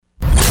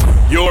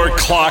You're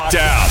clocked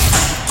out.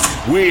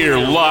 We're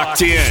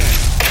locked in.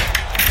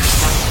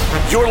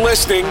 You're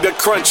listening to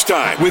Crunch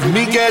Time with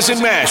Miguez and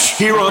Mesh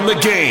here on The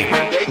Game.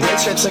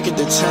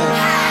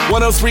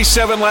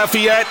 103.7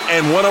 Lafayette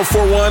and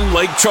 104.1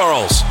 Lake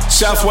Charles,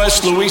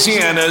 Southwest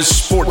Louisiana's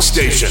sports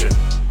station.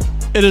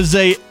 It is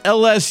a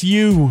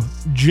LSU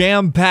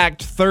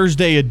jam-packed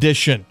Thursday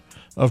edition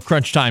of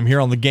Crunch Time here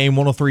on The Game,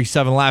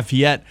 103.7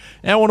 Lafayette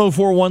and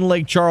 104.1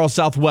 Lake Charles,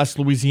 Southwest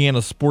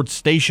Louisiana sports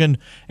station,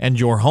 and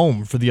your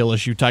home for the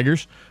LSU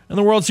Tigers and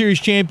the World Series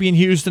champion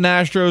Houston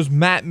Astros.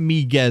 Matt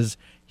Miguez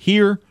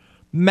here.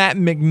 Matt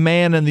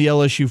McMahon and the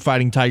LSU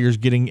Fighting Tigers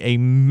getting a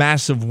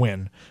massive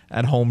win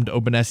at home to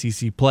open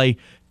SEC play,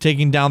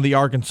 taking down the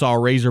Arkansas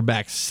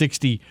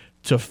Razorbacks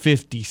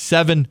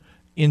 60-57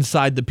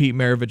 inside the Pete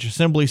Maravich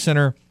Assembly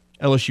Center.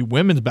 LSU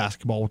women's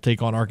basketball will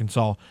take on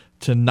Arkansas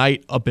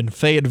tonight up in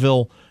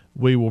Fayetteville.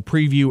 We will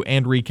preview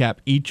and recap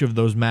each of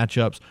those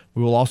matchups.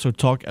 We will also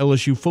talk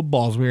LSU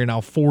football as we are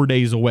now 4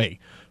 days away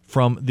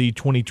from the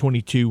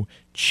 2022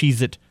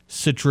 Cheez-It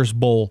Citrus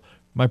Bowl.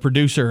 My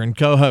producer and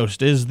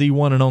co-host is the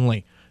one and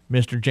only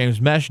Mr.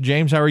 James Mesh.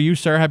 James, how are you,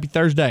 sir? Happy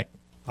Thursday.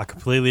 I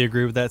completely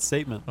agree with that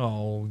statement.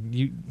 Oh,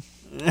 you.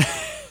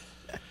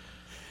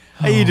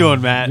 How you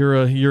doing, Matt?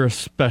 You're a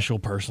special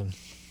person.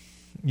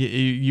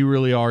 You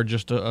really are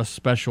just a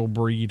special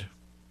breed.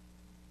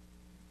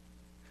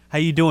 How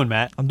you doing,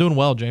 Matt? I'm doing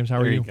well, James. How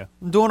are There you? you go.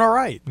 I'm doing all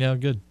right. Yeah,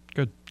 good.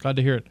 Glad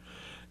to hear it.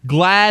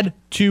 Glad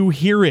to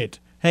hear it.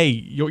 Hey,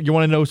 you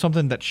want to know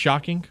something that's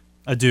shocking?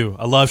 I do.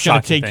 I love It's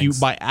going to shocking take things.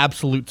 you by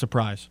absolute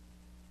surprise.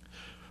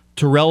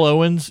 Terrell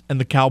Owens and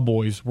the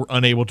Cowboys were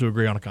unable to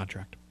agree on a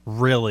contract.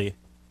 Really?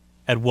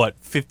 At what,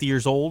 50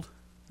 years old?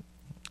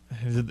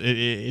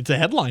 It's a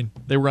headline.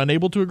 They were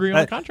unable to agree on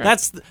a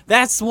contract.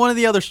 That's one of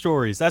the other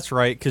stories. That's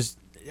right, because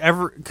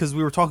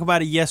we were talking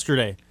about it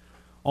yesterday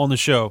on the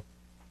show.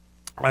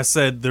 I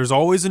said there's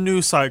always a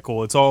news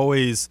cycle. It's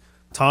always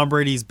Tom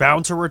Brady's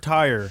bound to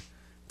retire.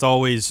 It's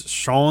always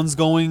Sean's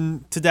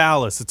going to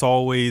Dallas. It's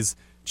always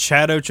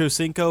Chad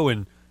Ochocinco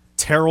and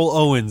Terrell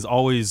Owens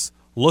always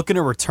looking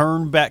to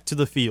return back to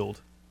the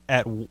field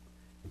at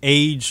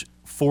age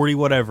 40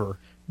 whatever.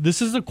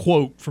 This is a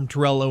quote from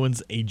Terrell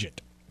Owens'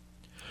 agent.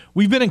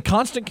 We've been in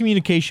constant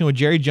communication with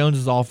Jerry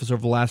Jones' office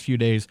over the last few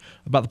days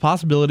about the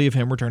possibility of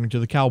him returning to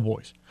the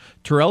Cowboys.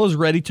 Terrell is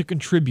ready to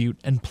contribute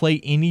and play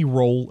any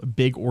role,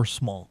 big or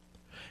small.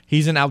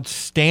 He's in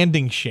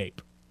outstanding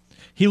shape.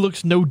 He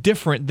looks no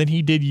different than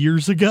he did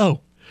years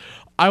ago.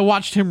 I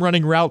watched him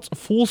running routes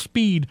full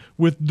speed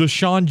with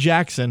Deshaun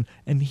Jackson,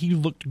 and he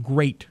looked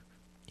great.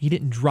 He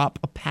didn't drop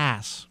a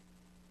pass.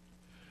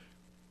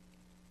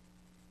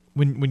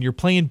 When you're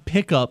playing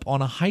pickup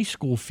on a high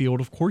school field,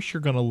 of course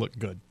you're going to look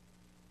good.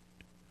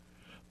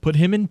 Put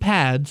him in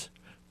pads.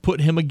 Put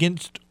him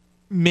against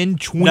men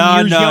 20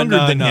 years younger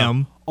than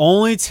him.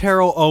 Only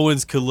Terrell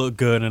Owens could look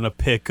good in a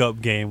pickup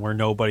game where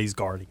nobody's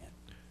guarding it.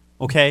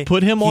 Okay?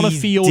 Put him on a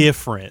field.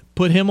 Different.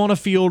 Put him on a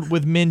field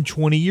with men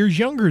 20 years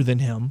younger than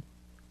him,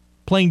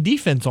 playing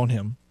defense on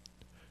him,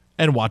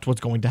 and watch what's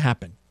going to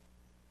happen.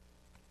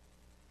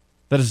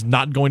 That is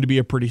not going to be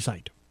a pretty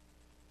sight.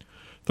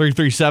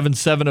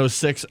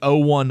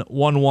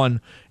 337-706-0111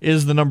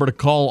 is the number to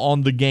call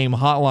on the game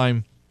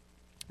hotline.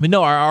 But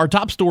no, our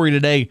top story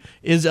today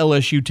is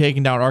LSU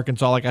taking down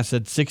Arkansas, like I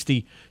said,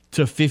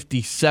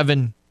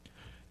 60-57.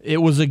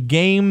 It was a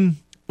game,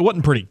 it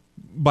wasn't pretty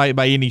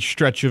by any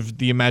stretch of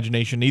the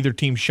imagination. Neither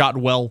team shot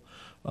well.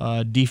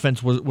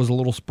 Defense was a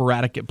little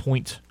sporadic at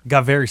points.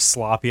 Got very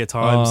sloppy at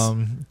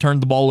times.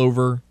 Turned the ball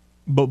over.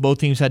 Both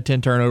teams had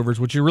 10 turnovers,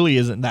 which it really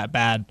isn't that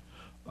bad.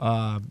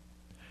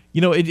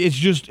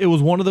 It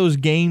was one of those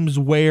games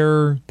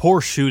where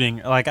poor shooting.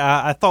 Like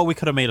I thought we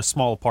could have made a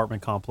small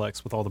apartment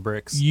complex with all the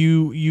bricks.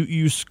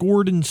 You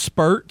scored in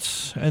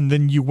spurts and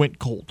then you went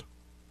cold.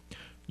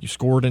 You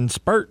scored in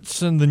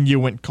spurts and then you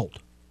went cold.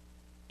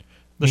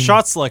 The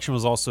shot selection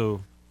was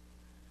also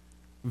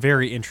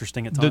very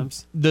interesting at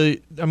times.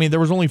 There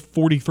was only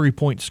 43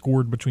 points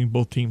scored between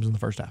both teams in the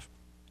first half.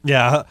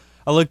 Yeah,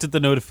 I looked at the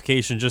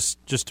notification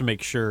just to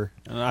make sure,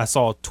 and I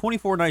saw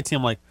 24-19.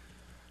 I'm like,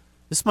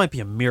 this might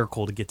be a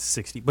miracle to get to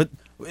 60. But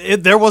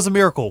there was a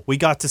miracle. We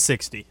got to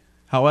 60.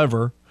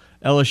 However,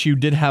 LSU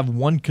did have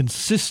one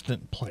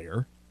consistent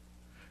player,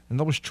 and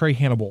that was Trey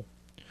Hannibal,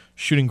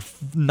 shooting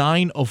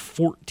 9 of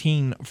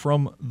 14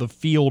 from the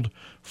field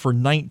for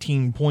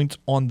 19 points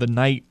on the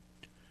night.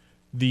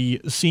 The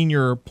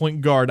senior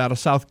point guard out of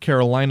South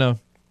Carolina,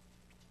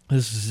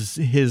 this is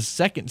his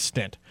second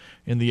stint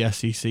in the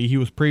SEC. He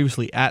was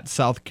previously at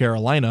South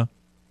Carolina.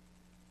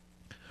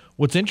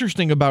 What's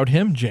interesting about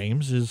him,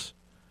 James, is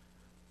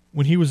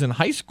when he was in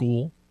high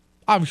school,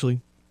 obviously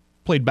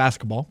played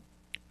basketball.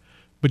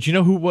 But you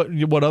know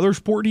what other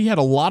sport he had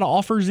a lot of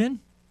offers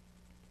in?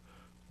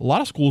 A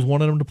lot of schools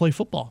wanted him to play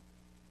football.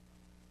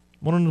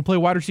 Wanted him to play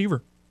wide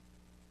receiver.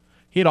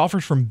 He had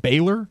offers from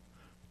Baylor,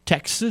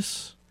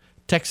 Texas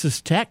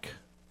Tech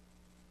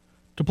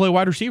to play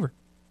wide receiver.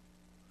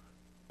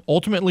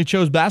 Ultimately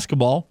chose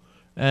basketball,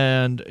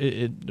 and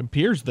it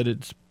appears that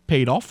it's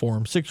paid off for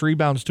him. 6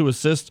 rebounds, 2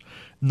 assists,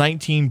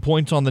 19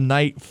 points on the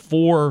night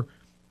for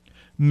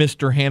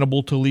Mr.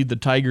 Hannibal to lead the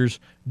Tigers.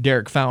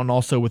 Derek Fountain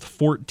also with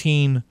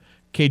 14.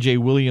 KJ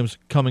Williams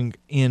coming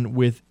in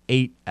with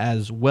 8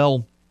 as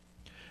well.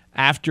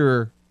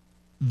 After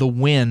the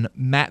win,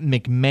 Matt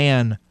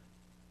McMahon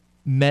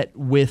met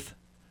with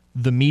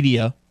the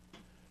media,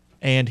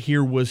 and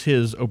here was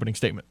his opening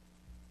statement.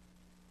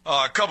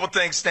 A couple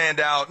things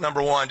stand out.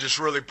 Number one, just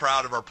really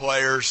proud of our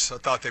players. I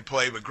thought they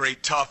played with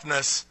great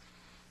toughness,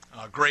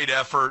 great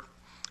effort,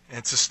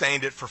 and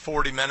sustained it for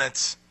 40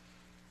 minutes.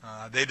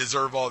 They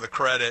deserve all the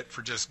credit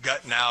for just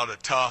gutting out a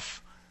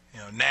tough,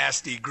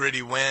 nasty,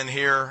 gritty win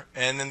here.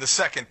 And then the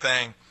second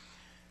thing,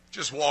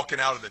 just walking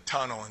out of the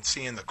tunnel and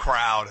seeing the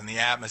crowd and the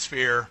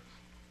atmosphere,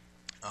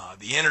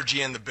 the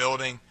energy in the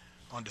building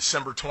on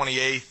December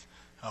 28th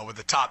with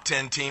the top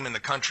 10 team in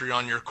the country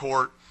on your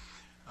court,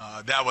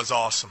 that was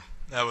awesome.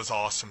 That was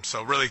awesome.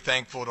 So really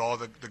thankful to all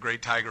the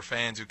great Tiger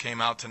fans who came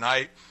out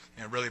tonight,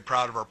 and really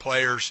proud of our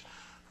players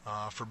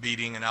for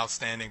beating an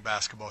outstanding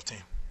basketball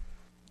team.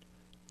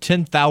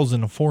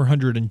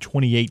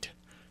 10,428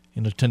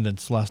 in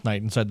attendance last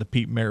night inside the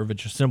Pete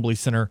Maravich Assembly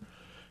Center.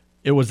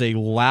 It was a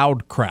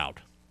loud crowd.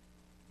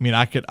 I mean,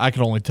 I could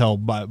only tell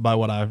by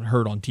what I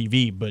heard on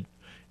TV, but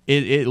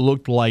it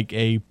looked like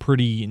a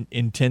pretty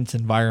intense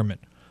environment.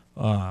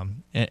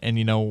 And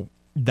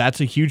that's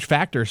a huge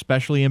factor,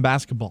 especially in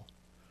basketball.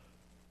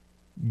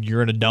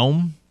 You're in a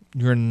dome,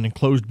 you're in an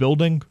enclosed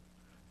building,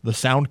 the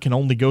sound can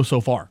only go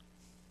so far.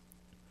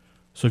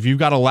 So if you've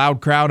got a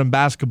loud crowd in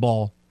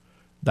basketball,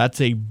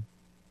 that's a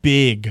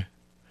big,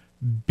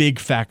 big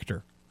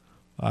factor.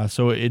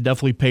 So it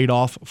definitely paid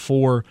off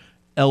for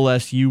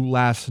LSU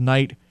last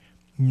night.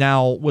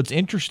 Now, what's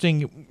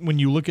interesting when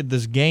you look at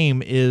this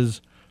game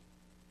is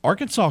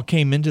Arkansas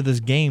came into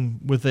this game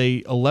with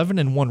a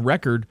 11-1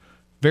 record,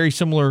 very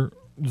similar,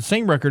 the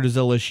same record as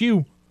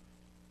LSU.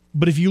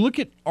 But if you look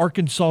at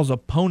Arkansas's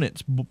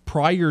opponents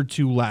prior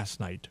to last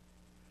night,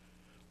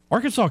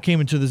 Arkansas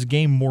came into this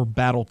game more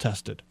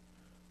battle-tested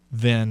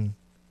than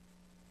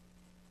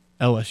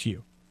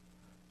LSU.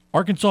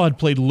 Arkansas had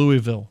played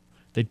Louisville.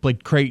 They'd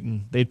played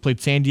Creighton. They'd played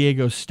San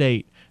Diego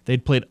State.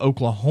 They'd played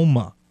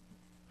Oklahoma,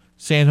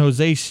 San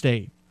Jose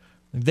State.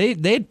 They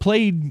had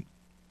played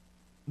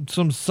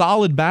some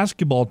solid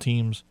basketball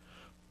teams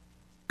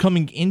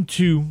coming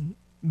into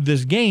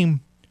this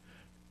game.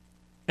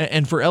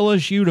 And for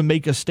LSU to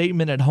make a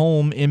statement at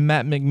home in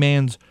Matt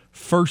McMahon's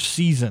first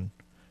season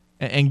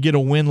and get a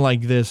win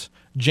like this,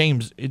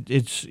 James,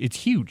 it's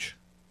huge.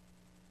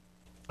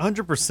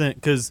 100%,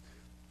 because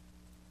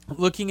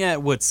looking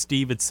at what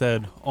Steve had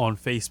said on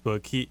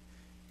Facebook, he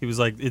was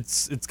like,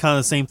 it's kind of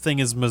the same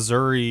thing as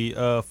Missouri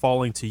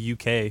falling to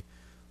UK.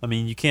 I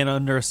mean, you can't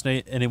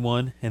underestimate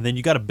anyone, and then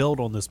you got to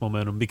build on this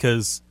momentum,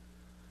 because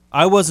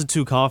I wasn't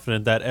too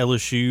confident that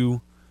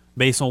LSU,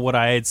 based on what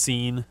I had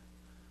seen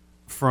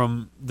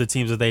from the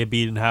teams that they had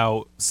beat and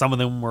how some of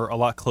them were a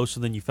lot closer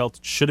than you felt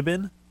it should have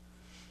been.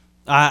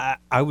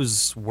 I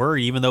was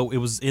worried, even though it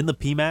was in the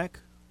PMAC,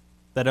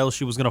 that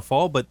LSU was going to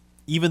fall, but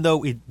even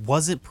though it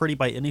wasn't pretty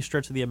by any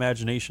stretch of the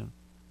imagination,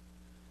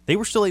 they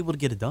were still able to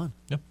get it done.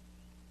 Yep.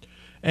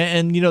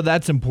 And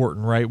that's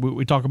important, right?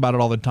 We talk about it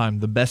all the time.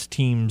 The best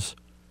teams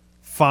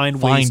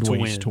find ways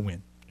to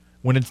win.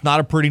 When it's not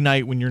a pretty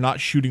night, when you're not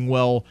shooting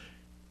well,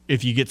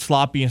 if you get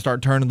sloppy and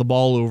start turning the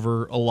ball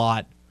over a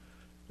lot,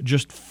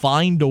 just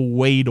find a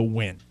way to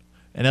win.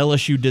 And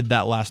LSU did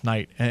that last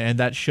night, and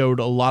that showed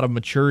a lot of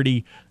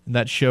maturity, and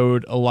that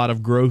showed a lot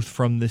of growth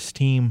from this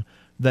team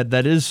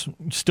that is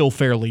still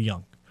fairly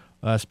young,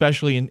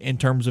 especially in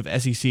terms of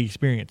SEC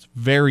experience.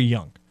 Very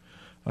young.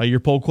 Your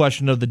poll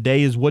question of the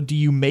day is, what do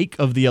you make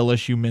of the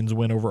LSU men's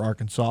win over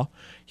Arkansas?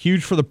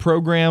 Huge for the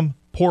program,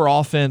 poor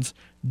offense,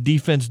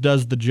 defense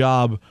does the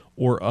job,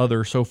 or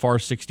other. So far,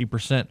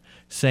 60%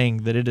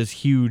 saying that it is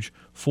huge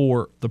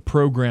for the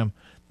program.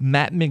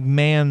 Matt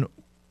McMahon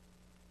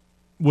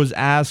was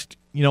asked,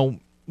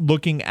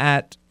 looking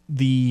at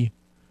the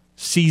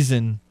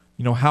season,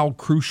 how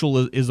crucial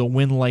is a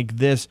win like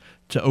this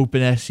to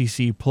open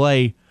SEC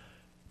play.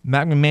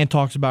 Matt McMahon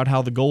talks about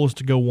how the goal is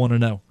to go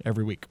 1-0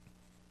 every week.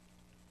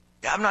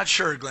 Yeah, I'm not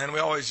sure, Glenn. We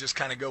always just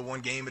kind of go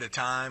one game at a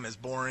time, as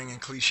boring and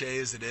cliche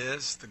as it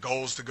is. The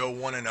goal is to go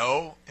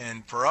 1-0,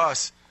 and for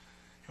us,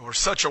 we're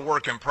such a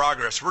work in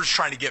progress. We're just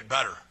trying to get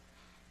better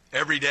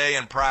every day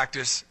in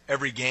practice,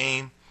 every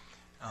game.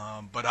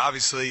 But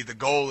obviously the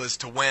goal is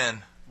to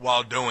win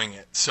while doing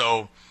it.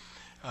 So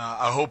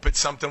I hope it's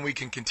something we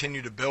can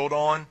continue to build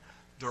on.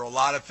 There are a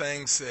lot of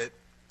things that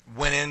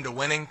went into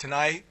winning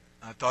tonight.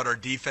 I thought our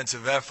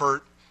defensive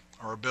effort,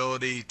 our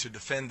ability to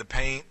defend the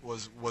paint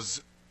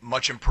was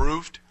much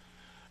improved.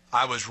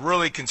 I was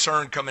really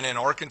concerned coming in.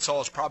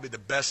 Arkansas is probably the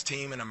best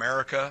team in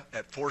America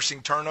at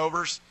forcing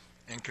turnovers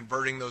and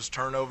converting those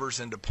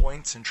turnovers into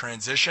points in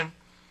transition.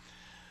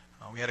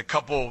 We had a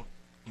couple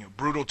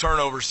brutal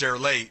turnovers there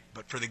late,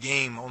 but for the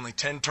game, only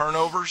 10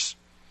 turnovers,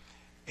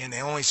 and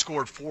they only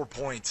scored 4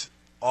 points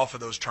off of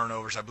those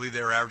turnovers. I believe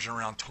they were averaging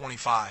around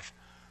 25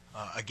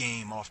 a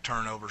game off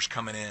turnovers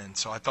coming in.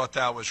 So I thought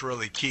that was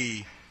really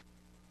key.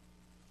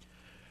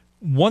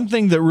 One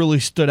thing that really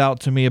stood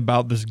out to me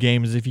about this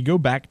game is if you go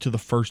back to the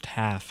first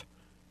half,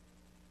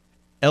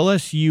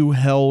 LSU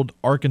held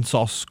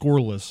Arkansas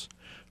scoreless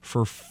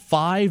for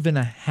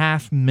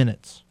 5.5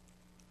 minutes.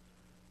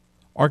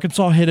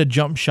 Arkansas hit a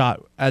jump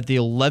shot at the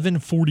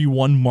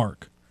 11:41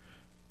 mark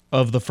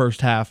of the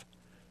first half.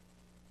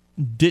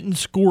 Didn't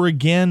score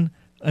again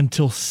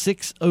until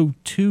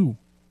 6:02.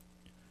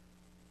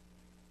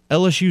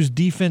 LSU's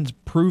defense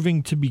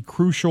proving to be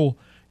crucial,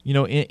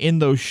 in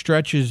those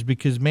stretches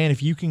because, man,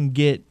 if you can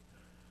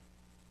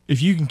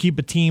keep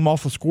a team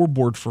off the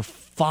scoreboard for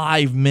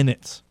 5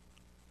 minutes,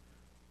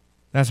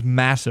 that's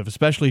massive,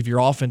 especially if your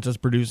offense is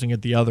producing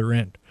at the other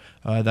end.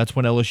 That's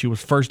when LSU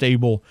was first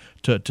able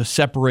to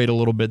separate a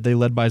little bit. They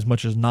led by as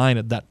much as 9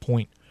 at that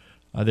point.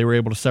 They were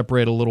able to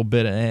separate a little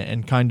bit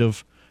and kind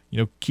of,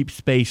 keep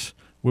space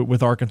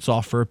with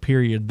Arkansas for a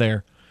period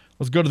there.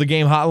 Let's go to the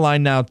game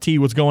hotline now. T,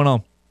 what's going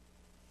on?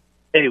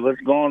 Hey,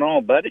 what's going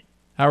on, buddy?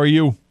 How are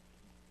you?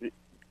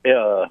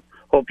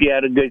 Hope you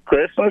had a good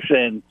Christmas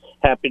and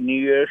Happy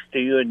New Year's to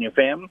you and your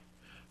family.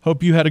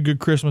 Hope you had a good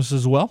Christmas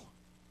as well.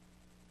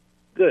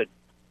 Good.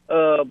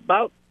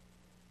 About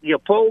your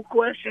poll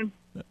question,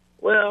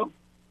 well,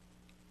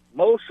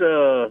 most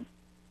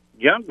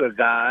younger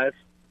guys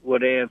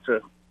would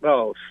answer,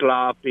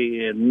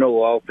 sloppy and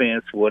no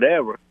offense,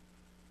 whatever.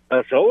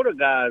 Us older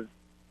guys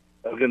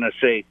are going to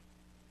say,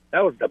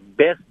 that was the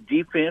best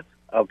defense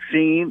I've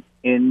seen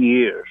in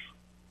years.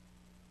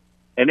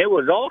 And it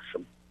was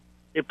awesome.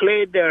 They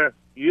played their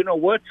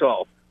you-know-what's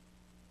off.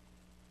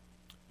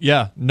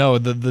 Yeah, no,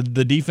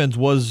 the defense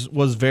was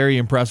very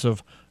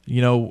impressive.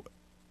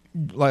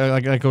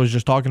 Like I was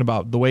just talking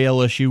about, the way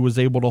LSU was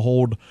able to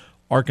hold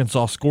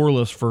Arkansas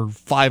scoreless for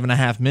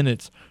 5.5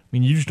 minutes. I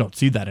mean, you just don't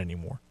see that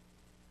anymore.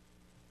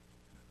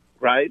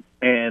 Right?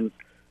 And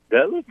the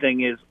other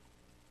thing is,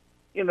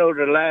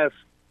 the last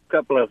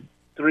couple of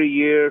 3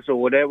 years or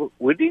whatever,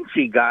 we didn't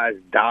see guys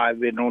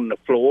diving on the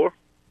floor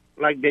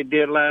like they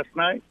did last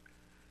night.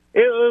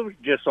 It was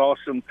just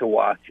awesome to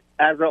watch.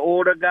 As an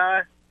older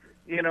guy,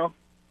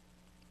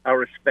 I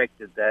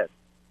respected that.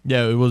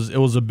 Yeah, it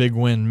was a big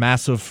win,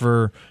 massive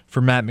for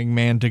Matt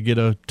McMahon to get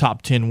a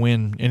top 10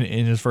 win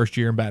in his first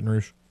year in Baton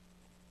Rouge.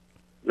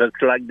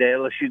 Looks like the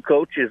LSU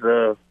coach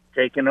is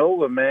taking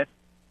over, man.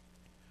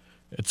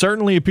 It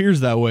certainly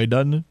appears that way,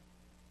 doesn't it?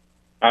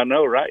 I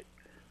know, right?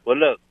 Well,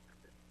 look,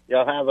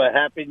 y'all have a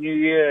happy New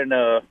Year,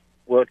 and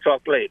we'll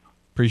talk later.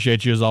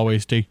 Appreciate you as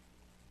always, T.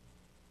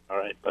 All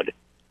right, buddy.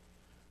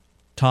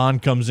 Ton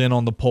comes in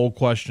on the poll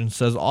question,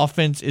 says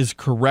offense is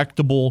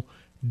correctable,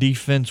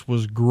 defense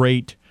was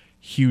great,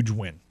 huge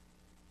win.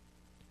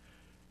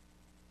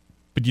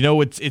 But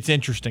it's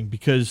interesting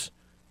because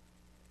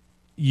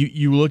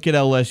you look at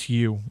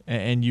LSU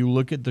and you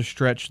look at the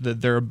stretch that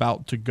they're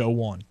about to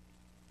go on.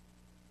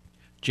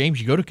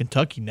 James, you go to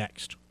Kentucky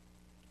next.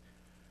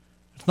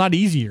 It's not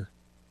easier.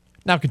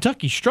 Now,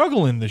 Kentucky's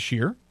struggling this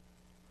year.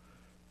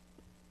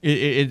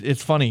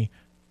 It's funny.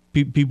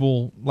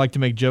 People like to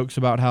make jokes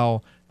about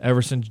how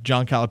ever since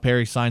John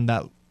Calipari signed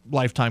that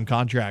lifetime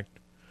contract,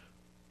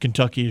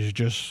 Kentucky has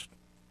just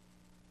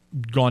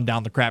gone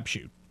down the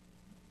crapshoot.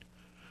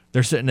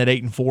 They're sitting at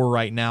 8-4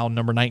 right now,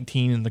 number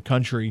 19 in the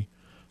country.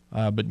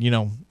 But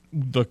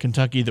the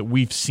Kentucky that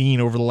we've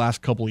seen over the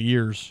last couple of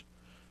years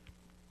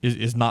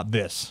is not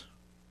this.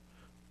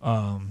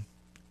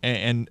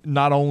 And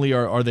not only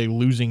are they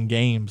losing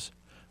games,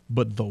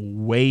 but the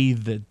way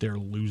that they're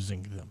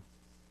losing them.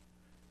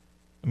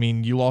 I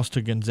mean, you lost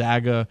to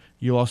Gonzaga,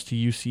 you lost to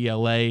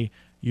UCLA,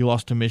 you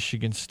lost to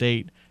Michigan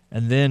State,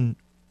 and then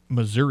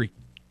Missouri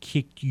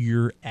kicked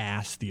your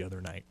ass the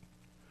other night.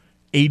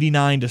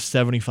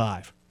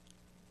 89-75.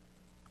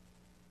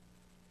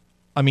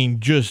 I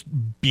mean, just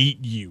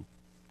beat you.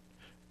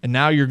 And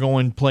now you're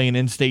going to play an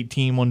in-state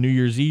team on New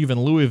Year's Eve in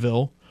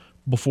Louisville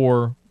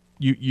before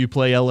you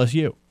play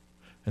LSU.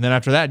 And then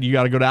after that, you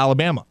got to go to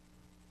Alabama.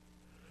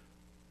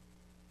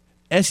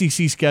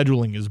 SEC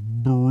scheduling is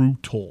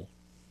brutal.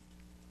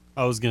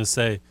 I was going to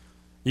say,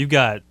 you've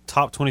got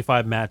top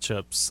 25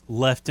 matchups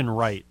left and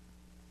right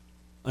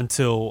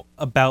until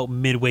about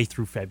midway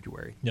through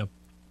February. Yep.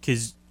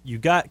 Because you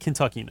got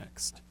Kentucky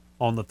next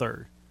on the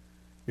 3rd.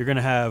 You're going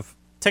to have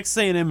Texas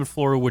A&M and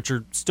Florida, which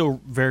are still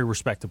very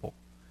respectable.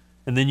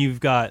 And then you've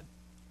got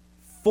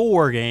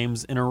 4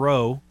 games in a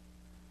row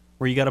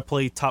where you got to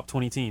play top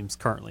 20 teams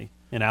currently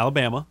in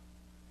Alabama,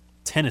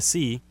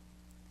 Tennessee,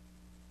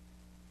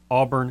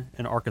 Auburn,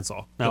 and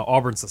Arkansas. Now,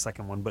 Auburn's the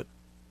second one, but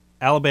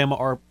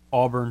Alabama,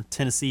 Auburn,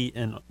 Tennessee,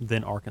 and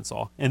then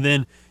Arkansas. And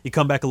then you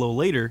come back a little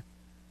later,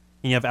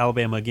 and you have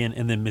Alabama again,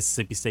 and then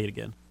Mississippi State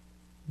again.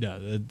 Yeah,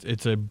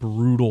 it's a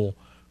brutal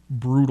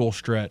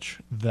stretch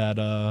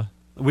that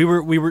we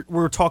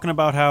were talking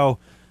about how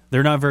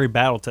they're not very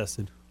battle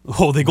tested.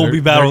 Oh, they're going to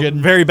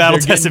be very battle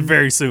tested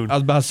very soon. I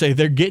was about to say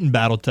they're getting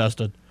battle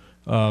tested.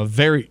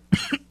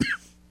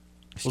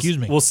 Excuse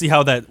me. We'll see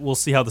how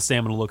the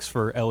stamina looks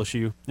for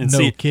LSU and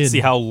see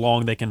how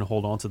long they can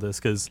hold on to this,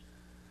 because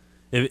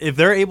if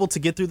they're able to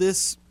get through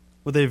this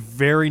with a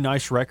very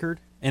nice record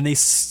and they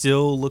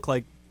still look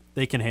like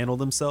they can handle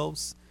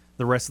themselves,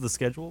 the rest of the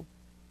schedule,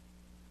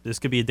 this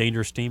could be a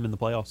dangerous team in the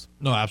playoffs.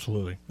 No,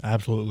 absolutely.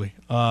 Absolutely.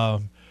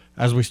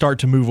 As we start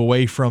to move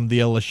away from the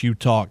LSU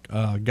talk,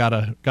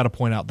 gotta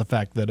point out the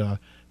fact that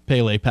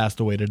Pele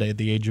passed away today at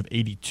the age of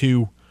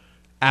 82.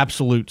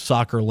 Absolute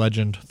soccer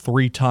legend,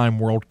 3-time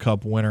World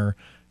Cup winner.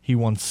 He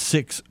won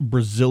 6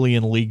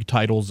 Brazilian league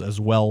titles as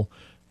well.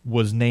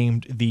 Was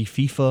named the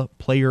FIFA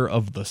Player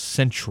of the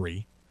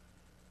Century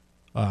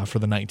for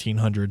the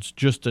 1900s.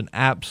 Just an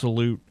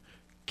absolute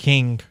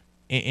king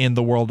in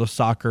the world of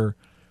soccer.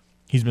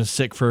 He's been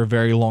sick for a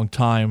very long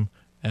time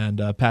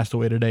and passed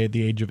away today at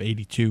the age of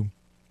 82.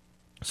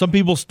 Some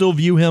people still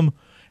view him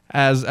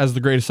as the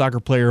greatest soccer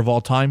player of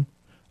all time.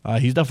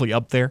 He's definitely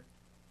up there.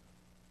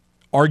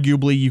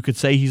 Arguably, you could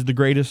say he's the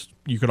greatest.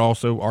 You could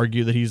also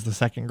argue that he's the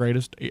second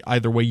greatest.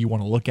 Either way you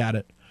want to look at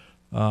it.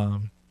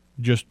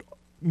 Just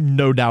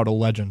no doubt a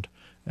legend.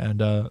 And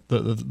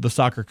the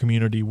soccer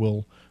community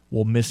will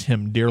miss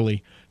him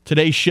dearly.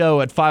 Today's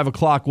show at 5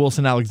 o'clock,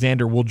 Wilson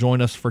Alexander will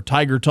join us for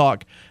Tiger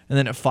Talk. And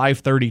then at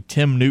 5:30,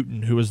 Tim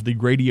Newton, who is the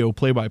radio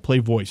play-by-play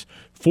voice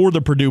for the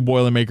Purdue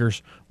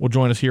Boilermakers, will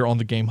join us here on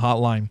the Game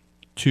Hotline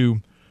to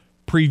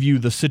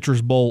preview the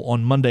Citrus Bowl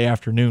on Monday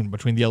afternoon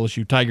between the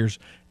LSU Tigers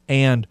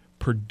and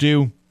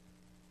Purdue.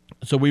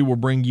 So we will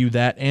bring you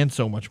that and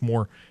so much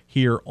more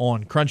here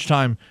on Crunch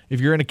Time. If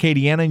you're in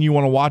Acadiana and you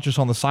want to watch us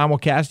on the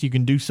simulcast, you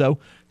can do so.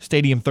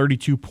 Stadium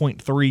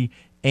 32.3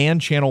 and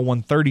Channel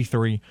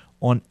 133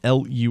 on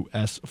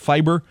LUS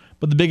Fiber.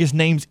 But the biggest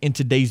names in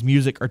today's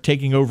music are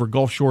taking over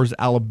Gulf Shores,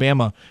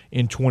 Alabama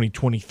in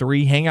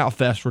 2023. Hangout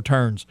Fest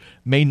returns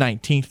May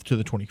 19th to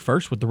the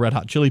 21st with the Red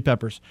Hot Chili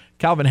Peppers,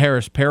 Calvin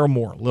Harris,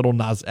 Paramore, Lil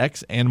Nas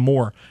X, and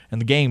more. And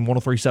the Game,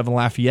 103.7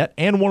 Lafayette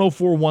and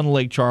 104.1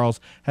 Lake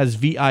Charles has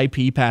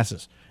VIP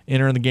passes.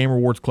 Enter in the Game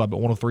Rewards Club at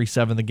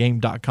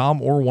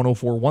 1037thegame.com or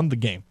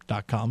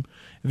 1041thegame.com.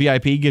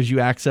 VIP gives you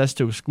access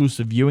to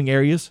exclusive viewing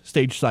areas,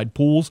 stage-side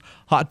pools,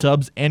 hot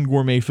tubs, and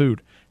gourmet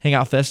food.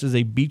 Hangout Fest is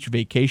a beach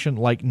vacation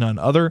like none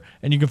other,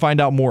 and you can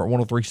find out more at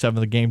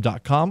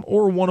 1037thegame.com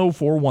or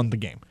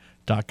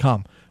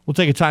 1041thegame.com. We'll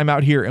take a time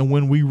out here, and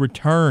when we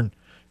return,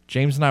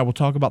 James and I will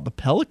talk about the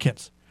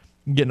Pelicans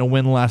getting a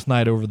win last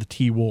night over the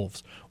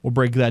T-Wolves. We'll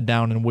break that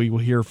down, and we will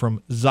hear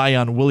from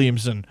Zion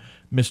Williamson,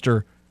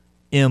 Mr.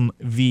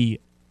 MVZ,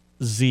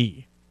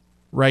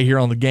 right here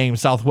on the Game,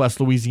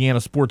 Southwest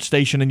Louisiana sports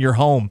station, in your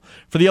home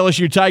for the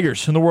LSU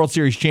Tigers and the World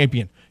Series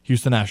champion,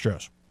 Houston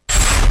Astros.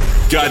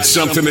 Got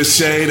something to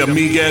say to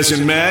Miguez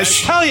and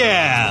Mesh? Hell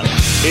yeah!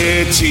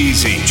 It's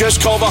easy.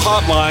 Just call the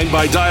hotline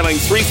by dialing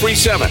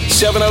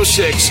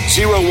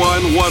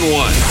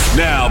 337-706-0111.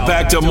 Now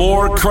back to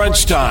more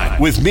Crunch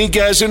Time with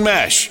Miguez and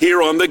Mesh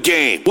here on the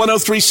Game.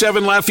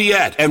 103.7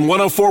 Lafayette and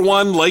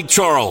 104.1 Lake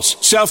Charles,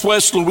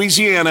 Southwest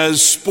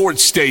Louisiana's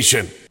sports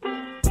station.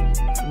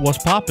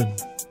 What's poppin'?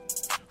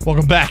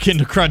 Welcome back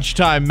into Crunch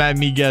Time. Matt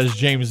Miguez,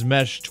 James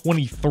Mesh,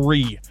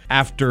 23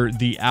 after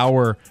the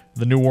hour.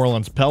 The New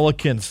Orleans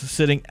Pelicans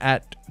sitting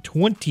at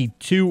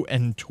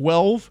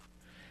 22-12,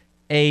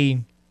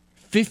 a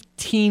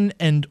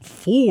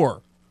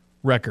 15-4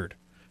 record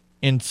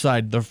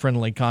inside the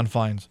friendly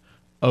confines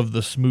of the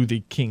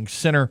Smoothie King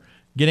Center,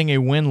 getting a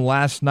win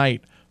last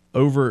night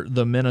over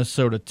the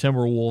Minnesota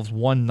Timberwolves,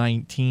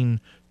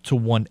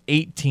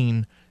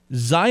 119-118.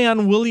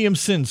 Zion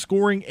Williamson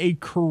scoring a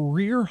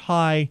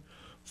career-high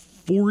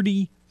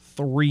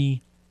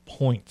 43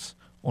 points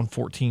on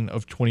 14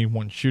 of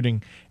 21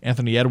 shooting.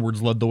 Anthony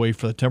Edwards led the way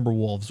for the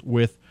Timberwolves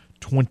with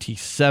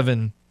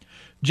 27.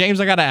 James,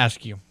 I got to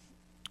ask you,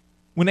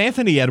 when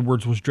Anthony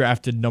Edwards was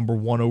drafted number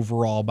 1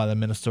 overall by the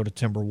Minnesota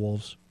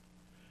Timberwolves,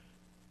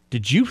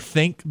 did you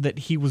think that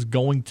he was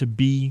going to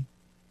be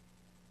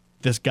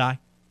this guy?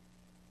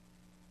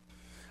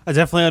 I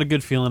definitely had a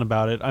good feeling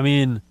about it. I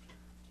mean,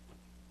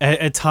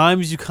 at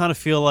times you kind of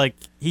feel like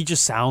he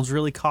just sounds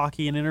really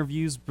cocky in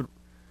interviews, but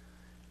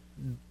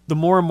the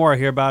more and more I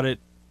hear about it,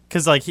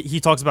 because like he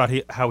talks about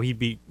how he'd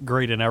be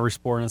great in every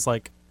sport, and it's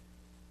like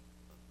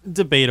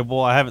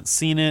debatable. I haven't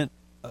seen it,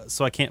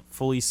 so I can't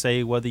fully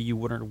say whether you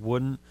would or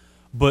wouldn't.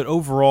 But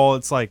overall,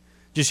 it's like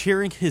just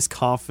hearing his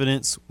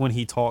confidence when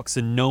he talks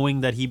and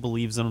knowing that he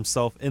believes in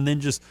himself, and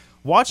then just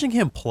watching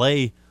him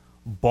play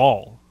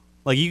ball.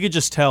 Like you could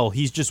just tell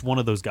he's just one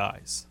of those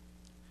guys.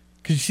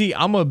 Because you see,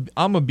 I'm a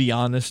be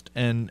honest,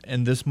 and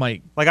this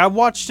might... Like I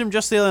watched him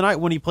just the other night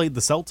when he played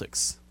the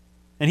Celtics.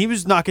 And he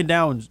was knocking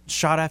down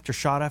shot after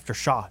shot after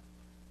shot.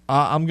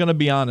 I'm going to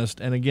be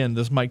honest, and again,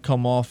 this might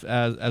come off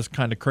as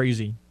kind of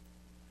crazy.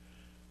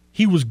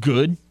 He was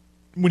good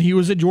when he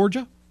was at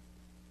Georgia.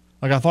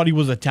 Like, I thought he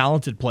was a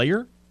talented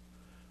player.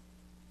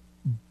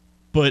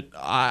 But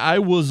I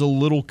was a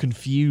little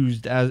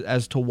confused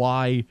as to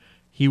why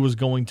he was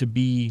going to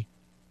be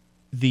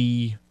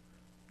the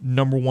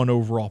number 1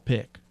 overall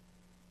pick.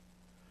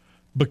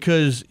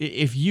 Because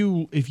if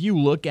you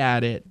look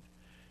at it,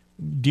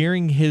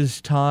 during his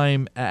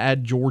time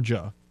at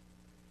Georgia,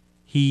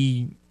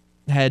 he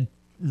had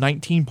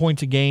 19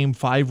 points a game,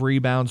 5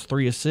 rebounds,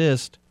 3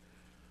 assists,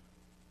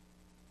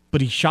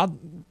 but he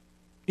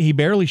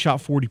barely shot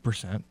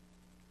 40%.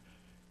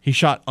 He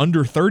shot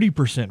under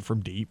 30% from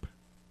deep.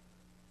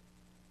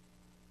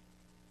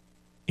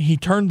 He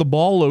turned the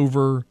ball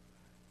over.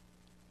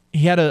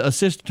 He had an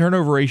assist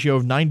turnover ratio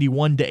of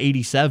 91 to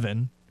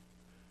 87.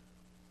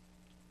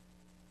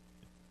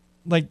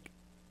 Like,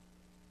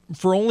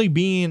 for only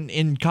being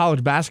in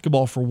college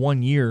basketball for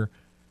 1 year,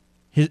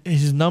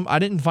 I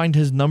didn't find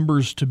his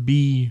numbers to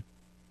be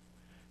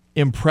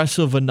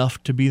impressive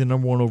enough to be the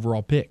number 1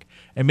 overall pick.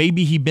 And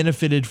maybe he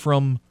benefited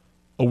from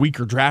a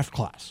weaker draft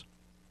class.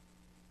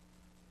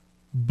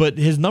 But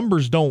his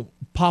numbers don't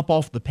pop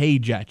off the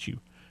page at you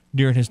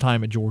during his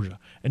time at Georgia.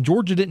 And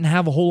Georgia didn't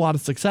have a whole lot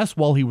of success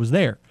while he was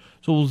there.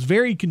 So it was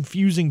very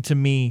confusing to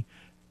me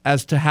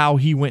as to how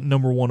he went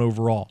number 1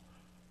 overall.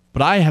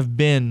 But I have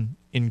been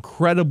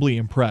incredibly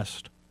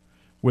impressed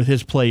with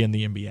his play in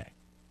the NBA.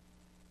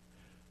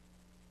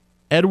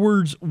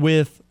 Edwards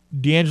with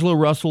D'Angelo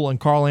Russell and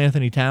Karl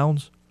Anthony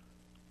Towns,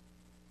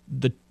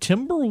 the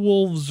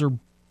Timberwolves are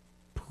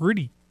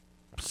pretty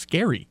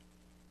scary,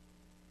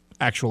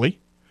 actually.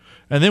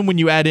 And then when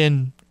you add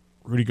in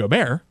Rudy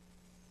Gobert,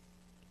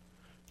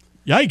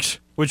 yikes.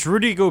 Which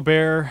Rudy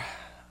Gobert,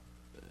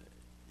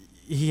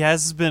 he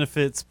has his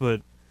benefits,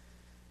 but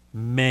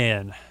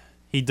man,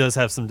 he does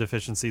have some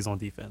deficiencies on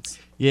defense.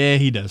 Yeah,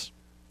 he does.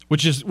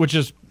 Which is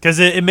because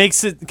it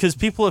makes it, because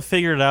people have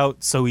figured it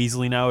out so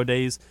easily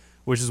nowadays,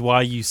 which is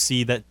why you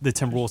see that the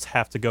Timberwolves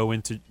have to go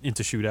into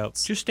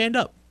shootouts. Just stand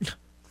up.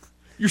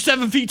 You're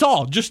 7 feet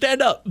tall. Just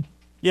stand up.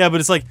 Yeah, but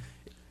it's like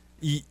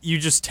you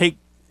just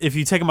if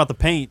you take him out the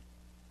paint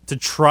to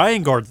try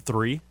and guard the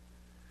 3,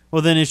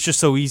 well, then it's just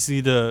so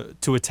easy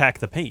to attack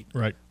the paint.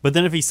 Right. But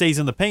then if he stays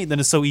in the paint, then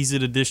it's so easy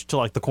to dish to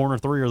like the corner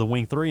 3 or the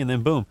wing 3, and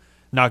then boom,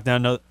 knock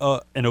down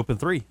an open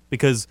 3,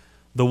 because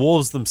the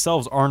Wolves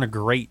themselves aren't a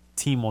great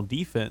team on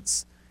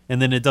defense,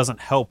 and then it doesn't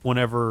help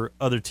whenever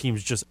other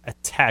teams just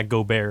attack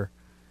Gobert.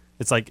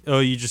 It's like, oh,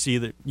 you just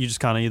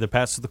kind of either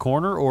pass to the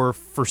corner, or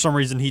for some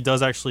reason he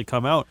does actually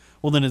come out.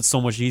 Well, then it's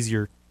so much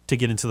easier to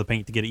get into the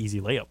paint to get an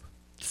easy layup.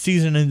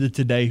 Season ended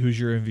today. Who's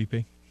your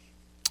MVP?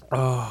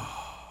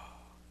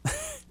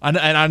 And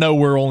I know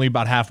we're only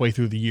about halfway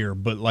through the year,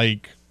 but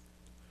like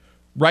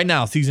right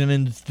now, season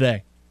ended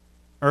today.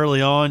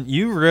 Early on,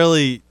 you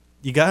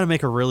got to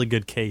make a really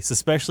good case,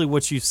 especially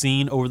what you've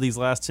seen over these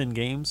last 10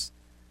 games.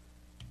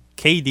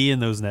 KD in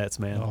those Nets,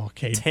 man. Oh,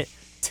 KD.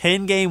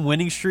 10-game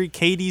winning streak.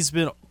 KD's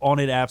been on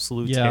an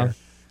absolute Yeah. tear.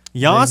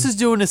 Giannis is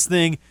doing his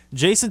thing.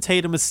 Jason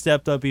Tatum has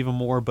stepped up even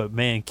more, but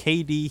man,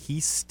 KD,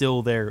 he's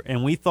still there.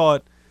 And we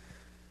thought,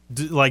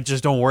 like,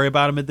 just don't worry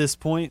about him at this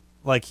point.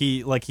 Like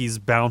he's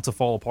bound to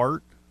fall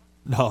apart.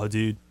 No,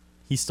 dude,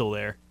 he's still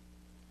there.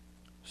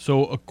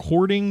 So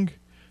according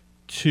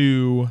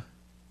to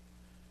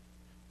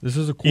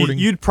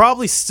You'd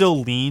probably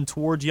still lean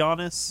towards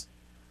Giannis,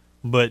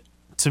 but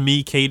to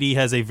me, KD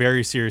has a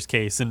very serious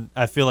case, and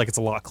I feel like it's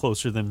a lot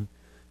closer than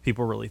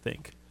people really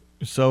think.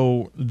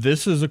 So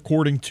this is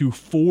according to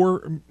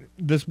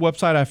this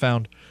website I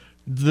found.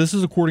 This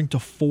is according to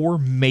 4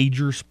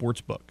 major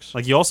sports books.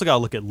 Like, you also got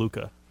to look at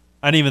Luka.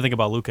 I didn't even think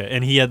about Luka,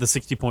 and he had the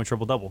 60-point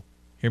triple-double.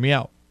 Hear me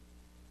out.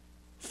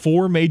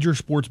 4 major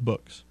sports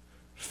books: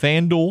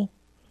 FanDuel,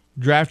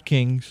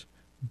 DraftKings,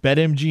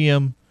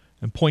 BetMGM,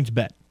 and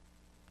PointsBet.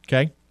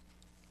 Okay?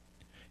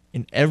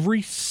 In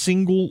every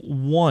single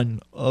one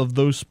of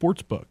those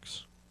sports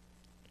books,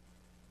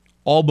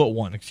 all but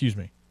one, excuse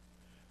me,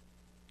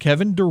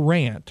 Kevin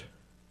Durant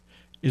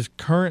is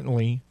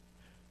currently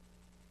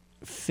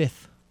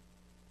 5th.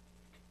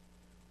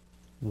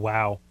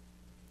 Wow.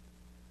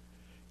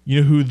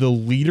 You know who the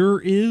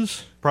leader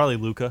is Probably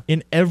Luka.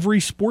 in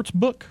every sports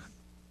book?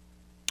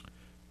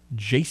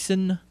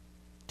 Jason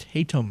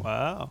Tatum.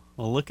 Wow.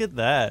 Well, look at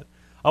that.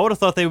 I would have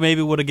thought they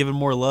maybe would have given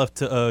more love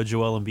to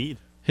Joel Embiid.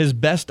 His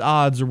best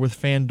odds are with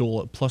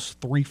FanDuel at plus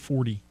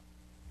 340.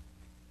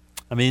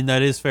 I mean,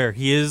 that is fair.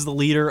 He is the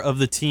leader of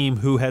the team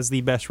who has the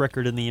best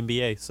record in the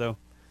NBA. So,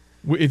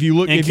 If you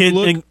look,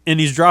 and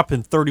he's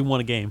dropping 31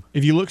 a game.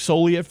 if you look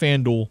solely at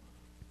FanDuel,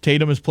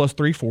 Tatum is plus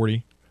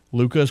 340.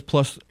 Luka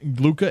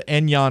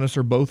and Giannis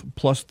are both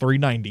plus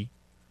 390.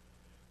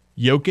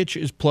 Jokic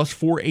is plus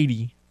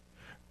 480,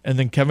 and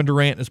then Kevin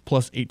Durant is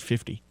plus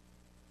 850.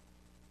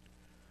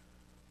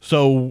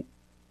 So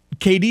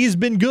KD has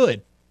been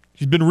good.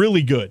 He's been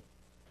really good.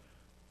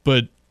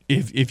 But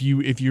if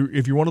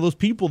you're one of those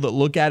people that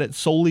look at it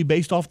solely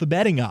based off the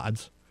betting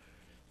odds,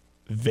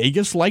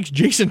 Vegas likes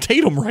Jason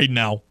Tatum right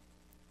now.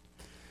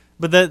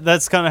 But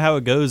that's kind of how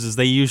it goes. Is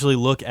they usually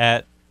look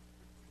at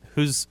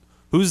who's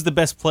the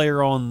best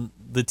player on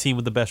the team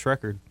with the best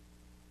record.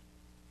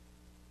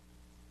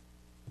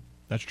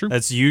 That's true.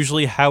 That's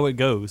usually how it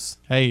goes.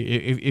 Hey,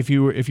 if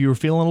you were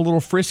feeling a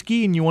little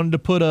frisky and you wanted to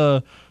put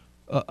a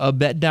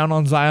bet down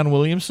on Zion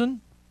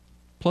Williamson,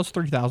 plus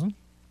 3,000.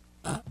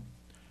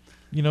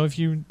 You know, if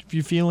you're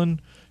feeling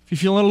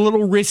a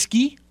little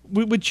risky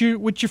with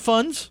your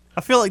funds.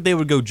 I feel like they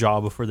would go Ja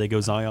before they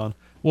go Zion.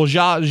 Well,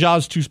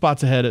 Ja's 2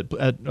 spots ahead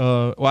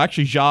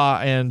actually Ja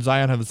and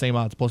Zion have the same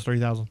odds, plus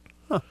 3,000,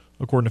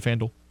 according to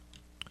FanDuel.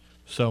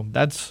 So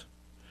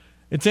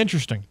it's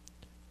interesting.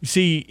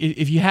 See,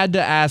 if you had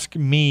to ask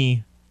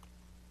me,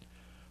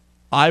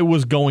 I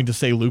was going to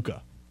say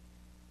Luka.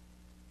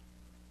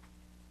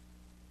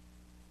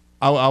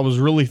 I was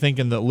really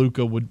thinking that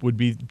Luka would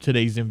be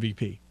today's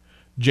MVP.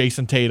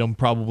 Jason Tatum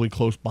probably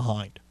close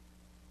behind.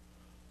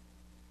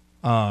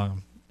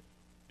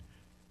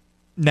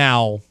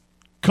 Now,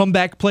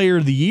 comeback player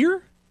of the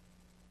year?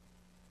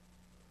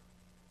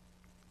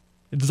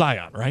 It's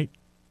Zion, right?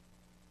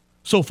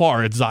 So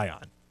far, it's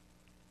Zion.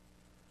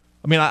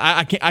 I mean,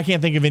 I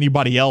can't think of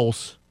anybody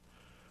else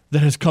that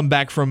has come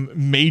back from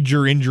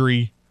major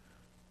injury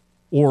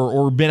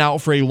or been out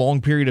for a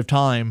long period of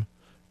time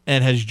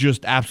and has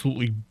just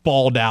absolutely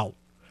balled out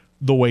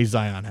the way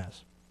Zion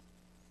has.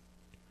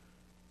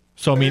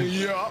 So, I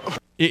mean,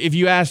 if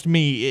you asked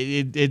me,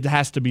 it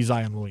has to be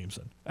Zion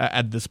Williamson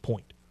at this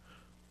point.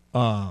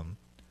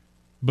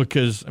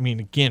 Because, I mean,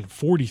 again,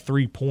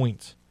 43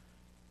 points.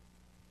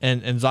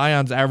 And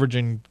Zion's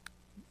averaging,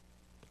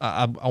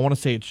 I want to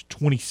say it's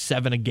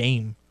 27 a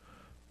game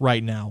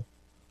right now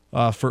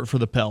for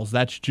the Pels.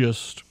 That's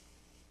just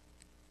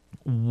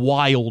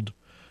wild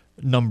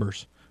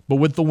numbers. But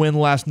with the win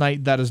last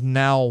night, that is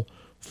now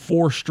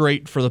 4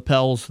 straight for the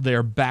Pels. They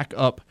are back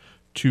up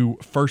to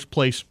first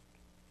place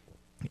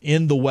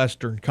in the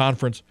Western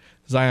Conference.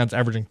 Zion's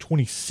averaging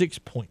 26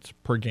 points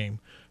per game,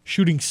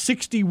 shooting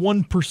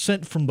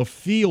 61% from the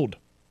field.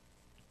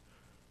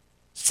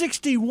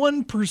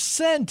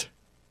 61%!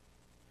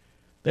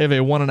 They have a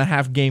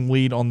 1.5 game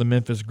lead on the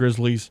Memphis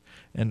Grizzlies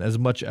and as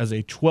much as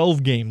a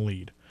 12-game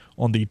lead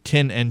on the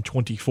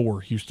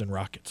 10-24 Houston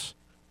Rockets.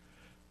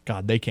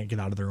 God, they can't get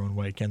out of their own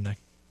way, can they?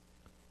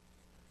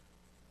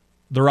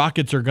 The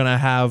Rockets are going to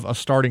have a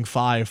starting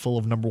 5 full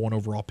of number 1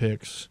 overall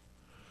picks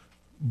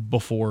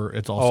before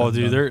it's all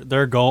said and done.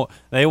 They're going.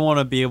 They want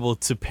to be able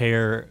to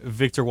pair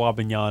Victor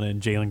Wembanyama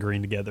and Jalen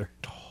Green together.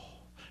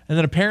 And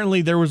then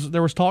apparently there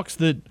was talks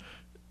that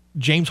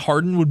James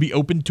Harden would be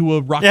open to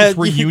a Rockets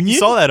reunion. You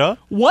saw that, huh?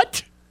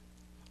 What?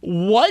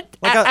 Like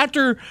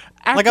after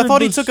I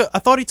thought he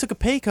took a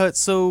pay cut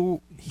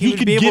so he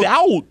could get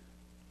out.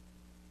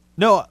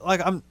 No,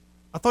 I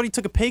thought he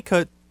took a pay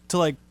cut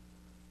to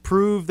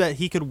prove that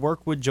he could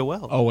work with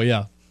Joel. Oh well,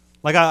 yeah.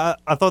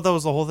 I thought that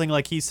was the whole thing.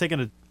 He's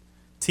taking a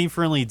team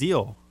friendly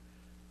deal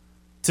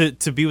to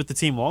be with the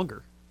team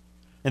longer,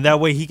 and that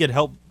way he could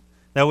help.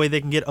 That way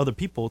they can get other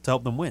people to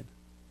help them win.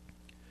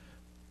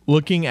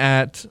 Looking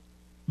at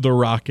the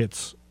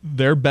Rockets,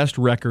 their best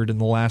record in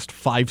the last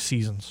 5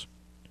 seasons,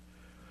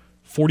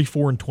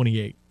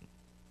 44-28.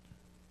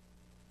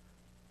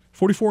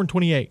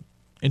 44-28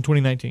 in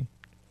 2019.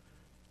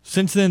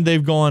 Since then,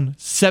 they've gone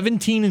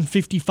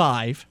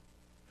 17-55,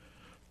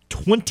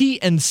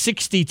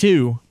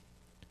 20-62,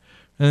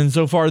 and then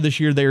so far this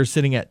year they are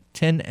sitting at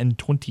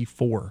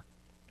 10-24.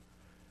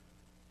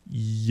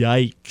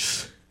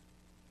 Yikes!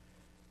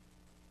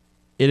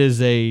 It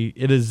is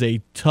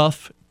a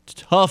tough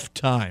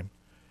time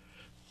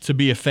to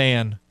be a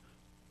fan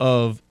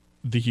of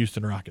the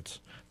Houston Rockets.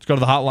 Let's go to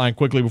the hotline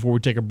quickly before we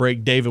take a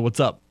break. David, what's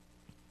up?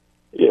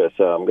 Yes,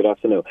 good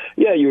afternoon.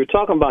 Yeah, you were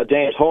talking about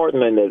James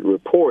Harden and the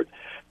report.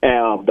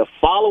 The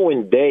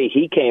following day,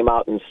 he came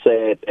out and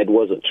said it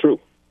wasn't true,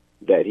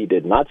 that he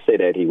did not say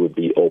that he would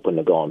be open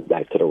to going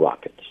back to the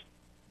Rockets,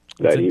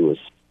 that he was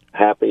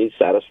happy,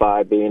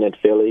 satisfied being in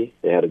Philly.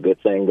 They had a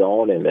good thing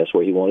going, and that's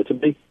where he wanted to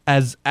be.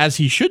 As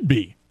he should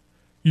be.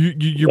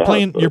 You're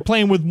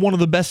playing with one of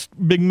the best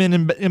big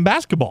men in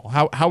basketball.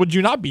 How would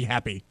you not be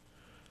happy?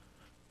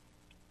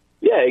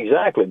 Yeah,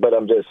 exactly. But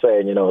I'm just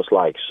saying,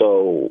 it's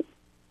so.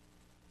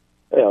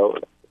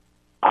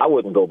 I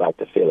wouldn't go back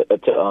to Philly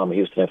to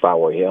Houston if I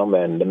were him.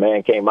 And the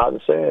man came out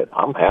and said,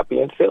 "I'm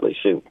happy in Philly."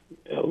 Shoot.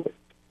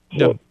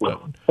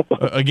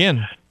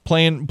 Again,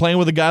 playing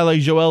with a guy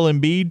like Joel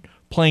Embiid,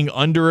 playing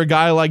under a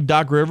guy like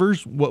Doc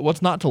Rivers.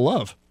 What's not to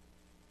love?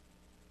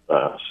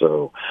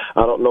 So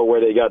I don't know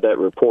where they got that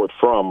report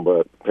from,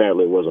 but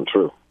apparently it wasn't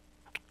true.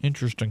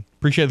 Interesting.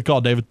 Appreciate the call,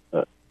 David.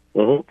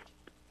 Mm-hmm.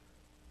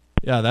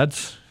 Yeah,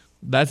 that's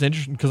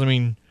interesting because,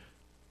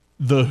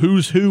 the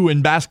who's who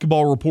in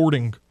basketball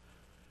reporting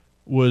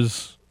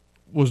was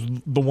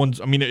the ones.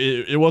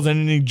 It wasn't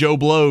any Joe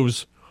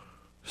Blows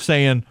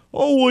saying,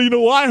 "Oh,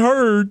 well, I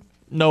heard."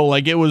 No,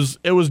 it was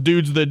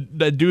dudes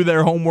that do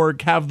their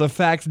homework, have the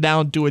facts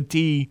down to a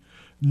T,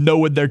 know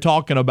what they're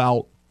talking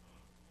about.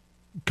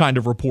 Kind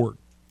of report.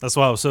 That's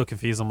why I was so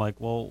confused. I'm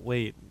like, well,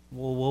 wait,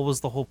 what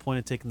was the whole point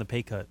of taking the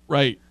pay cut?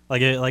 Right.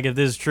 If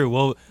this is true,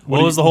 what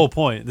was the whole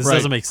point? This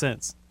doesn't make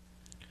sense.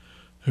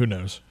 Who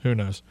knows?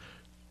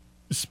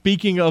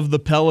 Speaking of the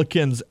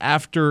Pelicans,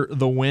 after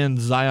the win,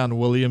 Zion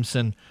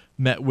Williamson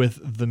met with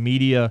the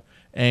media,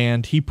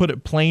 and he put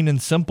it plain and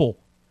simple.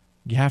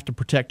 You have to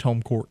protect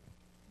home court.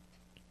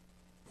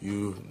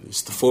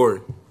 It's the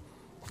fort.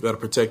 You got to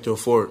protect your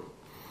fort.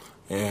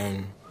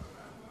 And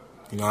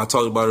I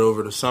talked about it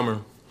over the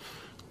summer.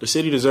 The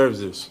city deserves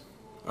this.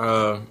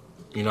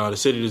 The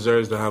city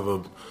deserves to have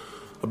a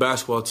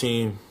basketball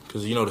team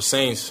because, the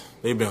Saints,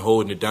 they've been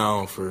holding it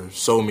down for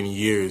so many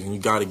years, and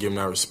you got to give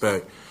them that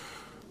respect.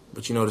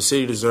 But, the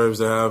city deserves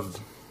to have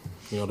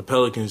the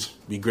Pelicans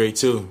be great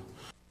too.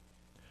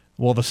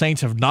 Well, the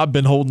Saints have not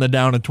been holding it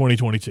down in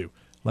 2022.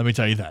 Let me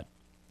tell you that.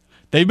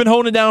 They've been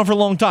holding it down for a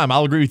long time.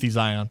 I'll agree with you,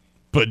 Zion.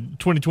 But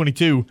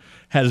 2022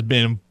 has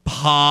been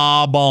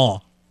pas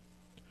bon.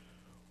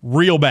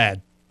 Real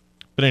bad.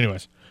 But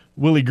anyways,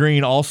 Willie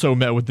Green also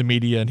met with the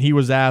media, and he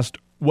was asked,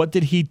 what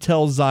did he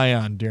tell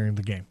Zion during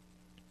the game?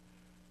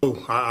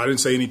 I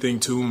didn't say anything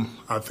to him.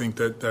 I think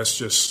that's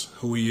just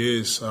who he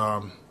is.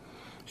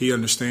 He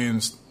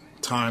understands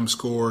time,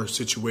 score,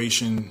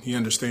 situation. He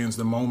understands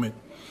the moment.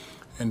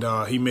 And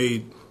he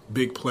made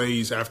big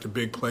plays after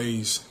big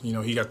plays.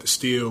 He got the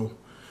steal,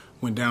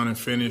 went down and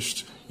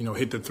finished,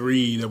 hit the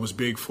three that was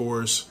big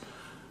for us.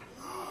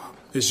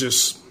 It's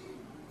just,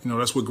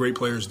 that's what great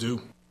players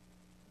do.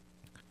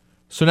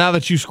 So now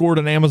that you scored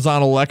an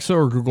Amazon Alexa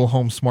or Google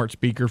Home smart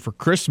speaker for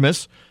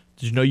Christmas,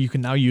 did you know you can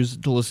now use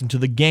it to listen to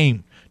the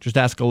game? Just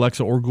ask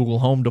Alexa or Google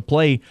Home to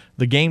play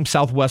the game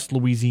Southwest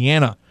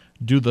Louisiana.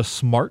 Do the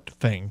smart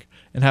thing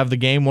and have the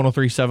game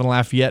 103.7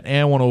 Lafayette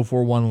and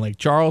 104.1 Lake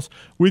Charles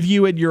with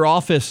you at your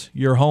office,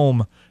 your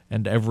home,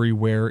 and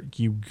everywhere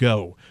you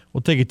go.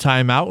 We'll take a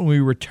time out. When we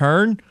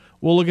return,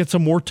 we'll look at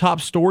some more top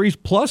stories,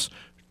 plus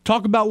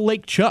talk about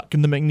Lake Chuck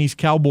and the McNeese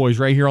Cowboys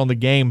right here on the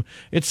game.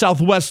 It's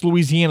Southwest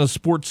Louisiana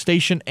Sports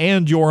Station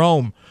and your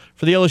home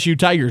for the LSU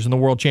Tigers and the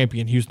world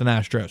champion Houston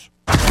Astros.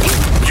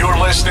 You're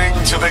listening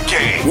to The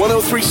Game.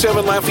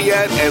 103.7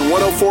 Lafayette and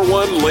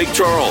 104.1 Lake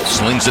Charles.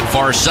 Slings it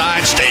far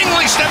side.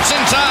 Stingley steps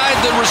inside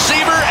the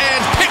receiver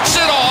and picks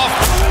it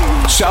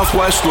off.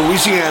 Southwest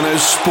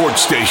Louisiana's sports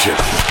station.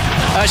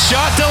 A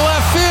shot to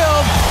left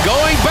field.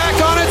 Going back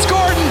on it's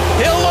Gordon.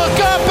 He'll look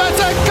up.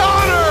 It's a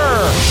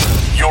goner.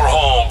 Your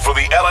home for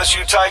the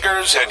LSU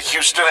Tigers and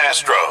Houston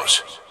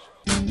Astros.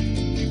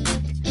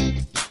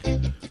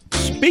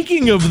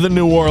 Speaking of the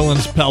New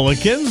Orleans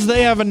Pelicans,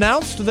 they have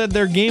announced that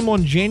their game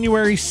on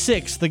January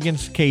 6th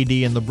against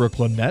KD and the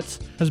Brooklyn Nets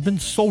has been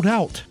sold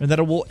out and that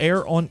it will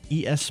air on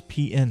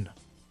ESPN.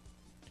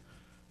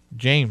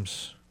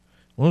 James,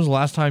 when was the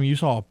last time you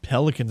saw a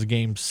Pelicans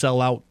game sell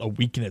out a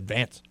week in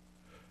advance?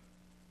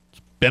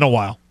 It's been a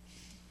while.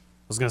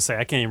 I was going to say,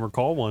 I can't even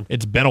recall one.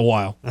 It's been a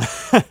while.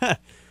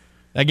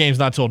 That game's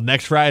not till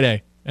next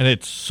Friday, and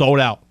it's sold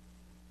out.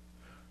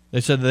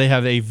 They said that they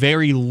have a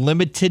very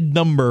limited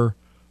number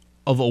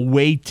of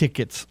away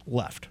tickets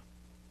left.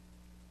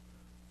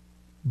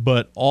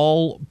 But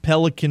all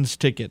Pelicans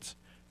tickets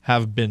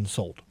have been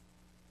sold.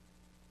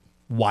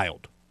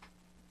 Wild.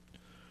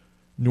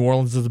 New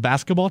Orleans is a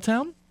basketball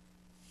town?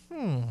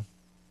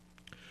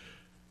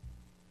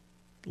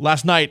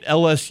 Last night,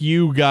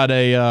 LSU got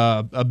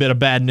a bit of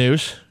bad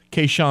news.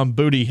 Kayshon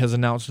Boutte has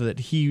announced that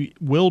he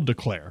will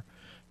declare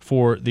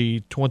for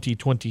the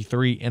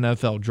 2023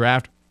 NFL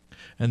Draft.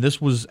 And this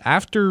was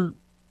after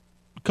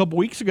a couple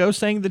weeks ago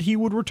saying that he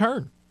would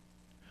return.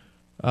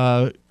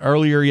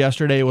 Earlier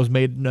yesterday, it was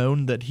made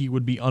known that he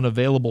would be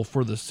unavailable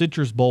for the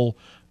Citrus Bowl,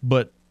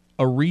 but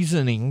a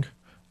reasoning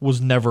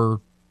was never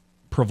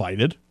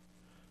provided.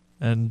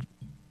 And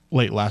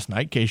late last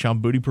night,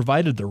 Kayshon Boutte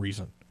provided the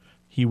reason.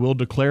 He will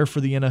declare for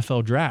the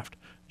NFL Draft.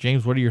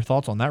 James, what are your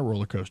thoughts on that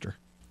roller coaster?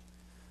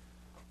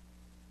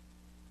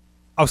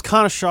 I was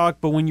kind of shocked,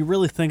 but when you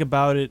really think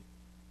about it,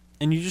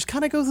 and you just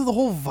kind of go through the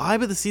whole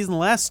vibe of the season, the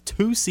last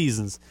two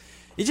seasons,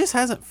 it just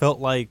hasn't felt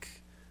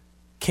like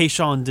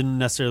Kayshon didn't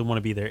necessarily want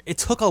to be there. It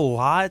took a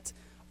lot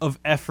of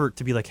effort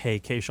to be like, hey,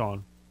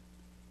 Kayshon,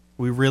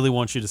 we really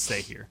want you to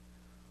stay here.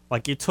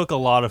 Like, it took a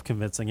lot of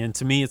convincing. And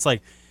to me, it's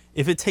like,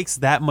 if it takes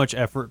that much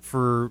effort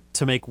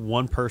to make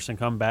one person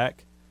come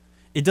back,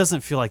 it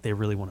doesn't feel like they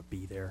really want to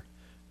be there.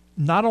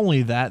 Not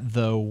only that,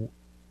 though,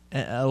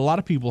 a lot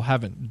of people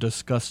haven't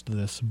discussed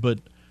this, but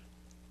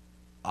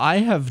I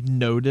have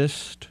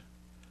noticed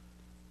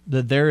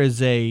that there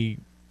was a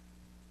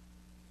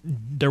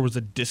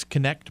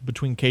disconnect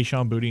between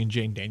Kayshon Boutte and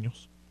Jane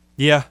Daniels.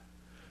 Yeah.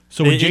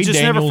 So when it just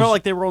Daniels, never felt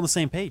like they were on the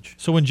same page.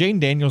 So when Jane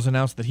Daniels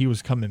announced that he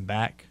was coming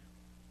back,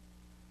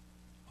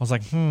 I was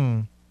like,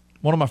 One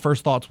of my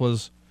first thoughts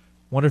was,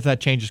 wonder if that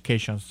changes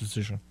Kayshon's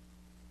decision.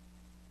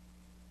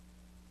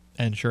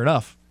 And sure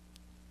enough.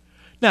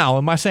 Now,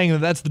 am I saying that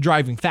that's the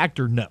driving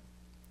factor? No.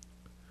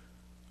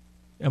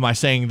 Am I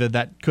saying that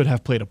that could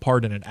have played a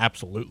part in it?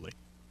 Absolutely.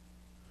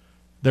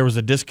 There was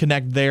a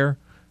disconnect there.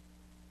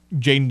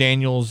 Jaden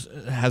Daniels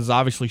has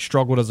obviously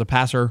struggled as a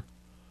passer,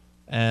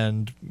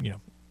 and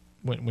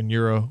when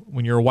you're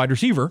a wide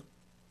receiver,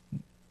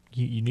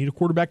 you need a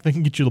quarterback that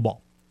can get you the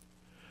ball.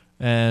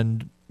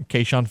 And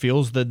Kayshon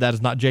feels that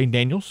is not Jaden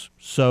Daniels,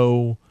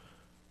 so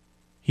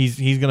he's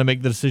going to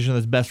make the decision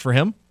that's best for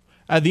him.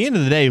 At the end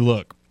of the day,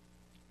 look,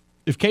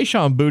 if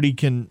Kayshon Boutte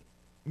can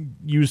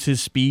use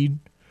his speed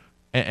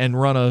and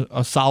run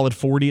a solid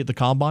 40 at the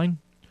combine,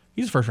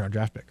 he's a first-round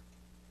draft pick.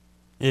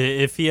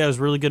 If he has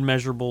really good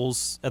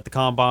measurables at the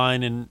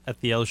combine and at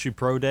the LSU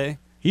Pro Day,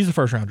 he's a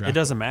first-round draft pick. It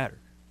doesn't matter.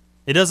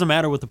 It doesn't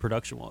matter what the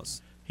production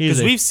was.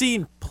 Because we've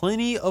seen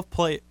plenty of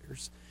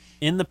players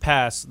in the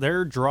past,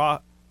 their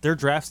draft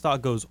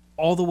stock goes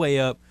all the way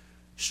up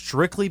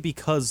strictly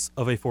because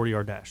of a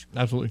 40-yard dash.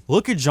 Absolutely.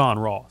 Look at John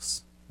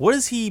Ross. What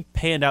has he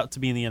panned out to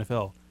be in the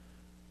NFL?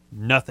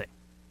 Nothing.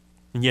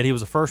 And yet he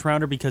was a first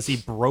rounder because he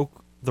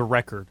broke the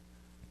record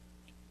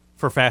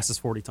for fastest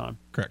 40 time.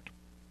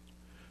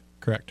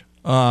 Correct.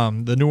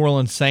 The New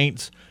Orleans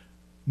Saints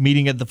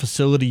meeting at the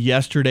facility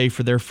yesterday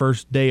for their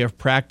first day of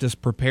practice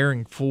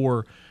preparing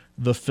for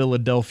the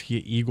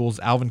Philadelphia Eagles.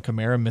 Alvin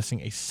Kamara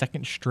missing a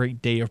second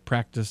straight day of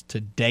practice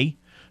today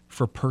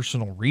for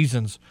personal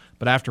reasons.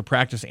 But after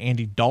practice,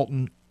 Andy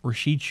Dalton,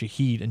 Rashid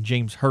Shaheed, and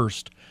James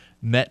Hurst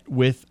met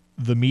with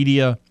the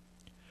media.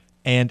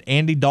 And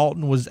Andy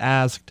Dalton was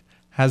asked,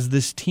 has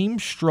this team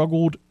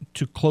struggled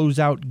to close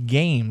out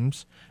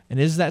games?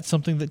 And is that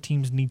something that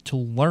teams need to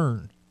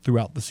learn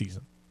throughout the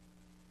season?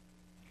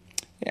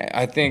 Yeah,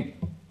 I think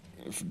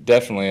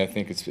definitely. I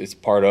think it's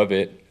part of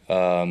it.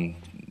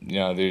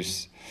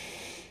 There's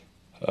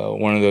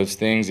one of those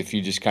things. If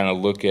you just kind of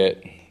look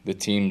at the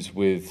teams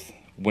with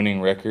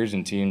winning records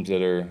and teams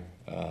that are,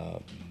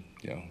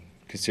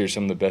 considered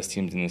some of the best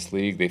teams in this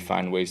league, they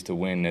find ways to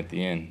win at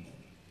the end.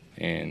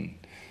 And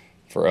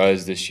for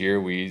us this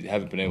year, we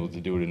haven't been able to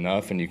do it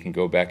enough. And you can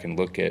go back and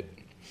look at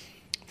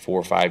 4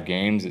 or 5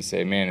 games that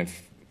say, man,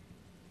 if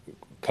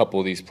a couple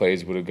of these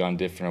plays would have gone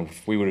different,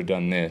 if we would have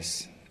done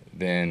this,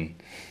 then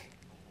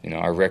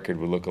our record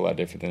would look a lot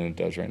different than it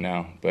does right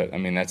now. But, I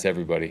mean, that's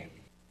everybody.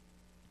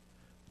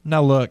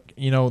 Now, look,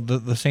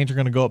 the Saints are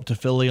going to go up to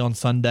Philly on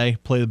Sunday,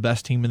 play the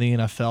best team in the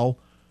NFL,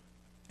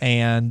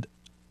 and,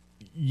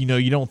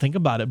 you don't think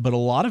about it, but a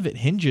lot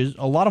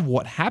of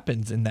what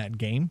happens in that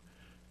game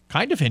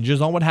kind of hinges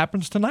on what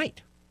happens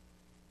tonight.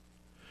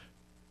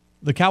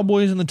 The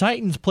Cowboys and the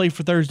Titans play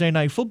for Thursday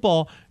Night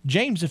Football.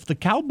 James, if the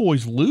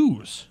Cowboys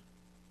lose,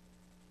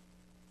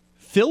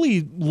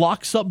 Philly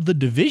locks up the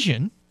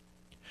division,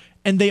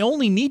 and they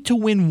only need to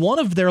win one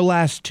of their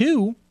last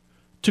 2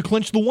 to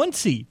clinch the 1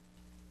 seed.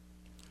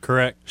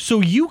 Correct.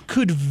 So you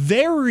could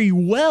very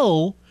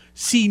well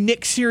see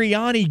Nick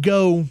Sirianni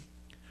go,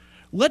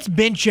 let's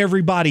bench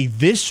everybody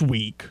this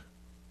week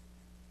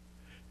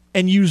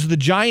and use the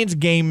Giants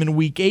game in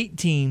Week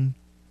 18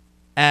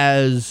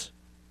 as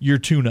your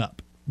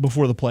tune-up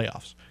before the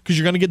playoffs. Because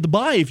you're going to get the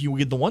bye if you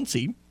get the 1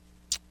 seed.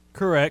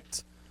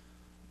 Correct.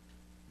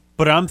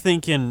 But I'm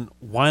thinking,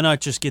 why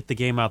not just get the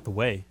game out the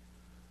way?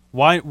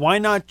 Why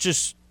not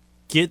just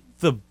get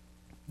the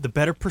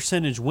better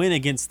percentage win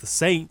against the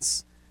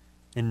Saints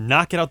and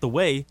knock it out the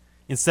way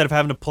instead of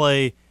having to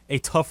play a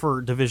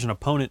tougher division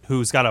opponent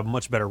who's got a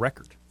much better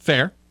record?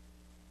 Fair.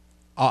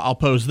 I'll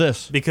pose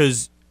this.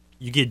 Because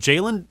you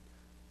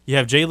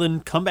have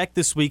Jalen come back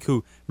this week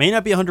who may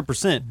not be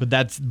 100%. But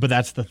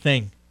that's the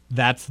thing.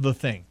 That's the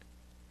thing.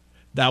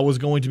 That was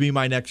going to be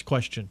my next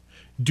question.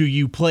 Do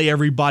you play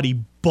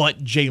everybody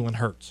but Jalen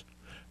Hurts?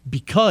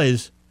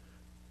 Because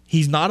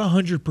he's not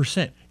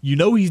 100%.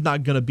 He's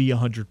not going to be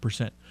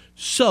 100%.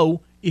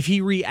 So if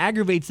he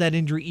re-aggravates that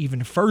injury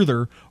even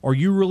further, are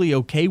you really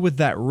okay with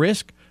that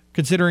risk,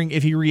 considering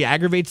if he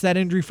re-aggravates that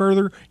injury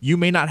further, you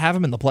may not have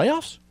him in the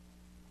playoffs?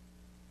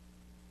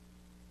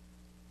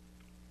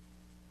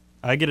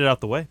 I get it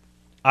out the way.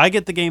 I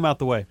get the game out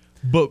the way.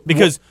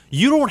 Because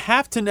you don't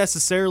have to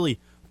necessarily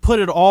put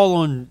it all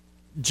on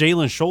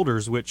Jalen's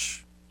shoulders,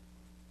 which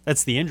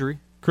that's the injury.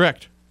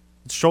 Correct.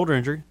 It's shoulder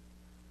injury.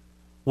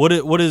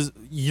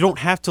 You don't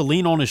have to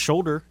lean on his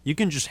shoulder. You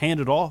can just hand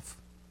it off.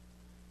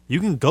 You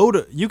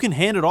can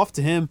hand it off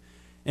to him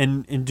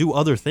and do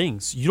other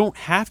things. You don't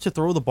have to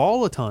throw the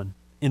ball a ton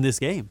in this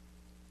game.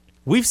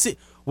 We've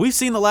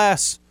seen the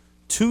last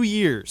 2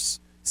 years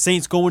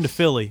Saints go into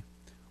Philly.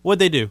 What'd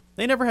they do?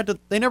 They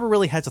never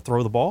really had to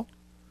throw the ball.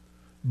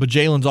 But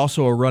Jalen's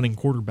also a running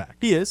quarterback.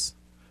 He is.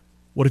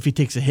 What if he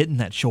takes a hit in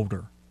that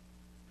shoulder?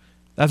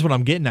 That's what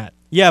I'm getting at.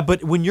 Yeah,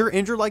 but when you're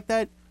injured like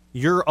that,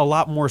 you're a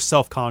lot more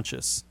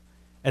self-conscious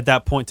at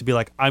that point to be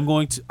like, I'm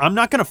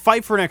not going to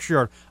fight for an extra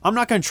yard. I'm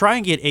not going to try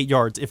and get 8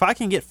 yards. If I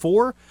can get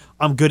 4,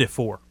 I'm good at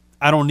 4.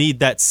 I don't need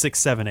that 6,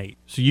 7, 8.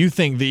 So you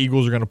think the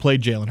Eagles are going to play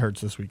Jalen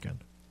Hurts this weekend?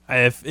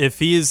 If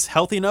he is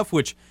healthy enough,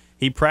 which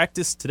he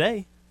practiced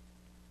today,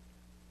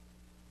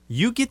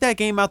 you get that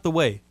game out the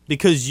way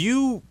because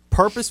you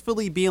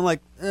purposefully being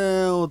like,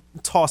 we'll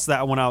toss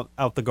that one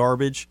out the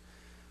garbage.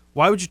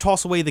 Why would you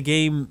toss away the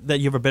game that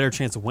you have a better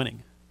chance of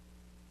winning?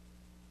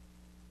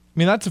 I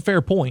mean, that's a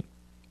fair point.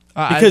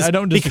 I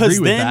don't disagree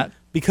with that.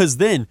 Because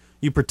then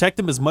you protect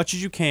them as much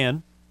as you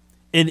can,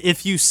 and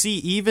if you see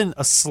even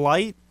a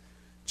slight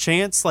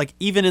chance, like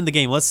even in the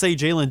game, let's say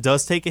Jalen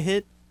does take a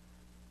hit,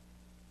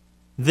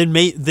 then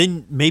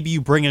maybe you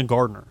bring in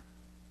Gardner.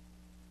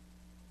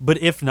 But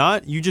if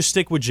not, you just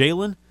stick with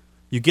Jalen.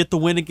 You get the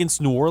win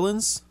against New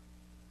Orleans.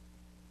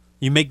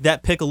 You make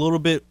that pick a little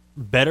bit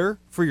better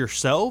for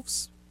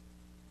yourselves.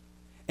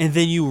 And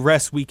then you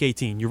rest Week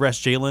 18. You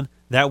rest Jalen.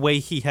 That way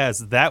he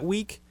has that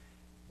week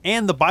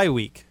and the bye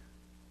week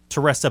to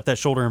rest up that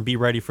shoulder and be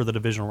ready for the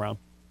divisional round.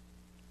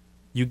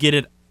 You get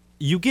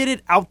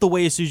it out the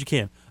way as soon as you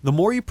can. The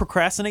more you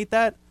procrastinate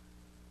that,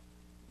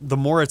 the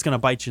more it's going to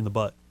bite you in the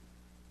butt.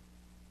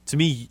 To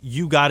me,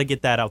 you got to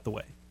get that out the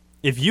way.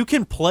 If you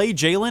can play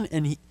Jalen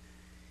and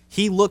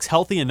he looks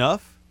healthy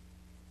enough,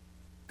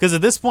 Because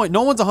at this point,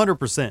 no one's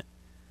 100%.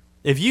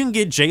 If you can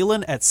get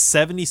Jalen at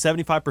 70,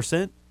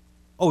 75%,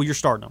 oh, you're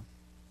starting him.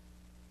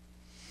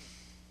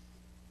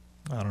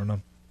 I don't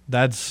know.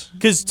 That's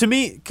because to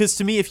me,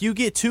 if you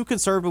get too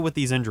conservative with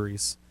these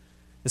injuries,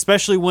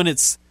 especially when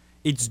it's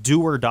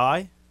do or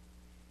die,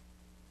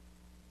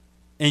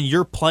 and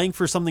you're playing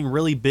for something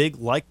really big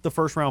like the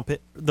first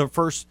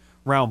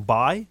round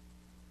bye,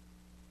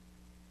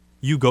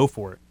 you go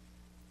for it.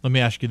 Let me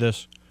ask you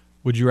this: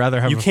 would you rather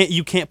have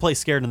you can't play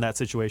scared in that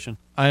situation?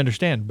 I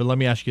understand, but let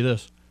me ask you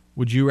this: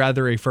 would you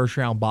rather a first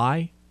round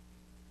bye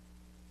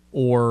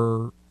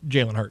or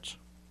Jalen Hurts?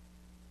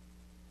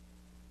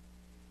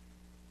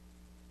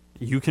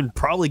 You can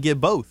probably get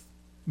both.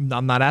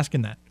 I'm not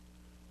asking that.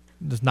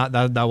 That's not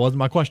that wasn't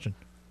my question.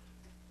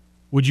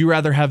 Would you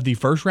rather have the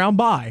first round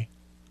bye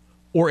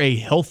or a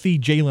healthy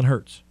Jalen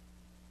Hurts?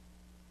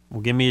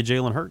 Well, give me a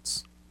Jalen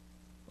Hurts.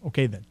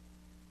 Okay then.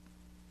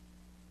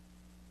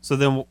 So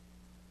then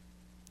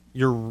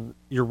you're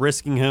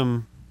risking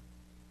him.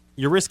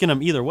 You're risking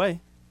him either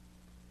way.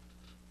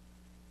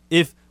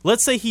 If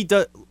let's say he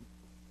does,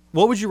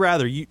 what would you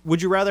rather?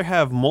 Would you rather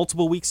have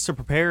multiple weeks to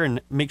prepare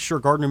and make sure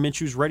Gardner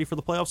Minshew's ready for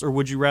the playoffs, or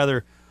would you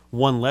rather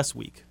one less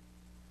week?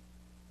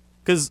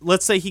 Because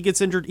let's say he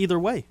gets injured either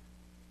way,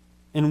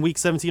 in week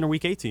 17 or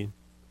week 18.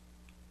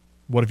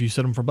 What if you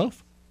sit him for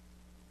both?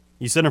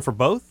 You sit him for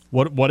both?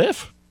 What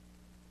if?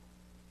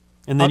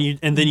 And then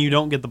you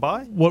don't get the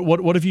bye?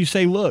 What if you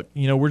say, look,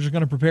 we're just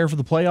going to prepare for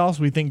the playoffs.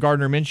 We think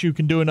Gardner Minshew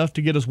can do enough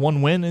to get us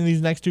one win in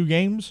these next two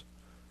games.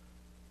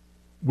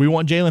 We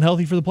want Jalen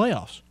healthy for the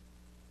playoffs.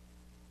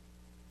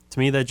 To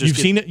me, that just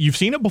you've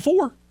seen it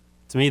before.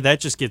 To me, that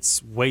just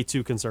gets way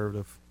too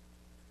conservative.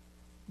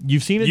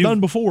 You've seen it done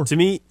before. To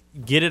me,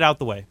 get it out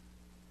the way.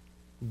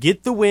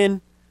 Get the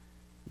win.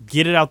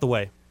 Get it out the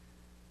way.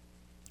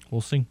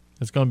 We'll see.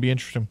 It's going to be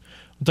interesting.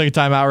 We'll take a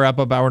timeout, wrap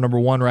up hour number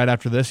 1 right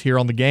after this here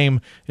on The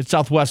Game. It's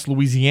Southwest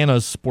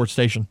Louisiana's sports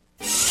station.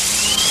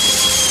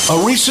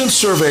 A recent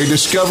survey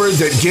discovered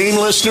that game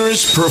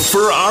listeners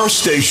prefer our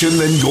station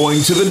than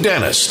going to the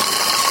dentist.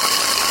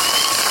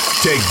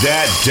 Take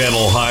that,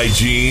 dental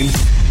hygiene.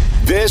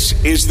 This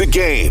is The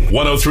Game.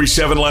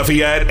 103.7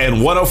 Lafayette and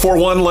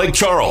 104.1 Lake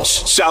Charles,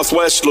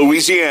 Southwest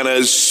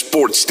Louisiana's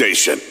sports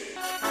station.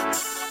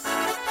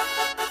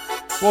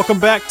 Welcome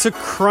back to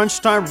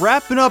Crunch Time.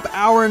 Wrapping up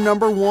hour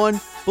number 1.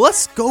 But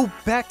let's go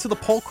back to the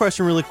poll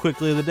question really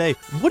quickly of the day.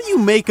 What do you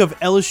make of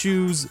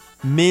LSU's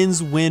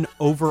men's win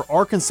over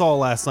Arkansas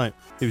last night?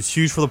 It was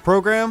huge for the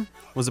program.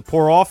 Was it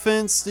poor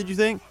offense, did you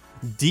think?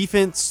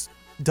 Defense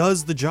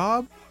does the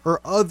job? Or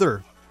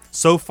other?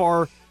 So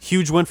far,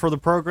 huge win for the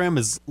program,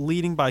 is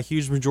leading by a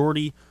huge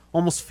majority.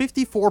 Almost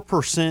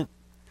 54%.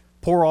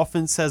 Poor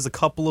offense has a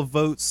couple of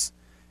votes.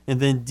 And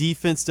then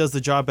defense does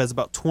the job as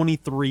about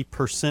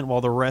 23%,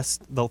 while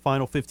the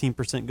final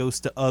 15% goes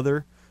to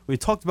other. We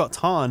talked about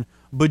Ton,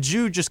 but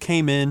Jude just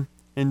came in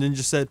and then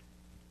just said,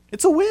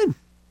 it's a win.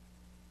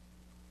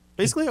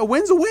 Basically, a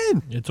win's a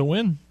win. It's a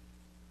win.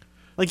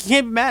 Like, you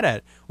can't be mad at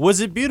it. Was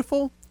it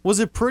beautiful? Was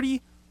it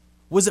pretty?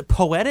 Was it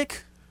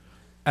poetic?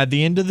 At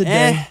the end of the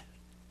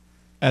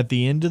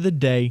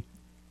day,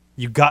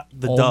 you got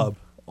the dub.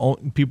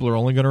 People are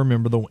only going to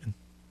remember the win.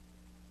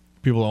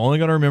 People are only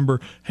going to remember,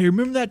 hey,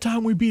 remember that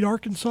time we beat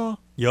Arkansas?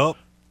 Yup.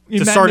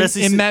 In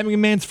Matt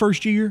McMahon's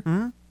first year?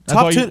 Mm-hmm.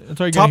 Top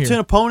 10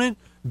 opponent,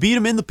 beat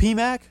him in the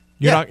PMAC?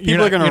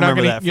 People are going to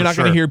remember that for You're not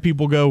going to hear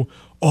people go,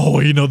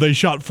 oh, they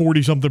shot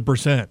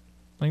 40-something%.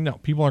 Like, no,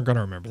 people aren't going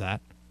to remember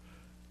that.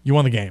 You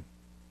won the game.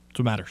 That's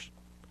what matters.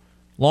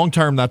 Long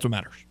term, that's what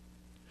matters.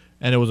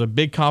 And it was a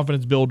big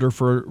confidence builder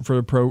for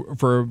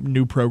a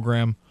new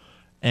program.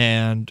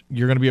 And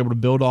you're going to be able to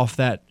build off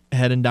that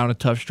heading down a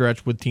tough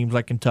stretch with teams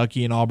like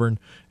Kentucky and Auburn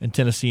and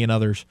Tennessee and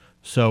others.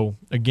 So,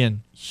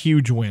 again,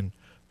 huge win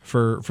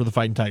for the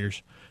Fighting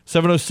Tigers.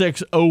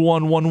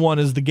 706-0111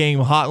 is the Game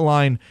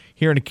hotline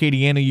here in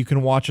Acadiana. You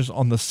can watch us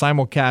on the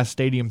simulcast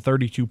Stadium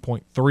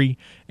 32.3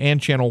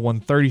 and Channel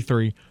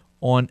 133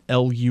 on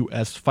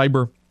LUS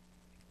Fiber.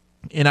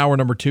 In hour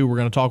number 2, we're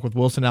going to talk with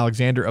Wilson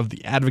Alexander of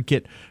The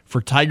Advocate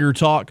for Tiger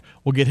Talk.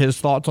 We'll get his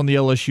thoughts on the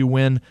LSU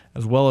win,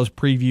 as well as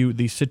preview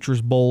the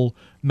Citrus Bowl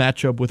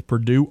matchup with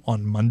Purdue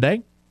on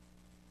Monday.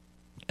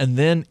 And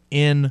then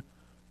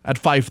at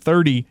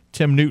 5:30,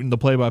 Tim Newton, the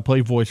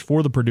play-by-play voice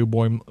for the Purdue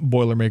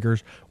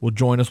Boilermakers, will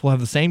join us. We'll have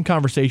the same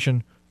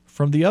conversation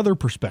from the other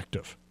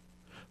perspective.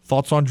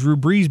 Thoughts on Drew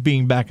Brees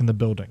being back in the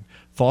building.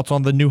 Thoughts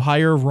on the new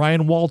hire of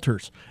Ryan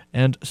Walters,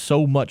 and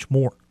so much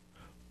more.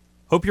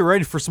 Hope you're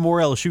ready for some more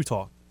LSU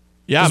talk.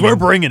 Yeah, we're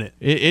bringing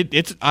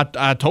it.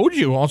 I told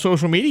you on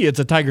social media, it's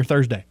a Tiger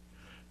Thursday.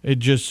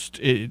 It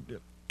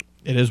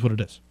is what it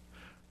is.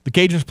 The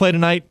Cajuns play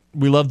tonight.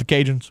 We love the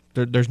Cajuns.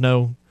 There's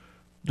no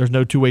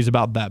two ways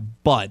about that.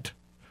 But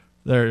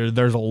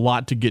there's a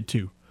lot to get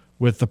to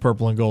with the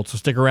purple and gold. So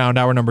stick around.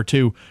 Hour number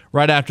 2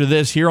 right after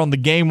this here on the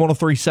Game.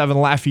 103.7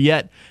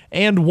 Lafayette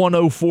and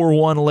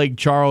 104.1 Lake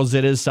Charles.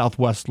 It is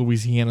Southwest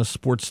Louisiana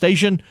Sports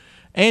Station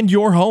and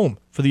your home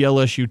for the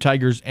LSU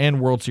Tigers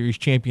and World Series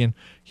champion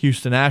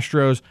Houston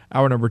Astros.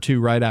 Hour number 2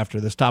 right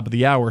after this top of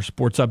the hour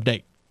sports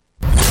update.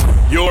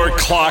 You're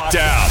clocked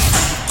out.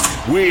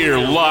 We're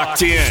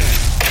locked in.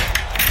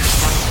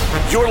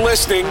 You're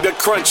listening to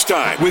Crunch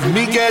Time with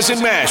Miguez and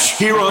Mash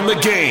here on The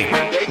Game.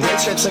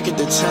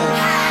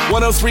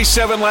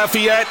 103.7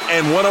 Lafayette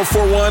and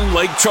 104.1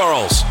 Lake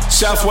Charles,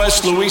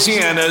 Southwest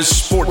Louisiana's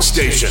sports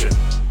station.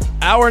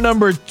 Hour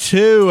number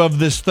 2 of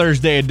this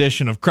Thursday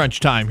edition of Crunch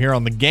Time here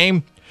on The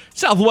Game,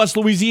 Southwest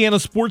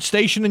Louisiana sports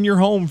station, and your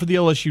home for the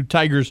LSU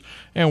Tigers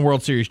and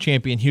World Series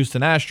champion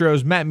Houston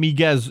Astros. Matt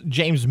Miguez,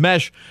 James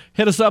Mesh.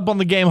 Hit us up on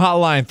the Game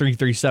hotline,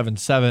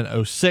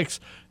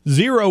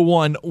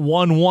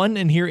 337-706-0111.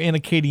 And here in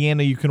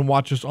Acadiana, you can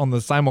watch us on the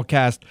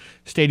simulcast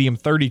Stadium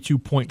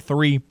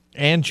 32.3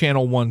 and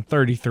Channel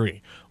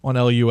 133 on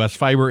LUS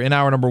Fiber. In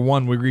hour number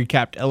 1, we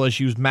recapped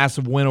LSU's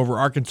massive win over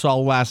Arkansas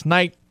last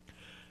night,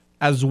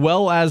 as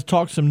well as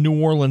talked some New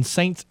Orleans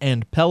Saints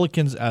and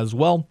Pelicans as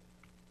well.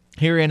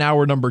 Here in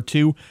hour number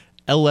 2,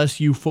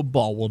 LSU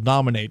football will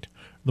dominate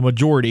the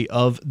majority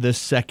of this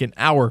second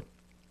hour.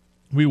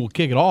 We will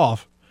kick it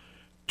off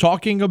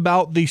talking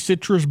about the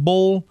Citrus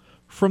Bowl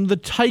from the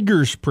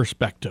Tigers'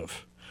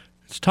 perspective.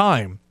 It's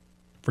time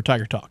for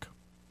Tiger Talk.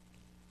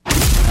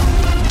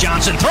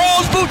 Johnson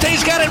throws.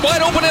 Boute's got it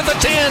wide open at the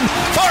 10.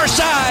 Far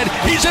side.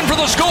 He's in for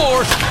the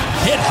score.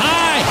 Hit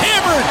high.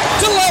 Hammered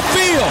to left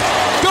field.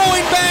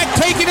 Going back,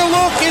 taking a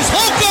look is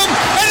Holcomb,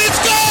 and it's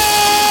gone!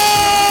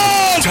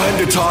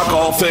 Time to talk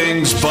all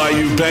things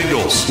Bayou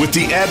Bengals with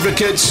the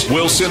Advocates,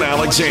 Wilson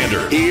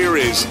Alexander. Here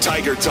is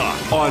Tiger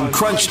Talk on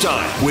Crunch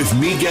Time with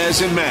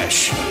Miguez and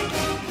Mesh.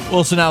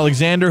 Wilson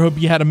Alexander,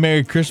 hope you had a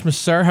Merry Christmas,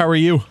 sir. How are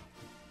you?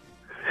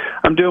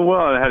 I'm doing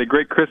well. I had a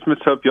great Christmas.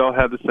 Hope y'all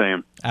have the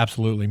same.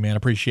 Absolutely, man.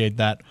 Appreciate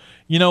that.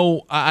 You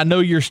know, I know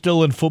you're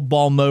still in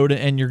football mode,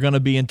 and you're going to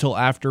be until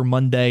after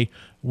Monday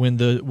when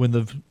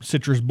the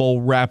Citrus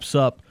Bowl wraps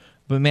up.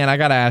 But, man, I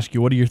got to ask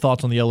you, what are your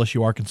thoughts on the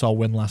LSU-Arkansas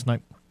win last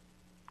night?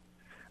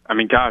 I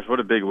mean, gosh, what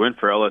a big win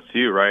for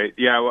LSU, right?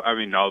 Yeah, I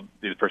mean, I'll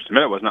be the first to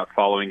admit I was not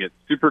following it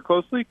super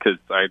closely because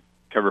I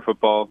cover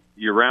football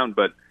year-round.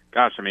 But,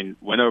 gosh, I mean,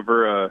 went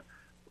over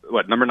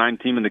number 9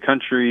 team in the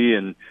country,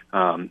 and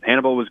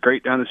Hannibal was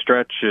great down the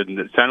stretch, and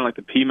it sounded like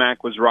the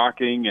PMAC was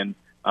rocking, and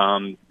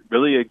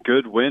really a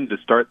good win to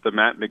start the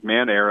Matt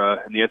McMahon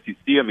era in the SEC.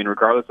 I mean,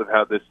 regardless of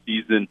how this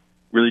season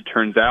really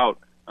turns out,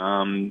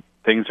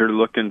 things are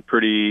looking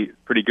pretty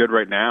good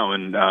right now,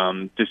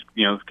 and just,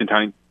 you know,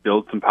 continuing to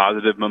build some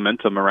positive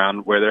momentum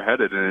around where they're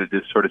headed, and it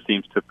just sort of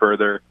seems to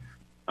further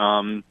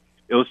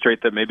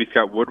illustrate that maybe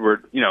Scott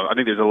Woodward, you know, I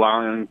think there's a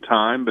long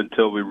time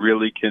until we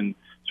really can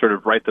sort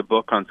of write the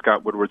book on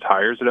Scott Woodward's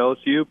hires at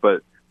LSU,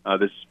 but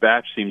this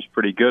batch seems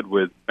pretty good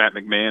with Matt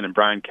McMahon and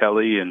Brian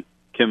Kelly and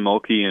Kim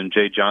Mulkey and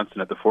Jay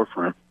Johnson at the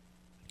forefront.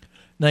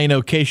 Now, you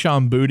know,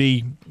 Kayshon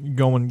Boutte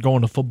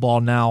going to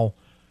football now.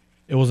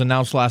 It was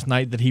announced last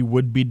night that he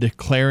would be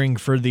declaring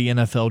for the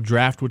NFL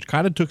draft, which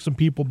kind of took some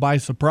people by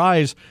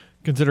surprise,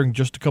 considering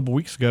just a couple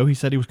weeks ago he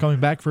said he was coming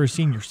back for his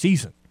senior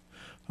season.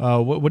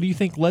 What do you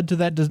think led to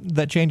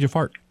that change of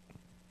heart?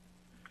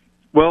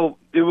 Well,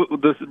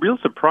 the real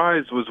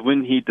surprise was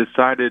when he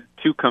decided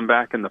to come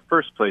back in the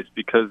first place,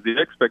 because the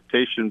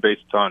expectation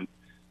based on,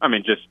 I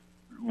mean, just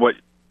what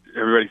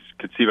everybody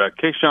could see about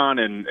Kayshon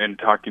and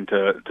talking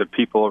to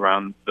people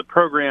around the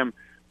program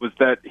was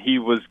that he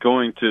was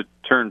going to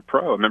turn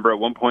pro. I remember at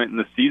one point in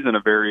the season, a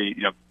very,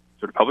 you know,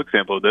 sort of public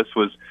example of this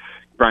was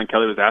Brian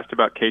Kelly was asked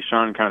about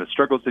Kayshon and kind of the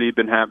struggles that he'd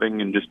been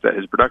having and just that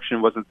his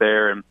production wasn't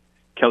there. And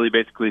Kelly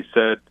basically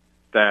said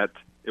that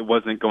it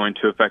wasn't going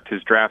to affect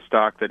his draft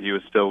stock, that he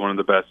was still one of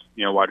the best,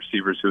 you know, wide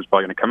receivers who was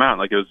probably going to come out.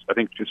 Like, it was, I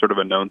think, just sort of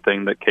a known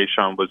thing that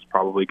Kayshon was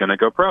probably going to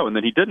go pro, and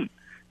then he didn't.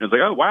 And it was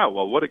like, oh, wow,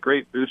 well, what a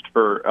great boost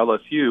for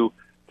LSU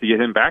to get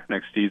him back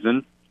next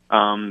season.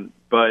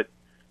 But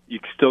you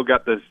still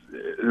got the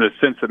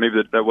sense that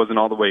maybe that wasn't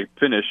all the way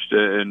finished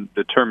and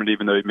determined,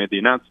 even though he made the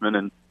announcement.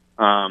 And,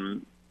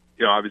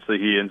 you know, obviously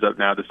he ends up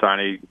now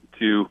deciding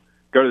to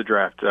go to the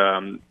draft.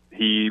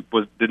 He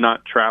did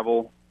not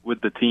travel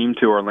with the team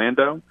to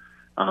Orlando.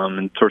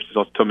 And sources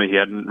also told me he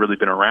hadn't really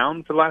been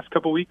around for the last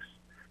couple of weeks.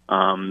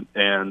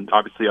 And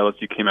obviously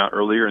LSU came out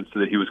earlier and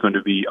said that he was going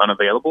to be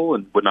unavailable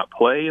and would not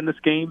play in this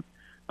game.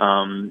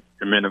 And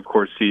then, of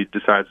course, he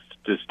decides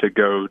just to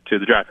go to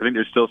the draft. I think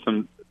there's still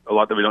a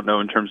lot that we don't know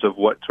in terms of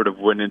what sort of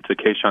went into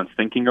Kayshon's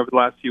thinking over the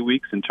last few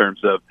weeks in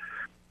terms of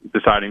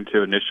deciding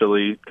to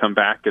initially come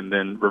back and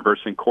then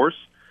reversing course.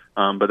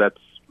 But that's,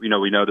 you know,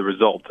 we know the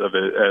result of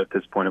it at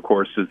this point, of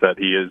course, is that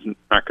he is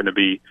not going to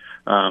be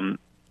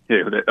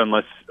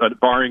unless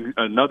barring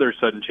another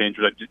sudden change,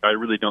 which I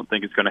really don't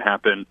think is going to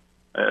happen.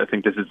 I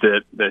think this is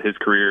it, that his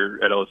career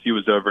at LSU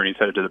is over and he's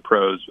headed to the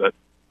pros. But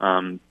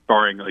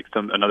barring like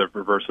another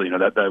reversal, you know,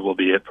 that will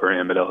be it for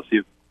him at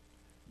LSU.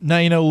 Now,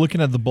 you know,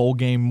 looking at the bowl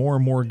game, more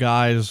and more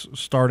guys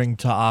starting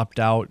to opt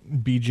out.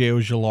 B.J.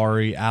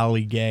 Ojulari,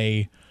 Ali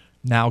Gay,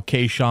 now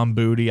Kayshon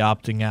Boutte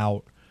opting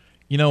out.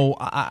 You know,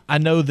 I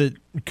know that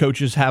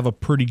coaches have a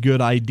pretty good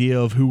idea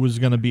of who was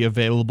going to be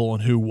available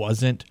and who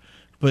wasn't,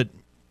 but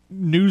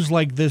news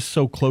like this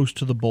so close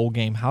to the bowl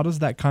game, how does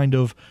that kind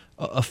of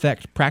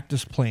affect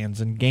practice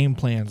plans and game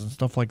plans and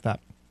stuff like that?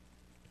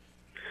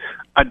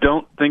 I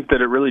don't think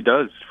that it really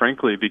does,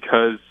 frankly,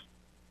 because,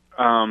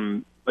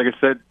 like I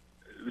said,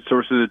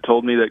 sources had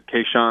told me that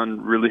Kayshawn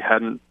really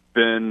hadn't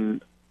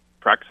been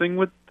practicing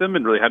with them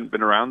and really hadn't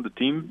been around the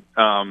team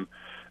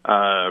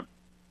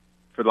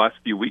for the last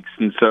few weeks,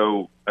 and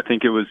so I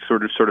think it was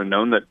sort of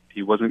known that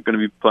he wasn't going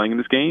to be playing in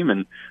this game,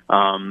 and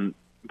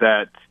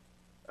that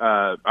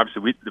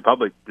obviously the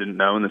public didn't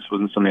know, and this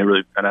wasn't something I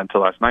really found out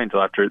until last night,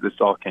 until after this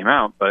all came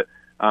out. But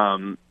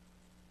so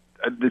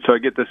I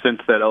get the sense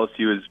that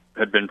LSU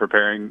had been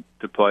preparing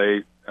to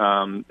play,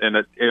 and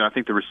I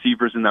think the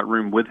receivers in that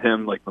room with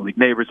him, like Malik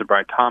Neighbors and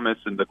Brian Thomas,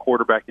 and the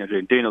quarterback,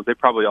 Jaden Daniels, they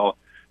probably all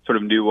sort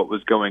of knew what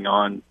was going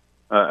on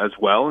as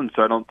well. And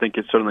so I don't think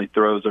it certainly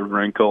throws a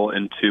wrinkle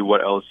into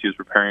what LSU is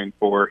preparing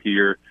for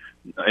here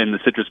in the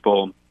Citrus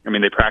Bowl. I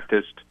mean, they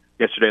practiced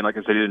yesterday, and like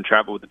I said, he didn't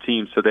travel with the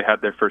team, so they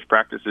had their first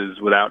practices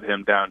without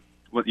him down.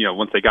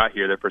 Once they got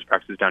here, their first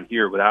practices down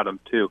here without him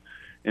too.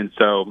 And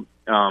so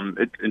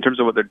in terms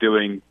of what they're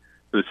doing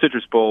for the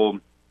Citrus Bowl,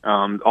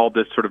 all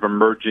this sort of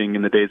emerging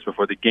in the days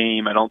before the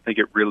game, I don't think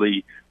it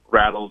really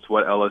rattles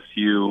what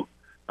LSU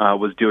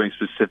was doing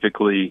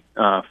specifically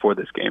for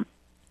this game.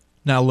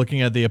 Now, looking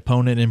at the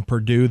opponent in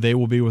Purdue, they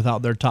will be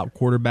without their top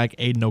quarterback,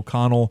 Aiden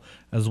O'Connell,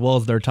 as well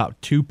as their top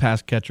two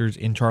pass catchers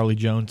in Charlie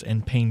Jones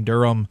and Payne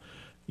Durham.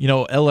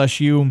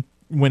 LSU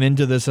went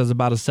into this as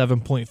about a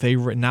 7-point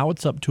favorite. Now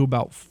it's up to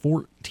about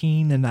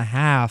 14.5.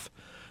 I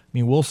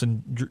mean,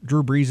 Wilson,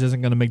 Drew Brees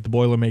isn't going to make the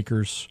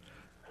Boilermakers.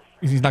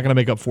 He's not going to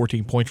make up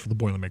 14 points for the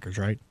Boilermakers,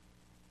 right?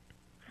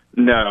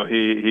 No,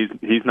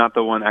 he's not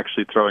the one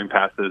actually throwing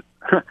passes,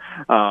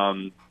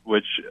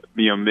 which,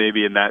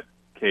 maybe in that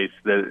case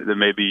that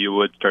maybe you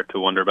would start to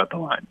wonder about the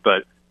line.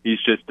 But he's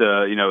just,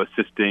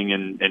 assisting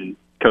and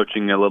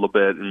coaching a little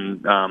bit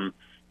and,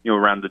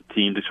 around the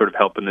team to sort of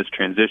help in this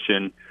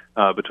transition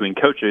between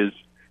coaches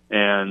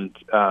and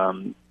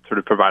sort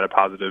of provide a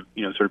positive,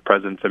 sort of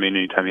presence. I mean,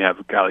 anytime you have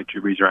a guy like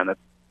Drew Brees around, that's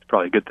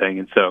probably a good thing.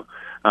 And so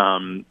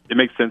it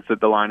makes sense that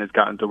the line has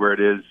gotten to where it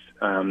is.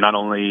 Not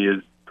only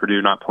is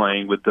Purdue not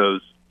playing with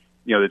those,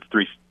 its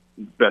three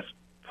best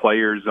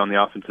players on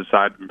the offensive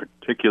side in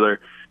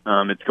particular,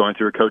 it's going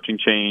through a coaching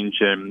change,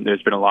 and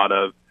there's been a lot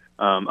of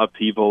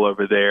upheaval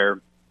over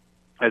there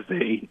as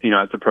they,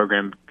 as the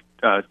program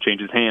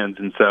changes hands.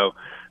 And so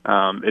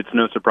it's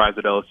no surprise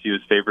that LSU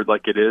is favored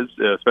like it is,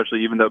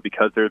 especially even though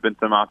because there have been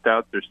some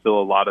opt-outs, there's still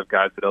a lot of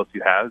guys that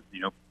LSU has,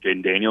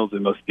 Jaden Daniels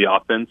and most of the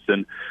offense.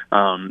 And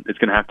it's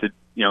going to have to,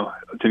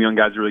 some young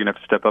guys are really going to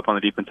have to step up on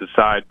the defensive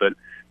side, but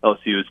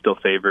LSU is still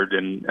favored,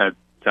 and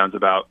sounds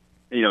about,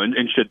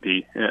 and should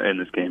be in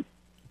this game.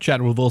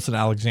 Chatting with Wilson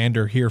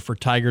Alexander here for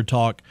Tiger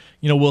Talk.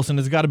 Wilson,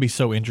 it's got to be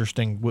so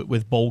interesting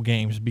with bowl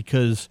games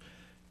because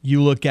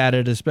you look at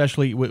it,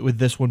 especially with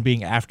this one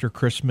being after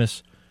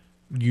Christmas.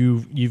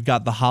 You've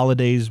got the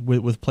holidays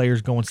with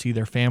players going to see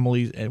their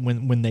families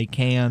when they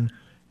can,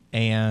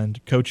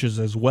 and coaches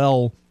as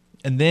well.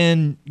 And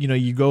then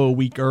you go a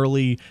week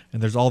early,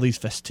 and there's all these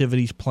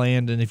festivities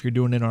planned. And if you're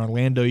doing it in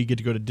Orlando, you get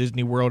to go to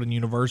Disney World and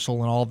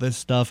Universal and all this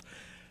stuff.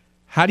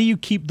 How do you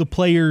keep the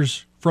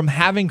players from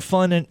having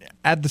fun and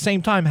at the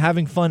same time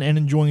having fun and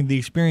enjoying the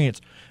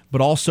experience,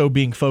 but also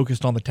being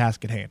focused on the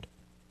task at hand?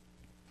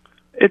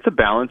 It's a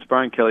balance.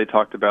 Brian Kelly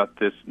talked about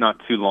this not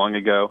too long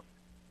ago.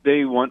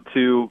 They want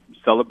to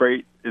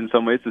celebrate in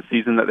some ways the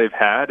season that they've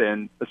had,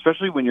 and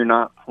especially when you're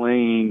not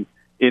playing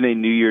in a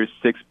New Year's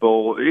Six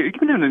Bowl,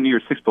 even in a New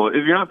Year's Six Bowl,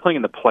 if you're not playing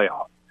in the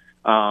playoff,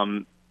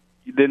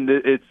 then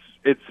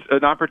it's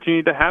an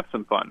opportunity to have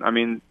some fun. I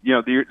mean,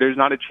 there's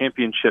not a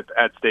championship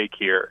at stake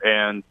here,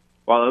 and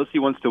while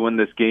LSU wants to win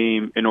this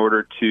game in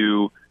order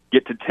to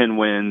get to 10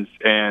 wins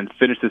and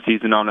finish the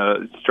season on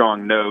a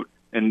strong note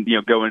and,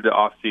 go into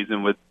off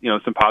season with,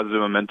 some positive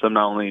momentum,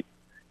 not only,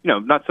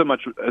 not so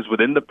much as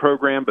within the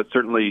program, but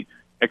certainly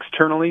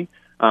externally,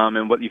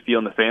 and what you feel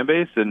in the fan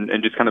base and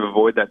just kind of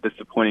avoid that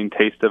disappointing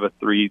taste of a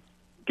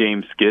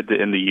 3-game skid to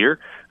end the year,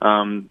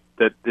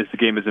 that this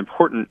game is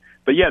important.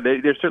 But yeah,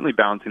 they're certainly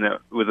balancing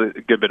that with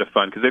a good bit of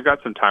fun because they've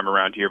got some time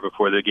around here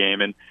before the game,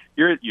 and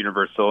you're at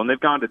Universal, and they've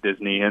gone to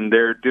Disney, and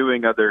they're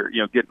doing other,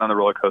 getting on the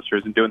roller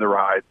coasters and doing the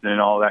rides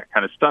and all that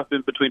kind of stuff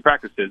in between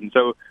practices. And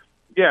so,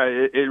 yeah,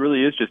 it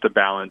really is just a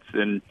balance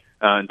in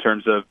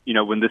terms of,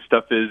 when this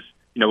stuff is,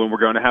 when we're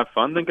going to have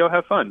fun, then go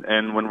have fun,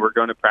 and when we're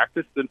going to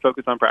practice, then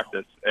focus on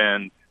practice.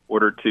 And in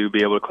order to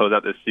be able to close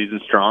out this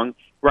season strong,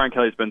 Brian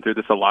Kelly's been through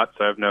this a lot,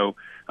 so I have no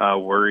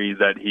worry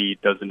that he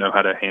doesn't know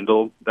how to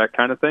handle that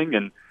kind of thing.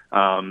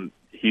 And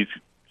he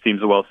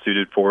seems well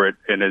suited for it,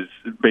 and has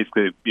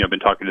basically been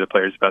talking to the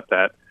players about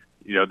that.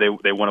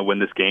 They want to win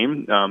this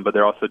game, but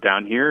they're also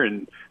down here,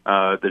 and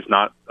there's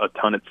not a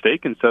ton at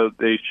stake, and so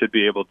they should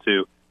be able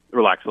to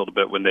relax a little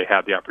bit when they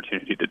have the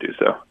opportunity to do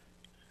so.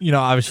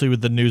 Obviously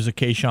with the news of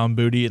Kayshon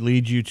Boutte, it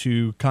leads you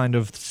to kind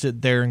of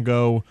sit there and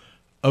go,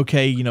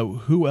 okay,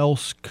 who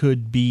else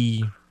could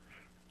be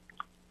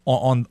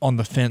on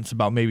the fence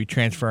about maybe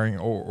transferring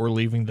or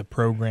leaving the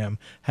program?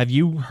 Have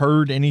you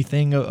heard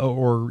anything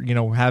or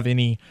have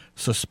any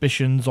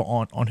suspicions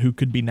on who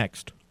could be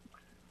next?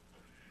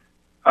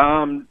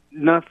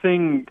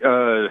 Nothing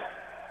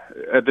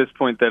at this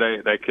point that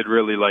I could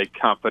really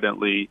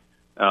confidently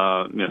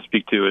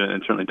speak to,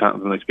 and certainly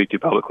confidently speak to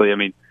publicly. I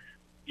mean,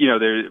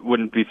 there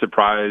wouldn't be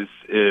surprised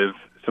if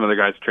some of the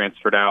guys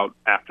transferred out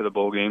after the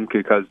bowl game,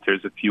 because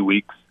there's a few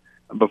weeks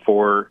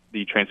before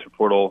the transfer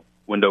portal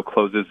window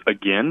closes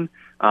again.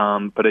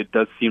 But it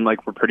does seem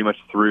like we're pretty much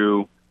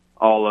through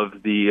all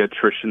of the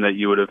attrition that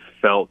you would have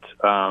felt,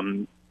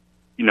 kind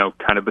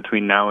of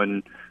between now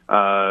and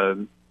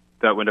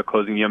that window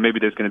closing. Maybe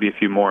there's going to be a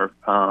few more,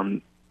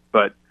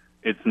 but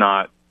it's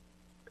not.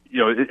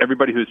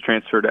 Everybody who's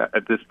transferred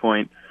at this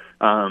point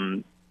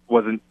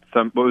was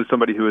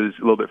somebody who was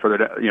a little bit further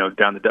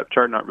down the depth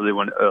chart, not really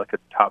a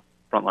top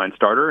frontline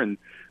starter. And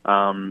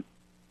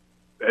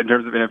in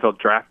terms of NFL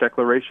draft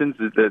declarations,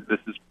 this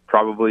is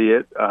probably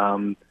it.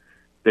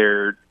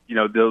 There'll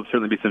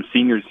certainly be some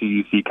seniors who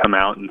you see come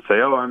out and say,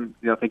 "Oh, I'm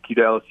thank you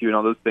to LSU," and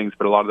all those things.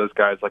 But a lot of those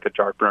guys, like a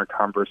Jark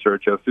Bernard-Converse or a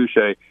Joe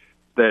Fouché,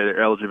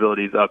 their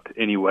eligibility is up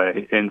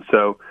anyway. And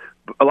so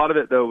a lot of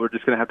it, though, we're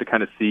just going to have to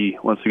kind of see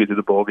once we get to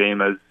the bowl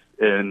game and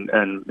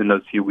in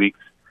those few weeks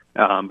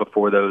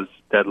before those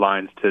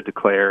deadlines to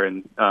declare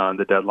and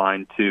the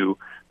deadline to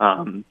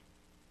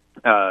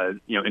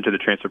into the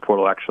transfer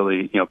portal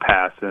actually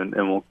pass, and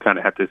we'll kind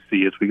of have to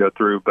see as we go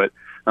through. But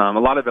a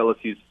lot of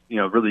LSU's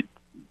really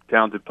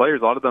talented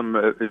players, a lot of them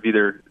have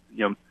either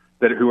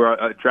who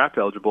are draft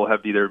eligible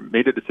have either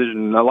made a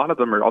decision. A lot of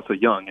them are also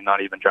young and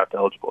not even draft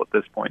eligible at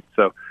this point.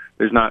 So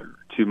there's not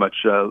too much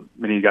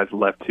many guys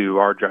left who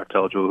are draft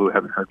eligible who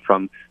haven't heard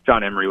from.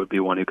 John Emery would be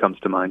one who comes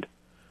to mind.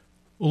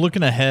 Well,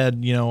 looking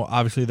ahead,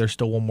 obviously there's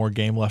still one more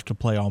game left to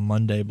play on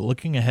Monday, but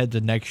looking ahead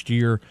to next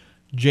year,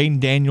 Jaden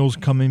Daniels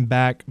coming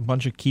back, a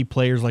bunch of key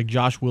players like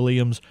Josh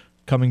Williams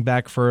coming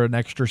back for an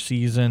extra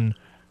season,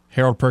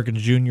 Harold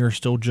Perkins Jr.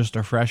 still just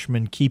a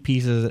freshman, key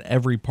pieces at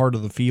every part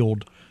of the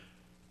field.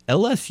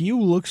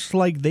 LSU looks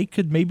like they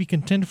could maybe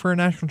contend for a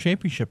national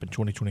championship in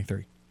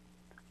 2023.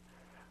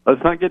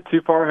 Let's not get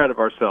too far ahead of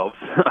ourselves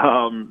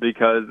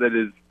because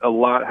a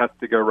lot has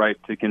to go right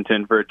to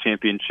contend for a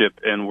championship,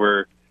 and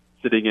we're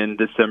sitting in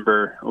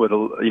December with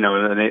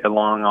a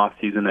long off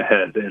season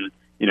ahead, and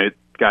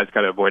guys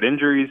got to avoid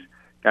injuries,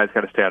 guys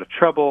got to stay out of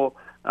trouble.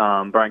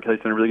 Brian Kelly's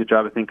done a really good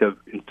job, I think, of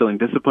instilling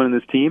discipline in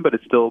this team, but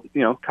it's still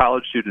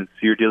college students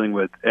who you're dealing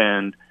with,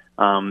 and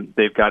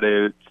they've got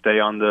to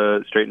stay on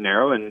the straight and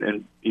narrow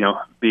and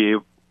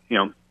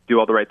do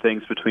all the right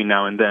things between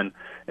now and then.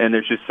 And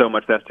there's just so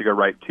much that has to go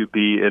right to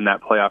be in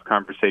that playoff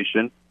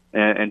conversation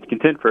and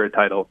contend for a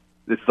title.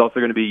 This is also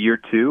going to be year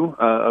 2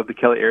 of the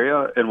Kelly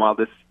area, and while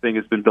this thing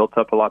has been built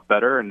up a lot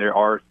better, and there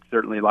are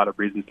certainly a lot of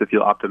reasons to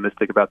feel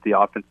optimistic about the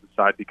offensive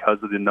side because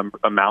of the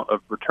amount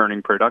of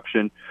returning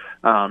production,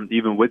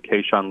 even with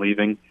Kayshawn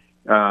leaving,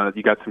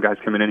 you got some guys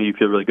coming in who you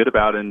feel really good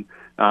about, and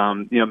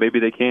maybe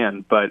they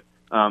can. But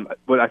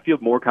what I feel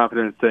more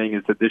confident in saying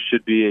is that this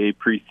should be a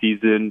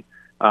preseason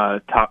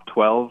top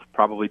 12,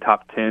 probably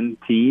top 10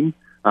 team.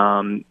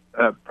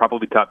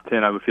 Probably top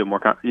 10. I would feel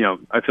more,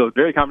 I feel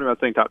very confident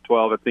about saying top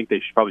 12. I think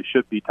they probably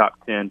should be top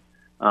 10,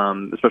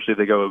 especially if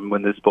they go and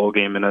win this bowl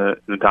game in a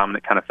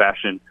dominant kind of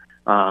fashion.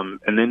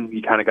 And then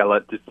you kind of got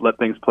to let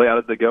things play out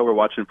as they go. We're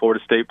watching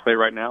Florida State play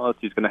right now.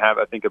 LSU's going to have,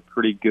 I think, a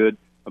pretty good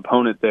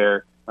opponent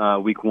there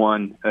week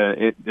 1,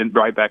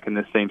 right back in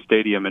the same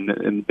stadium,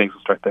 and things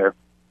will start there.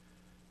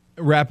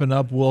 Wrapping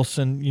up,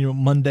 Wilson,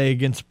 Monday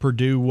against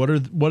Purdue, what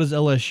does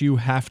LSU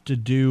have to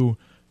do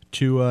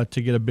to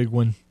get a big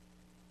win?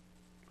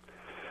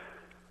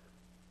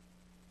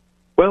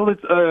 Well,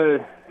 it's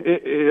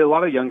a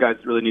lot of young guys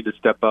really need to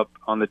step up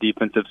on the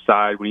defensive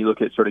side. When you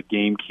look at sort of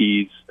game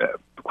keys,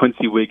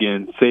 Quincy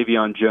Wiggins,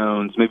 Savion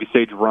Jones, maybe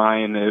Sage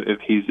Ryan if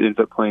he ends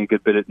up playing a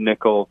good bit at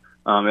nickel.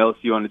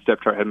 LSU on its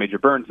depth chart had Major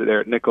Burns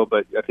there at nickel,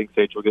 but I think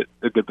Sage will get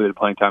a good bit of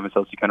playing time as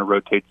LSU kind of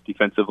rotates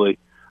defensively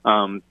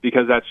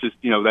because that's just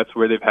that's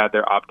where they've had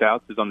their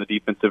opt-outs is on the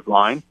defensive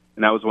line,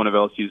 and that was one of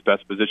LSU's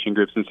best position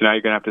groups. And so now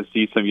you're going to have to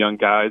see some young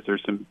guys or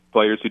some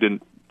players who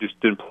didn't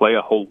play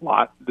a whole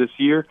lot this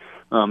year.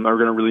 Are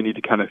going to really need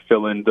to kind of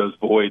fill in those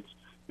voids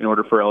in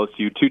order for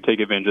LSU to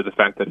take advantage of the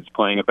fact that it's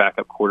playing a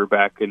backup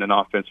quarterback in an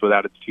offense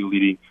without its 2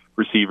 leading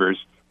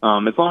receivers.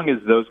 As long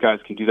as those guys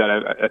can do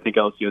that, I think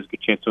LSU has a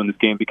good chance to win this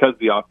game because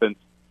the offense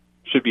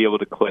should be able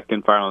to click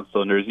and fire on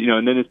cylinders.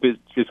 And then it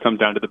just comes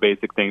down to the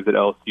basic things that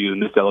LSU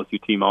and this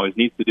LSU team always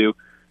needs to do: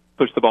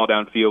 push the ball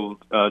downfield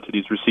to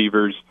these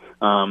receivers,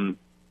 and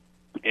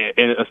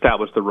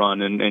establish the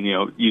run, and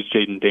use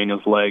Jaden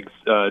Daniels' legs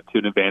to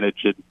an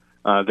advantage.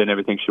 Then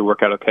everything should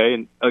work out okay.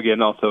 And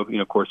again, also,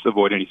 of course,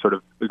 avoid any sort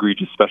of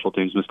egregious special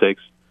teams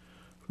mistakes.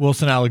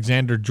 Wilson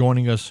Alexander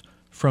joining us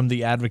from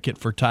the Advocate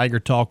for Tiger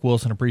Talk.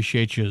 Wilson,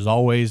 appreciate you as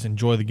always.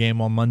 Enjoy the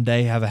game on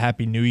Monday. Have a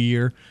happy New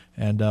Year,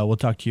 and we'll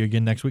talk to you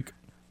again next week.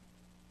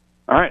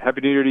 All right. Happy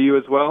New Year to you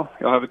as well.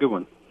 Y'all have a good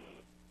one.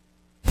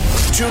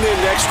 Tune in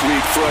next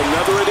week for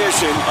another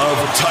edition of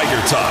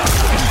Tiger Talk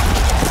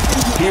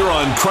here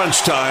on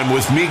Crunch Time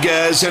with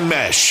Miguez and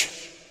Mesh.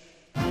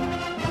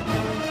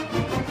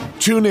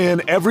 Tune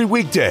in every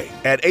weekday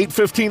at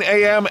 8:15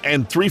 a.m.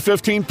 and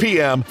 3:15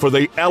 p.m. for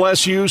the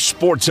LSU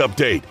Sports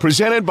Update,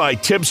 presented by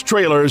Tibbs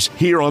Trailers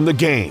here on The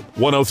Game.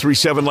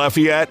 103.7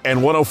 Lafayette and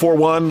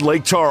 104.1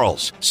 Lake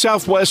Charles,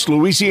 Southwest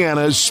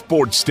Louisiana's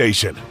sports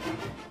station.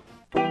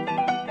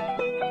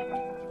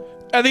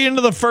 At the end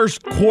of the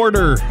first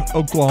quarter,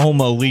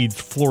 Oklahoma leads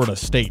Florida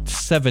State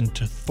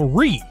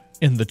 7-3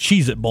 in the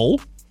Cheez-It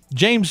Bowl.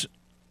 James,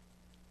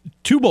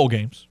 2 bowl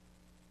games,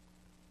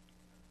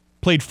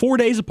 played 4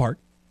 days apart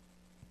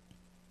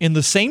in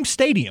the same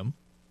stadium,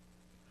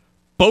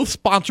 both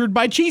sponsored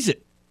by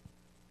Cheez-It.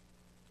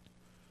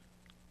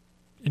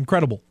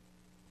 Incredible.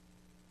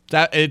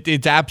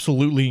 It's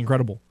absolutely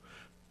incredible.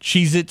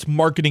 Cheez-It's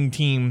marketing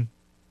team,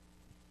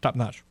 top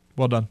notch.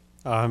 Well done.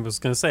 I was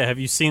going to say, have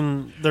you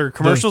seen their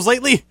commercials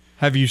lately?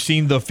 Have you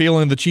seen the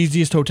feeling the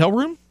cheesiest hotel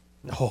room?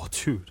 Oh,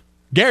 dude.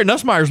 Garrett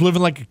Nussmeier's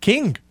living like a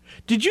king.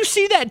 Did you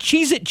see that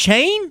Cheez-It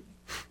chain?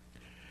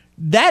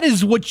 That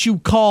is what you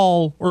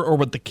call, or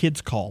what the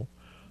kids call,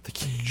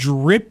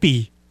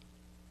 drippy.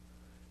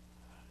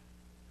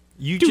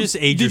 You just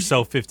aged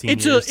yourself 15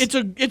 years.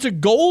 It's a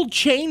gold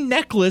chain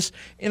necklace,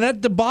 and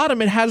at the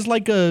bottom it has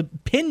like a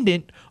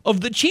pendant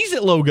of the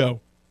Cheez-It logo.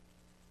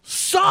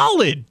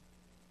 Solid.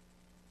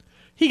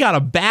 He got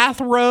a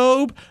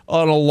bathrobe,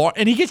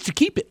 and he gets to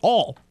keep it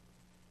all.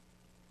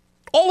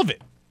 All of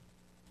it.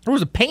 There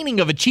was a painting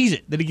of a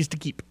Cheez-It that he gets to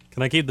keep.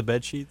 Can I keep the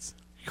bed sheets?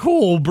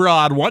 Cool, bro.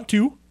 I'd want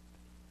to.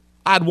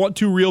 I'd want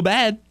to real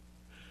bad.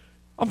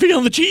 I'm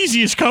feeling the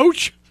cheesiest,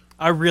 Coach.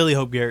 I really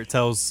hope Garrett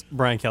tells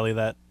Brian Kelly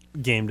that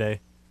game day.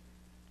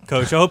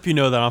 Coach, I hope you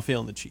know that I'm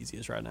feeling the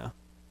cheesiest right now.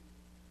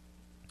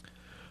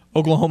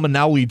 Oklahoma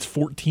now leads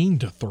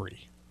 14-3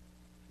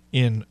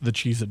 in the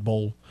Cheez-It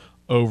Bowl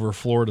over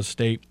Florida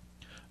State.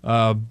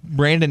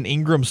 Brandon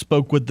Ingram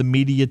spoke with the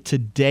media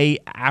today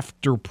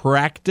after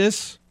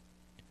practice,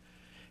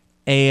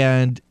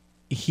 and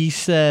he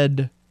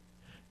said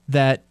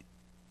that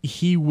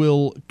he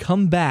will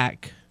come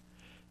back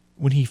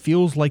when he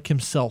feels like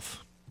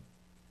himself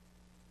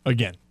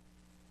again.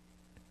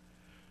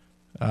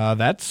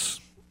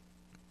 That's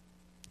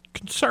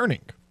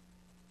concerning,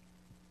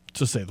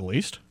 to say the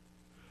least.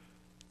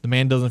 The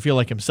man doesn't feel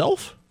like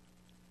himself?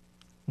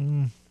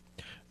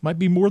 Might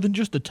be more than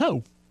just a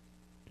toe.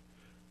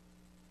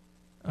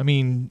 I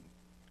mean,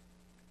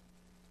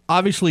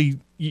 obviously...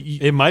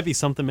 it might be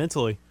something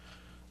mentally.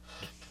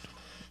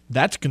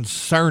 That's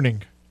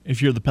concerning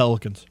if you're the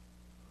Pelicans.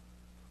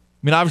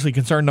 I mean, obviously,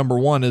 concern number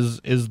one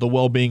is the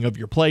well-being of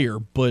your player,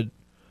 but,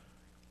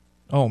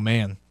 oh,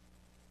 man,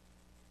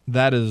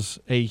 that is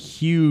a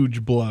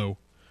huge blow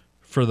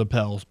for the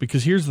Pels.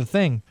 Because here's the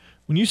thing.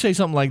 When you say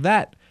something like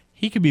that,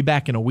 he could be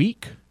back in a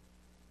week.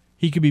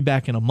 He could be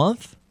back in a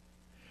month.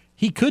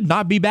 He could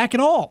not be back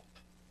at all.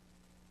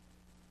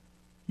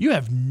 You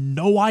have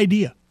no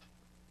idea.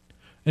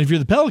 And if you're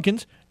the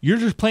Pelicans, you're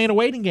just playing a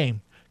waiting game.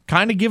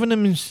 Kind of giving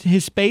him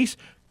his space,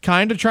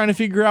 kind of trying to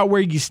figure out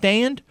where you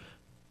stand.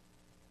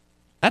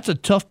 That's a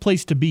tough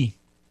place to be.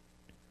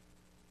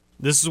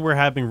 This is where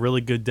having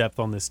really good depth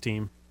on this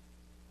team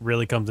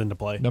really comes into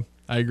play. No,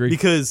 I agree.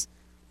 Because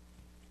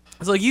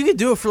it's like you could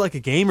do it for like a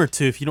game or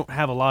two if you don't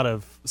have a lot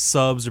of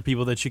subs or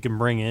people that you can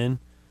bring in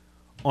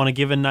on a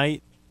given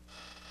night.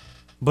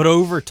 But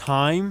over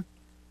time,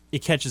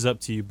 it catches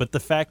up to you. But the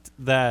fact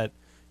that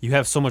you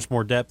have so much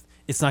more depth,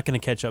 it's not going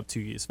to catch up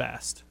to you as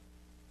fast.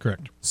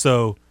 Correct.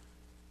 So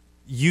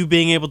you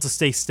being able to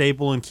stay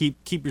stable and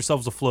keep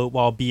yourselves afloat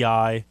while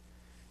BI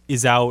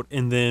is out,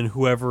 and then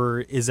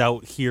whoever is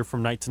out here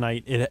from night to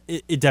night,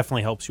 it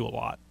definitely helps you a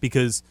lot.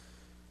 Because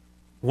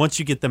once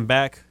you get them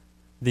back,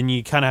 then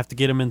you kind of have to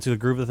get them into the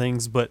groove of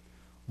things. But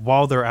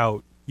while they're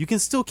out, you can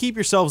still keep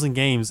yourselves in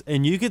games,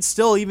 and you could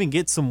still even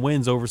get some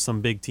wins over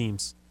some big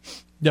teams.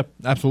 Yep,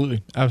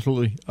 absolutely.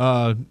 Absolutely.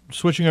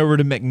 Switching over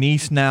to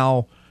McNeese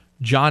now,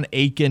 John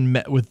Aiken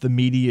met with the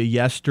media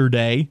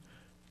yesterday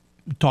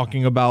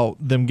talking about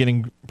them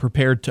getting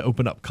prepared to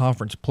open up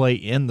conference play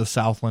in the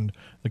Southland.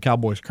 The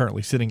Cowboys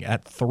currently sitting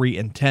at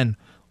 3-10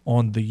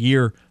 on the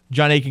year.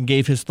 John Aiken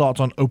gave his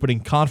thoughts on opening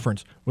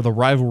conference with a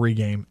rivalry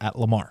game at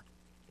Lamar.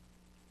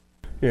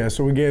 Yeah,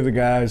 so we gave the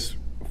guys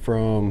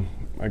from,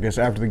 I guess,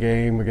 after the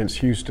game against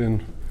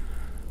Houston,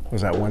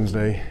 was that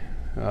Wednesday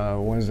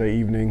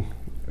evening,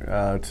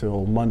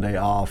 till Monday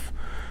off.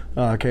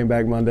 Came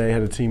back Monday,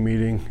 had a team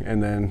meeting,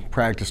 and then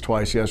practiced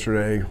twice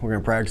yesterday. We're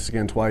going to practice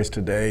again twice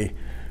today,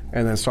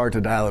 and then start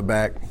to dial it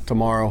back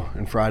tomorrow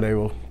and Friday.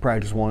 We'll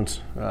practice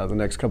once the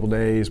next couple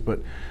days,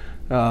 but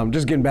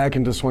just getting back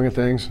into the swing of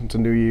things. It's a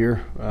new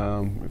year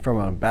from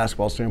a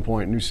basketball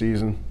standpoint, new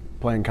season,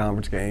 playing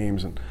conference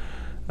games, and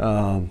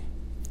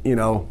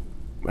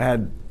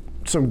had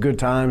some good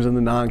times in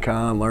the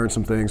non-con, learned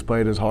some things,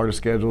 played as hard a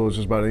schedule as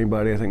just about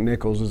anybody. I think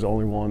Nichols is the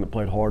only one that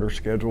played harder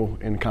schedule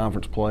in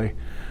conference play.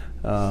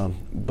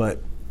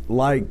 But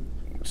like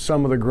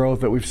some of the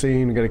growth that we've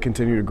seen, we've got to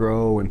continue to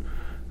grow, and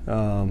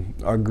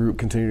our group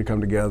continue to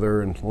come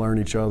together and learn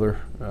each other,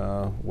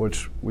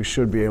 which we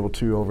should be able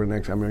to over the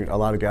next. I mean, a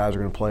lot of guys are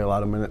going to play a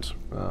lot of minutes,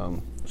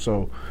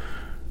 so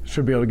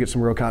should be able to get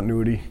some real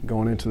continuity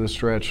going into this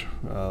stretch.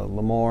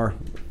 Lamar,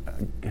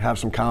 have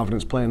some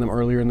confidence playing them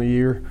earlier in the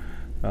year.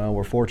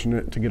 We're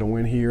fortunate to get a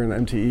win here in the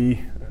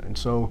MTE, and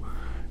so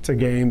it's a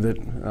game that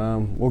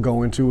we'll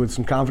go into with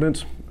some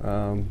confidence.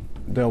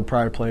 They'll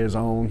probably play his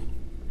own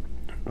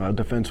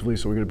defensively,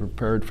 so we're going to be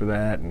prepared for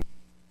that.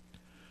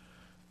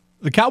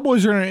 The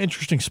Cowboys are in an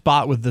interesting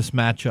spot with this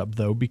matchup,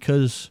 though,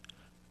 because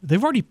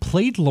they've already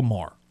played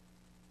Lamar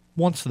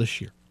once this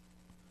year,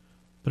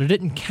 but it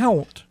didn't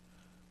count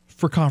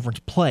for conference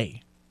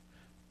play.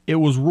 It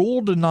was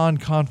ruled a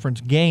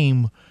non-conference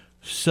game,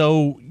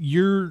 so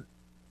you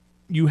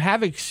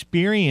have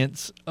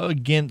experience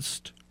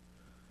against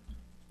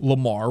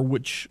Lamar,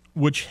 which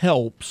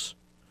helps,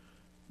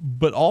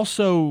 but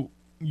also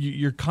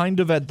you're kind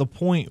of at the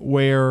point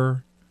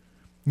where,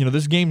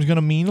 this game's going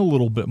to mean a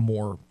little bit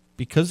more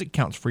because it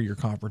counts for your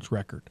conference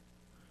record.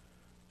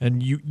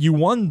 And you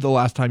won the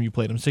last time you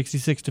played them,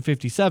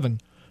 66-57.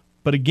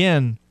 But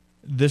again,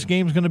 this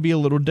game's going to be a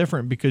little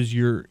different because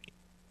you're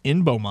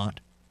in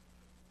Beaumont,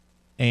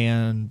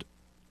 and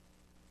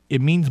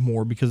it means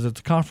more because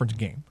it's a conference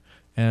game.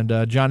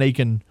 And John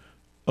Aiken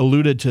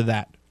alluded to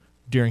that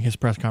during his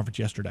press conference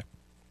yesterday.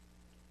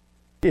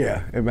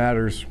 Yeah, it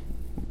matters.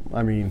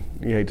 I mean,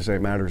 you hate to say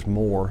it matters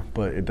more,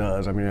 but it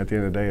does. I mean, at the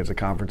end of the day, it's a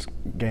conference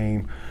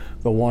game.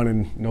 The one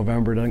in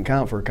November doesn't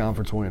count for a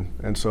conference win.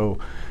 And so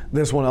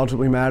this one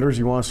ultimately matters.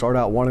 You want to start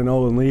out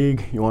 1-0 in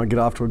league. You want to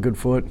get off to a good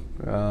foot.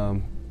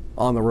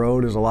 On the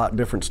road is a lot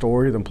different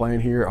story than playing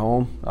here at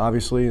home,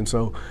 obviously. And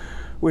so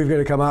we've got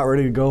to come out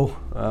ready to go.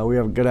 We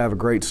have got to have a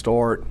great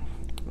start.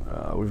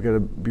 We've got to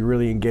be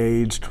really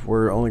engaged.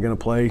 We're only going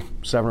to play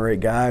 7 or 8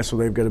 guys, so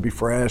they've got to be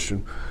fresh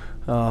and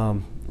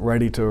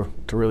ready to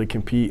really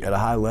compete at a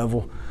high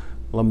level.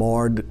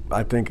 Lamar,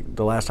 I think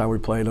the last time we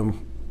played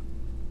them,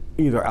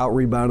 either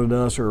out-rebounded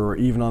us or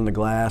even on the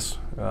glass,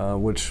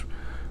 which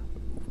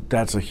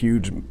that's a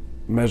huge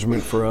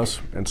measurement for us.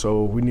 And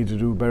so we need to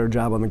do a better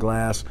job on the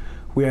glass.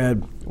 We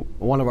had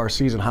one of our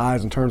season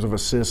highs in terms of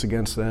assists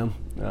against them.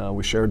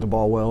 We shared the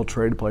ball well,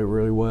 traded play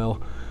really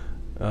well.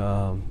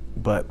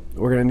 But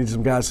we're going to need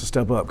some guys to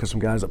step up because some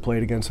guys that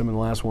played against them in the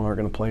last one aren't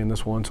going to play in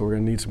this one. So we're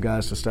going to need some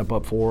guys to step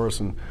up for us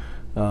and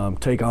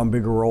take on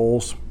bigger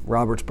roles.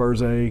 Robert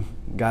Spurze, a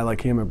guy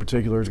like him in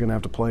particular, is going to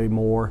have to play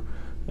more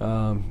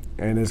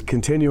and is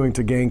continuing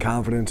to gain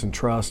confidence and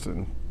trust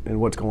in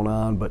what's going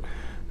on. But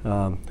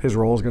his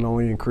role is going to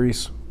only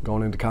increase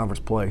going into conference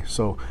play.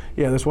 So,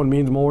 yeah, this one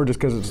means more just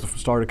because it's the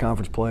start of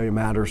conference play. It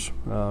matters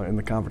in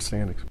the conference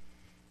standings.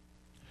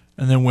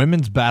 And then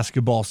women's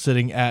basketball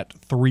sitting at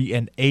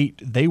 3-8.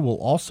 They will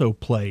also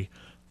play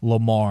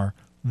Lamar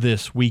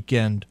this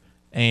weekend.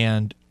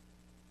 And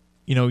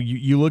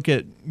you look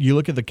at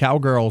the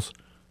Cowgirls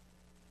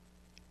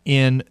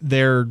in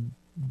their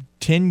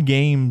 10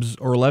 games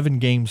or 11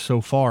 games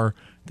so far.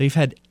 They've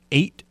had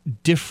 8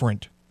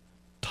 different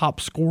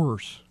top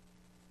scorers.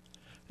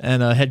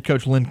 And head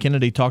coach Lynn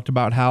Kennedy talked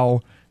about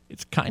how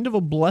it's kind of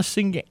a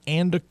blessing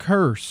and a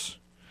curse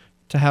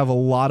to have a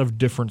lot of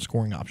different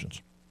scoring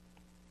options.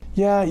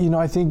 Yeah,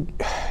 I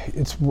think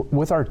it's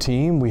with our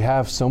team, we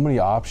have so many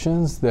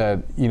options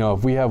that,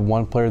 if we have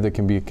one player that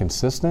can be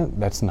consistent,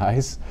 that's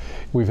nice.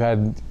 We've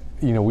had,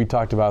 we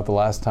talked about the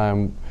last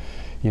time,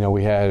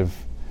 we have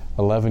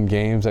 11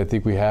 games. I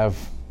think we have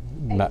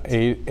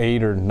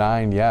 8 or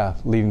 9,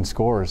 leading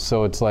scorers.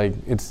 So it's like,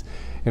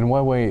 in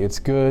one way, it's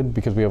good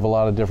because we have a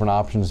lot of different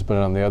options, but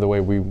on the other way,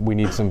 we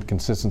need some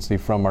consistency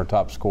from our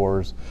top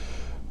scorers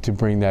to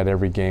bring that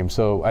every game.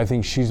 So I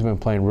think she's been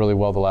playing really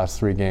well the last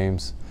 3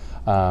 games.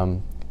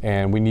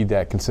 And we need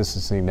that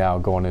consistency now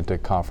going into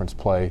conference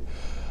play.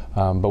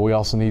 But we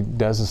also need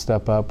Des to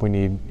step up. We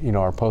need,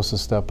 our posts to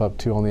step up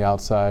too on the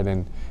outside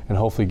and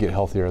hopefully get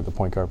healthier at the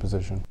point guard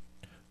position.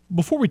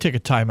 Before we take a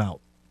timeout,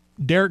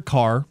 Derek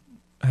Carr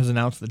has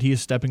announced that he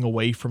is stepping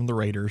away from the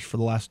Raiders for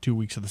the last 2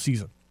 weeks of the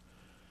season.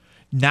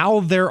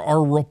 Now there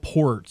are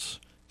reports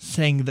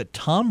saying that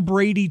Tom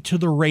Brady to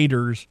the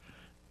Raiders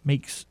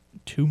makes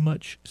too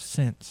much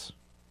sense.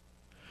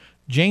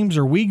 James,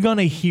 are we going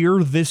to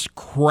hear this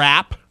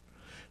crap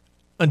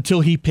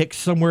until he picks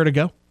somewhere to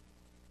go?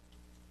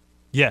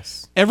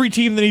 Yes. Every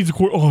team that needs a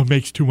quarterback, it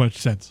makes too much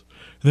sense.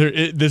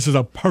 This is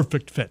a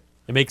perfect fit.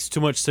 It makes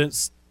too much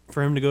sense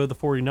for him to go to the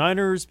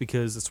 49ers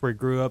because that's where he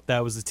grew up.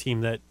 That was the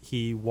team that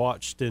he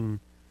watched and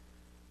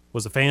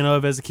was a fan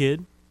of as a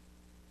kid.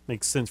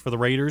 Makes sense for the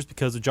Raiders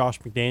because of Josh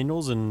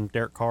McDaniels, and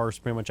Derek Carr is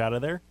pretty much out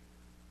of there.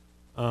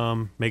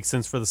 Makes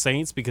sense for the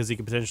Saints because he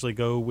could potentially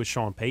go with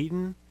Sean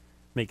Payton.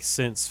 Makes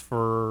sense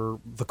for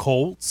the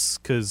Colts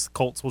because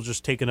Colts will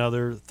just take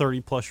another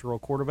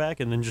 30-plus-year-old quarterback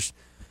and then just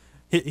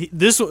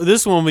this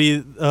one will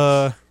be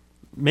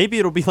maybe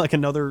it'll be like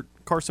another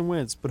Carson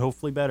Wentz, but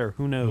hopefully better.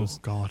 Who knows? Oh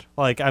God!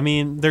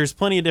 There's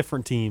plenty of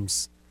different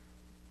teams.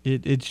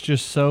 It's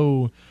just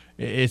so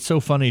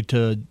funny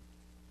to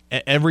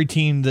every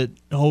team that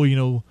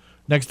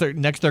next they're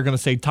going to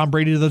say Tom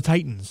Brady to the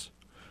Titans.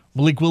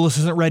 Malik Willis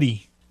isn't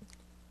ready.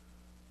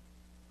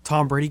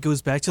 Tom Brady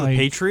goes back to the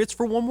Patriots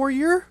for one more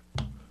year?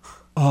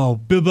 oh,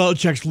 Bill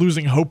Belichick's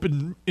losing hope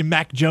in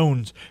Mac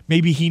Jones.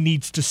 Maybe he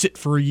needs to sit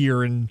for a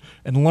year and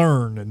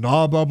learn and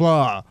blah, blah,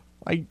 blah.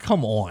 Like,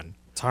 come on.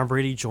 Tom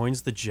Brady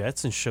joins the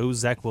Jets and shows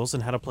Zach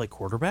Wilson how to play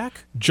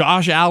quarterback?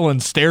 Josh Allen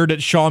stared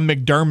at Sean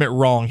McDermott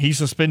wrong. He's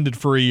suspended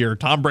for a year.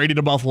 Tom Brady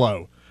to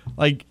Buffalo.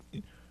 Like,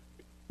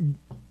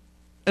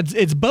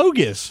 it's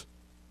bogus.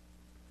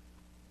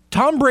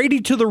 Tom Brady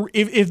to the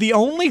if the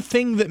only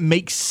thing that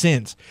makes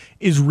sense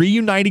is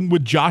reuniting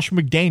with Josh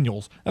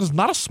McDaniels, that is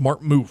not a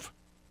smart move.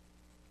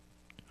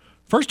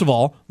 First of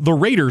all, the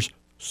Raiders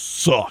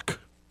suck.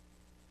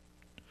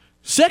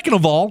 Second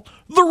of all,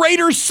 the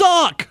Raiders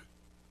suck.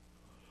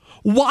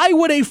 Why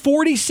would a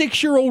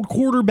 46-year-old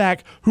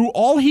quarterback who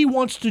all he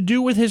wants to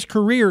do with his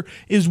career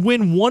is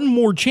win one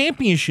more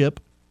championship,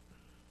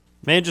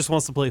 man just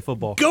wants to play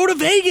football, go to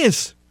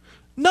Vegas?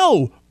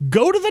 No,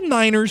 go to the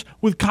Niners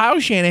with Kyle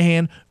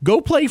Shanahan, go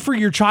play for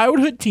your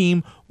childhood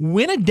team,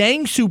 win a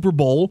dang Super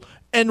Bowl,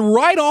 and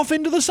ride off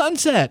into the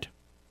sunset.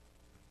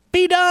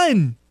 Be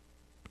done.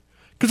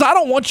 Because I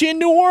don't want you in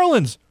New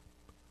Orleans.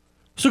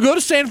 So go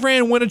to San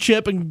Fran, win a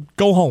chip, and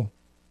go home.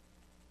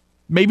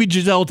 Maybe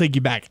Giselle will take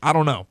you back. I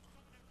don't know.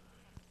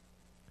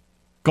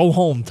 Go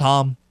home,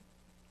 Tom.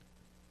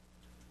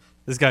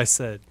 This guy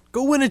said,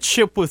 go win a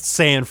chip with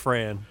San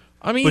Fran.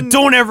 I mean, but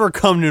don't ever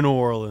come to New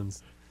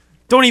Orleans.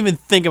 Don't even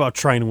think about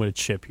trying to win a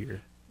chip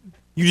here.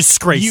 You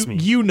disgrace me.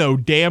 You know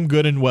damn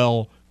good and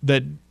well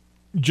that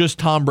just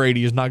Tom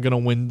Brady is not going to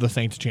win the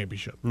Saints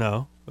championship.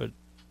 No, but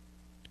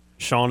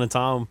Sean and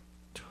Tom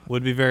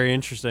would be very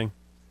interesting.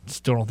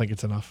 Still don't think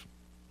it's enough.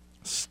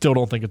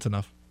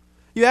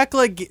 You act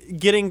like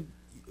getting...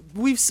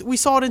 We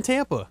saw it in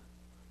Tampa.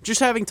 Just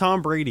having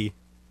Tom Brady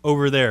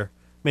over there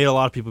made a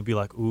lot of people be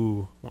like,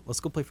 ooh, let's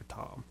go play for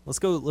Tom. Let's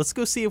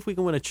go see if we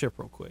can win a chip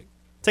real quick.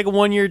 Take a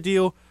 1-year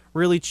deal,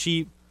 really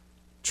cheap.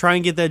 Try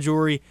and get that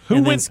jewelry,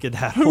 then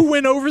skedaddle. Who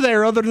went over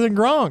there other than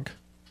Gronk?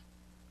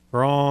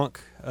 Gronk.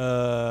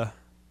 I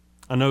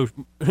know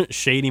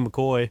Shady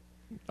McCoy.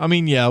 I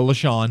mean, yeah,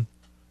 LaShawn.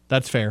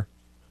 That's fair.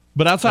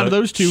 But outside of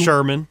those two...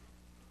 Sherman.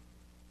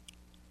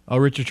 Oh,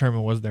 Richard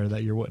Sherman was there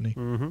that year, wasn't he?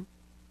 Mm-hmm.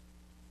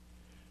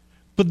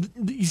 But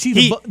you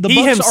see, the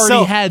Bucs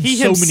already had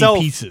so many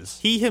pieces.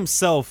 He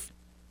himself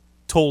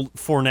told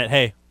Fournette,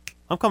 hey,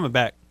 I'm coming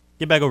back.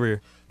 Get back over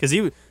here.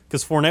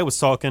 Because Fournette was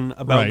talking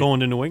about going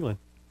to New England.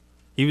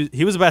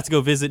 He was about to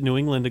go visit New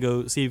England to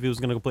go see if he was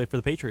going to go play for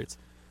the Patriots.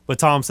 But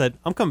Tom said,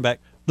 I'm coming back.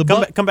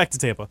 Come back to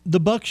Tampa.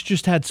 The Bucs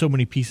just had so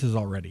many pieces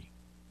already.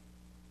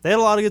 They had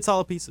a lot of good,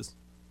 solid pieces.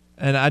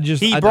 And I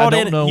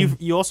don't know.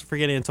 You also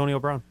forget Antonio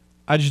Brown.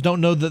 I just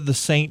don't know that the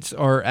Saints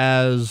are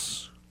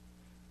as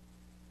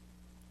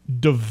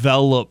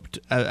developed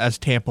as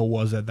Tampa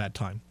was at that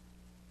time.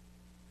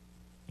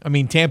 I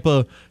mean,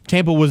 Tampa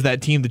was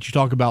that team that you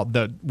talk about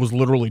that was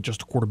literally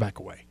just a quarterback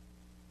away.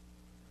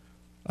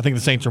 I think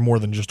the Saints are more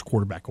than just a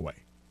quarterback away.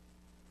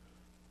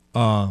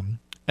 And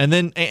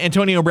then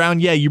Antonio Brown,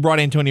 yeah, you brought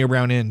Antonio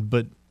Brown in,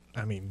 but,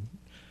 I mean,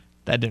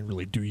 that didn't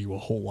really do you a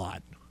whole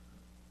lot.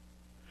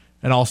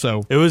 And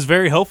also... It was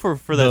very helpful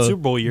for that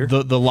Super Bowl year.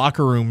 The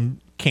locker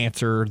room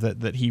cancer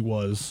that he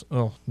was.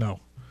 Oh, no.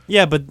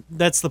 Yeah, but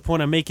that's the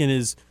point I'm making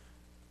is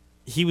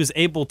he was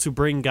able to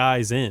bring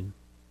guys in.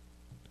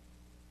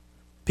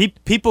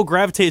 People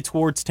gravitated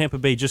towards Tampa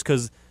Bay just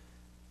because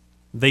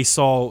they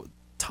saw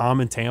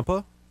Tom in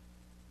Tampa.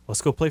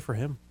 Let's go play for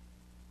him.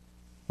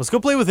 Let's go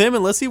play with him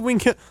and let's see if we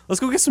can let's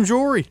go get some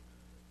jewelry.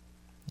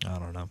 I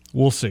don't know.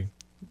 We'll see.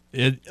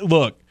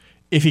 Look,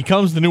 if he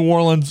comes to New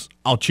Orleans,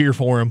 I'll cheer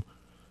for him,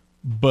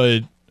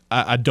 but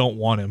I don't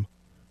want him.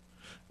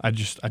 I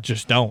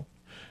just don't.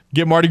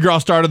 Get Mardi Gras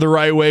started the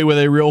right way with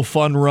a real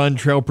fun run.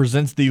 Trail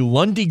presents the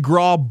Lundi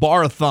Gras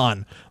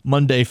Bar-a-thon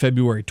Monday,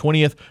 February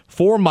 20th,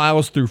 4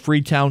 miles through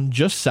Freetown,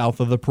 just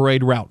south of the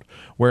parade route.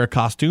 Wear a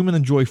costume and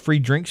enjoy free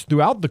drinks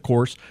throughout the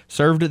course,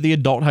 served at the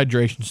adult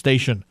hydration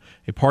station.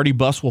 A party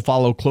bus will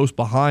follow close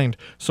behind,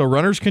 so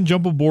runners can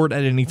jump aboard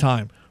at any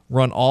time.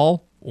 Run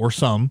all, or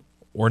some,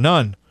 or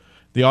none.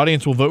 The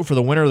audience will vote for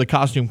the winner of the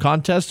costume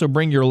contest, so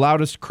bring your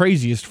loudest,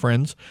 craziest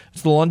friends.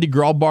 It's the Lundi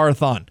Gras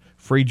Bar-a-thon.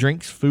 Free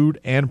drinks, food,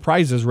 and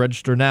prizes.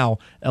 Register now,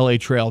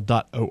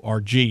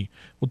 latrail.org.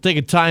 We'll take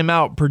a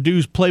timeout.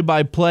 Purdue's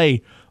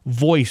play-by-play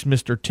voice,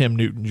 Mr. Tim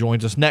Newton,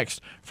 joins us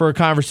next for a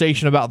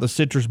conversation about the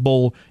Citrus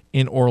Bowl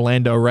in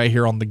Orlando right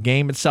here on The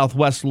Game at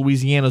Southwest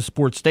Louisiana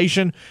Sports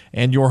Station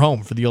and your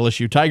home for the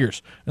LSU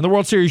Tigers and the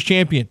World Series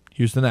champion,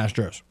 Houston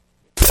Astros.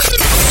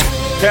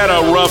 Had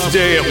a rough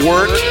day at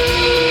work?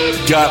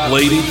 Got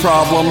lady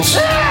problems?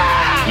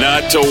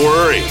 Not to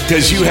worry,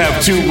 because you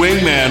have two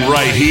wingmen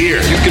right here.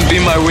 You can be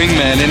my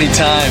wingman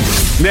anytime.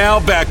 Now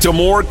back to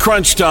more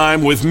Crunch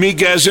Time with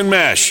Miguez and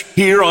Mesh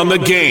here on The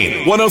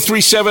Game.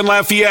 103.7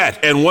 Lafayette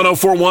and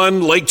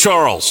 104.1 Lake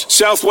Charles,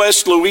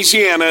 Southwest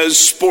Louisiana's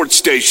sports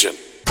station.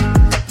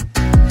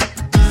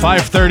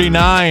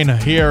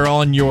 5:39 here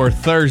on your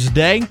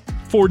Thursday,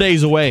 4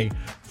 days away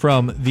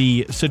from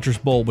the Citrus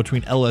Bowl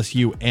between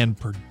LSU and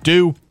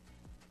Purdue.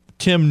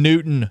 Tim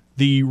Newton,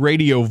 the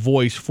radio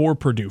voice for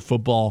Purdue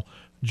football,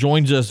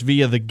 joins us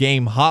via the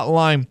Game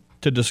hotline.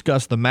 to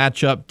discuss the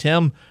matchup.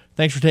 Tim,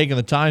 thanks for taking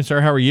the time,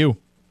 sir. How are you?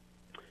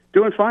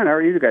 Doing fine. How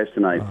are you guys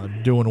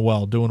tonight? Doing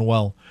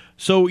well.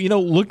 So,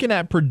 looking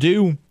at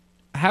Purdue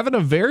having a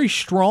very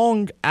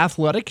strong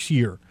athletics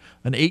year,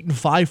 an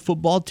 8-5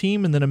 football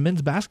team, and then a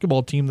men's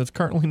basketball team that's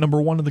currently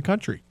number 1 in the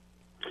country.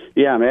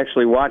 Yeah, I'm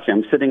actually watching.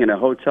 I'm sitting in a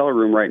hotel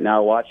room right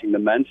now watching the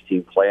men's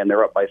team play, and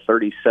they're up by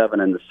 37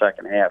 in the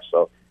second half.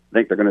 So I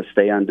think they're going to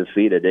stay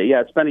undefeated.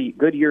 Yeah, it's been a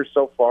good year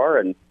so far,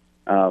 and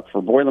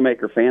for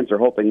Boilermaker fans, they're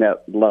hoping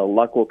that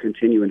luck will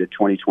continue into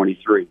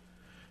 2023.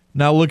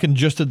 Now, looking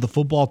just at the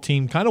football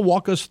team, kind of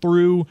walk us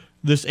through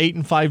this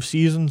 8-5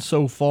 season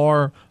so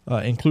far,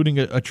 including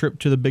a trip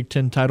to the Big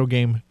Ten title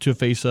game to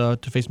face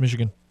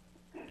Michigan.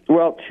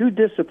 Well, 2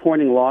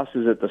 disappointing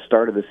losses at the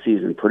start of the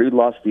season. Purdue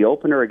lost the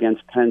opener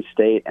against Penn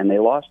State, and they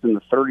lost in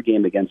the third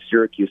game against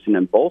Syracuse. And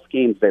in both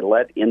games, they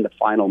led in the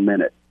final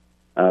minute.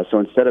 So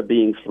instead of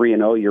being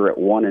 3-0, you're at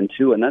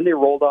 1-2. And then they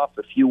rolled off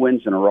a few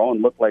wins in a row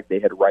and looked like they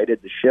had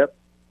righted the ship.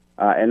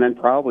 And then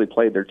probably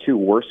played their 2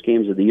 worst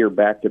games of the year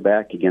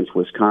back-to-back against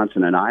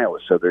Wisconsin and Iowa.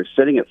 So they're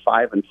sitting at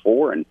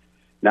 5-4, and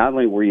not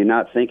only were you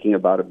not thinking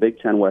about a Big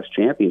Ten West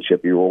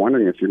championship, you were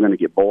wondering if you're going to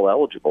get bowl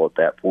eligible at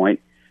that point.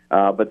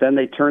 But then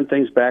they turned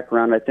things back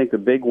around. I think the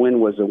big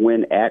win was a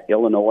win at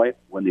Illinois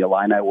when the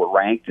Illini were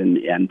ranked and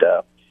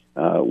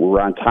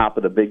were on top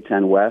of the Big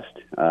Ten West,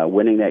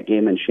 winning that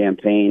game in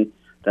Champaign.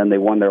 Then they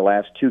won their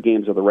last 2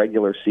 games of the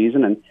regular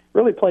season and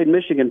really played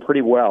Michigan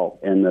pretty well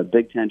in the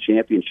Big Ten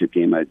championship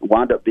game. It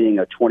wound up being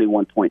a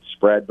 21-point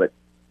spread, but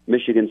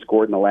Michigan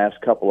scored in the last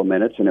couple of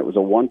minutes, and it was a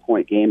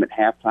 1-point game at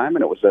halftime,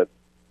 and it was a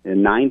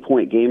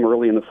 9-point game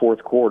early in the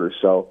fourth quarter.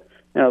 So,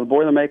 the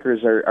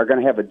Boilermakers are going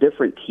to have a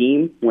different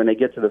team when they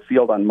get to the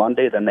field on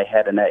Monday than they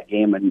had in that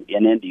game in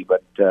Indy.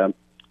 But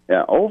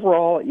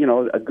overall,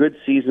 a good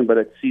season, but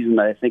a season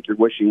that I think you're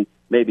wishing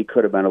maybe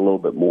could have been a little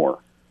bit more.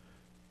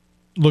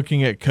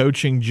 Looking at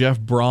coaching, Jeff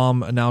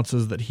Brom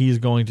announces that he's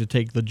going to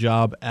take the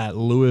job at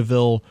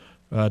Louisville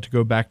to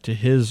go back to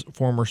his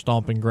former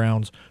stomping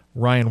grounds.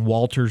 Ryan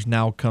Walters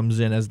now comes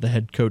in as the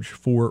head coach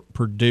for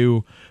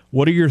Purdue.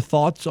 What are your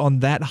thoughts on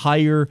that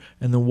hire,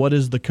 and then what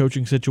is the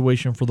coaching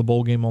situation for the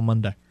bowl game on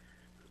Monday?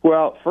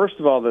 Well, first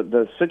of all,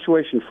 the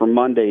situation for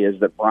Monday is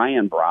that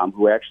Brian Brom,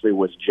 who actually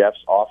was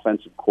Jeff's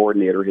offensive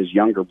coordinator, his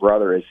younger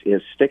brother,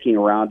 is sticking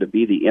around to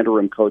be the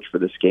interim coach for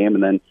this game,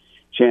 and then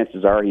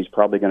chances are he's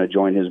probably going to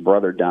join his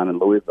brother down in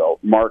Louisville.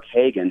 Mark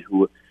Hagan,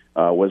 who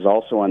was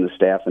also on the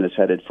staff and is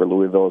headed for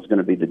Louisville, is going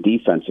to be the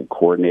defensive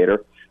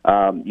coordinator.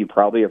 You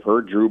probably have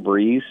heard Drew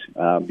Brees,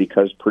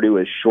 because Purdue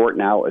is short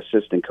now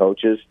assistant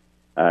coaches,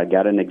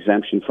 got an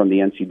exemption from the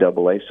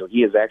NCAA, so he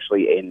is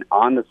actually an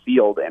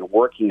on-the-field and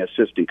working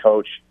assistant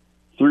coach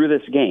through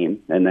this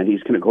game, and then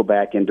he's going to go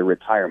back into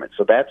retirement.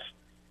 So that's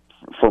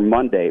for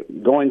Monday.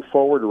 Going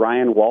forward,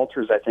 Ryan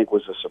Walters, I think,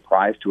 was a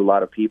surprise to a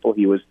lot of people.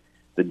 He was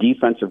the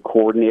defensive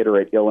coordinator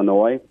at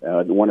Illinois,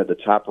 one of the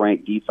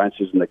top-ranked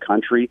defenses in the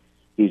country.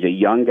 He's a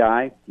young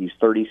guy. He's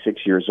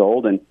 36 years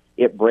old, and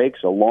it breaks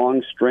a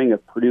long string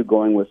of Purdue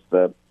going with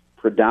the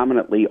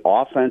predominantly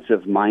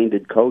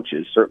offensive-minded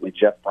coaches. Certainly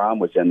Jeff Brom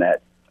was in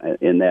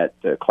that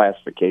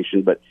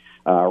classification, but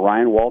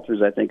Ryan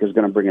Walters, I think, is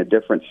going to bring a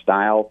different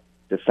style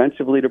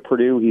defensively to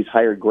Purdue. He's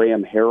hired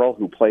Graham Harrell,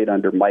 who played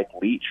under Mike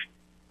Leach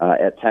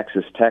at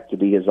Texas Tech, to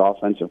be his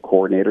offensive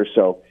coordinator.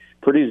 So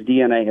Purdue's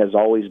DNA has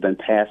always been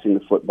passing the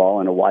football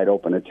in a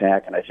wide-open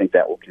attack, and I think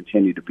that will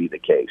continue to be the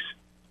case.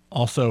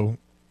 Also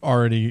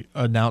already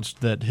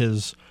announced that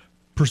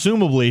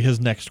presumably his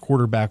next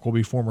quarterback will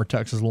be former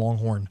Texas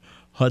Longhorn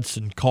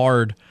Hudson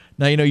Card.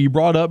 Now, you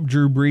brought up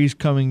Drew Brees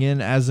coming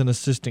in as an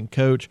assistant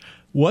coach.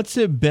 What's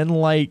it been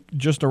like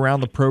just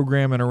around the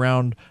program and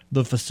around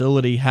the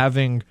facility,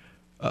 having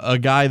a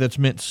guy that's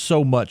meant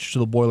so much to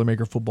the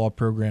Boilermaker football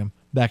program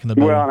back in the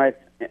building? Well,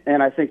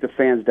 and I think the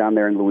fans down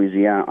there in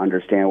Louisiana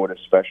understand what a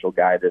special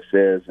guy this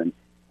is. And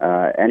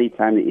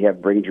anytime that you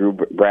bring Drew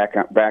back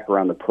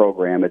around the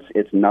program,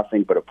 it's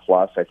nothing but a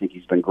plus. I think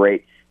he's been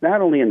great,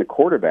 not only in the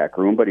quarterback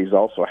room, but he's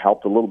also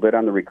helped a little bit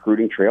on the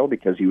recruiting trail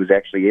because he was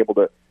actually able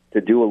to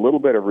do a little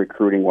bit of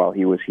recruiting while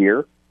he was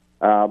here.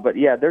 But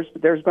yeah,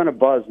 there's been a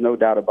buzz, no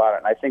doubt about it.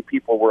 And I think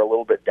people were a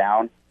little bit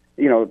down.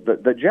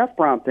 The Jeff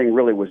Brom thing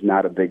really was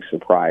not a big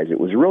surprise. It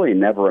was really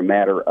never a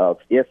matter of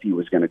if he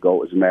was going to go.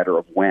 It was a matter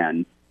of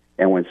when.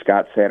 And when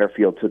Scott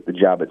Satterfield took the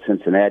job at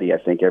Cincinnati, I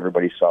think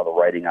everybody saw the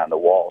writing on the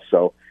wall.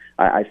 So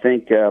I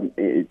think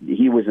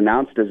he was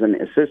announced as an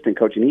assistant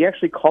coach, and he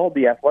actually called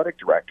the athletic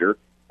director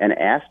and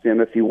asked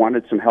him if he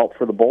wanted some help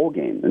for the bowl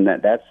game. And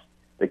that's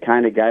the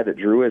kind of guy that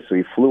Drew is. So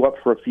he flew up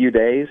for a few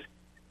days,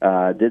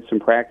 did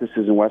some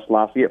practices in West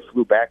Lafayette,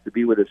 flew back to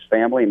be with his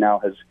family, and now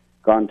has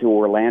gone to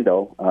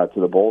Orlando to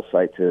the bowl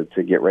site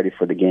to get ready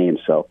for the game.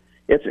 So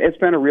it's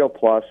been a real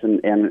plus.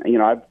 And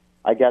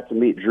I got to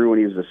meet Drew when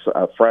he was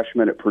a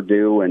freshman at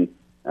Purdue, and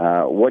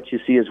what you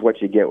see is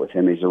what you get with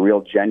him. He's a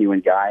real genuine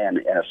guy and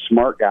a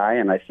smart guy,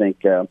 and I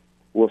think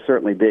will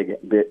certainly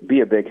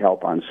be a big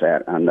help on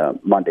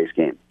Monday's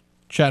game.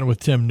 Chatting with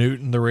Tim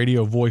Newton, the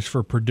radio voice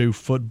for Purdue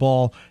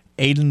football.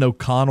 Aiden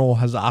O'Connell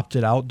has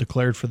opted out,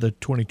 declared for the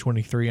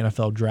 2023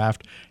 NFL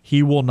Draft.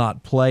 He will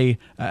not play,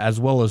 as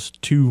well as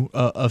two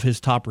of his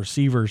top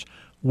receivers.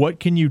 What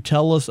can you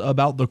tell us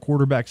about the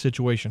quarterback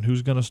situation?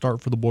 Who's going to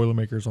start for the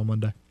Boilermakers on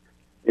Monday?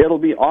 It'll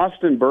be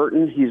Austin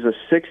Burton. He's a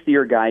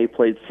sixth-year guy. He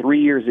played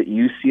 3 years at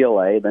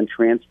UCLA, then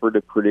transferred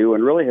to Purdue,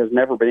 and really has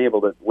never been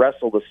able to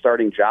wrestle the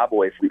starting job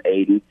away from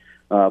Aiden.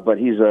 But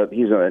he's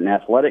an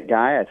athletic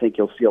guy. I think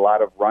you'll see a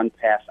lot of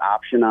run-pass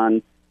option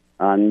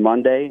on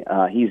Monday.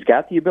 He's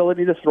got the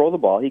ability to throw the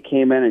ball. He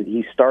came in and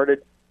he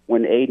started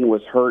when Aiden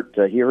was hurt.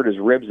 He hurt his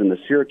ribs in the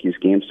Syracuse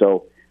game.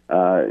 So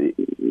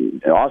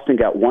Austin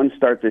got one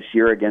start this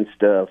year against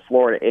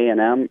Florida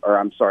A&M, or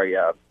I'm sorry,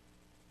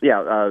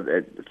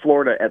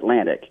 Florida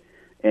Atlantic.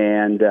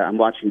 And I'm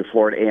watching the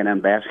Florida A&M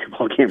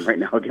basketball game right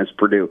now against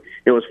Purdue.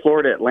 It was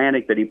Florida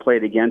Atlantic that he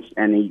played against,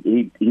 and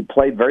he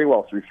played very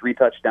well through 3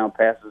 touchdown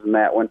passes in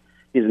that one.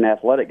 He's an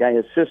athletic guy.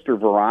 His sister,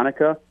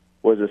 Veronica,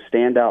 was a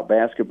standout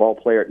basketball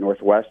player at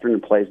Northwestern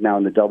and plays now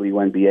in the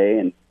WNBA.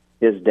 And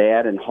his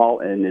dad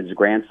and his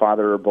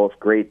grandfather are both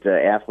great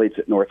athletes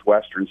at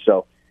Northwestern.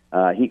 So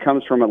he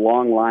comes from a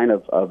long line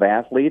of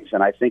athletes,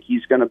 and I think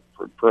he's going to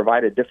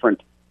provide a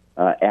different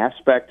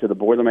aspect to the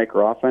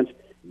Boilermaker offense.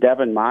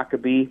 Devin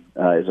Maccabee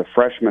is a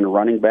freshman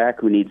running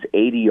back who needs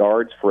 80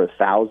 yards for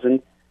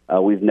 1,000.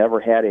 We've never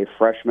had a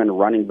freshman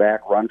running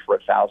back run for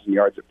 1,000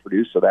 yards at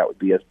Purdue, so that would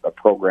be a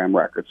program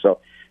record. So,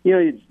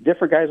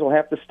 different guys will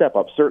have to step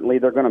up. Certainly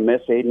they're going to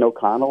miss Aiden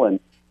O'Connell and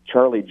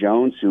Charlie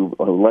Jones, who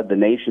led the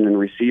nation in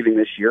receiving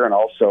this year, and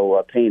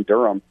also Payne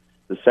Durham,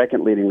 the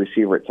second leading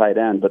receiver at tight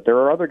end. But there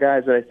are other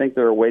guys that I think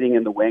that are waiting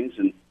in the wings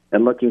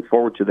and looking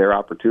forward to their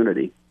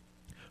opportunity.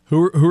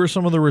 Who are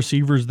some of the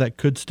receivers that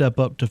could step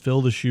up to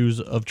fill the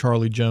shoes of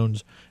Charlie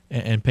Jones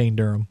and Payne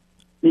Durham?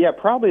 Yeah,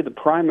 probably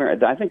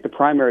I think the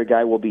primary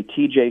guy will be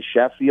T.J.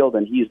 Sheffield,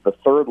 and he's the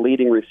third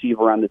leading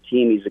receiver on the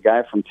team. He's a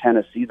guy from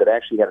Tennessee that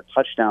actually got a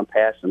touchdown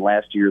pass in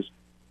last year's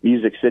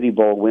Music City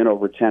Bowl win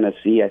over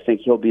Tennessee. I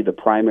think he'll be the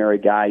primary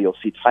guy. You'll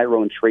see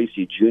Tyrone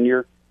Tracy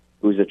Jr.,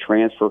 who's a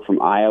transfer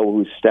from Iowa,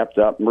 who's stepped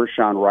up.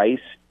 Mershawn Rice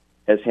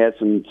has had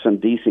some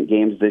decent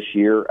games this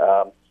year.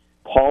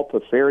 Paul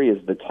Paferi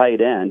is the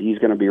tight end. He's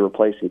going to be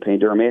replacing Payne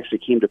Durham. He actually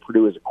came to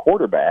Purdue as a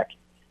quarterback,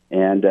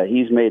 and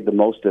he's made the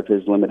most of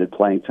his limited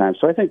playing time.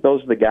 So I think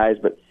those are the guys.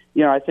 But,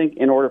 I think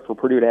in order for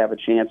Purdue to have a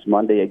chance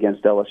Monday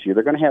against LSU,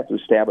 they're going to have to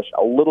establish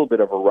a little bit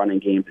of a running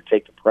game to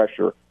take the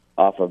pressure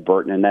off of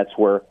Burton, and that's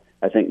where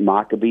I think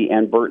Maccabee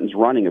and Burton's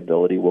running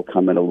ability will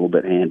come in a little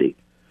bit handy.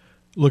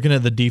 Looking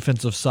at the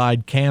defensive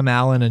side, Cam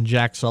Allen and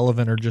Jack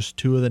Sullivan are just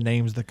two of the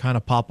names that kind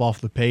of pop off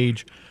the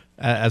page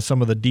as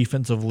some of the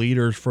defensive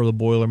leaders for the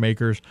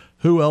Boilermakers.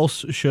 Who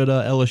else should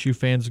LSU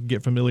fans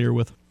get familiar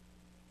with?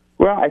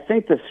 Well, I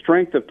think the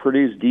strength of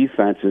Purdue's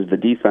defense is the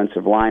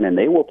defensive line, and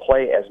they will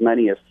play as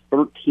many as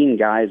 13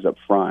 guys up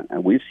front.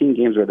 And we've seen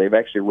games where they've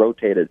actually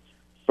rotated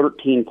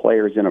 13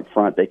 players in up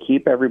front. They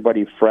keep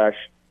everybody fresh.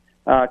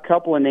 A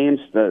couple of names,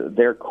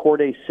 their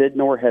Corday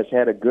Sidnor has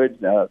had a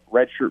good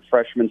redshirt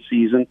freshman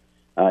season.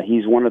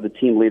 He's one of the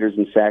team leaders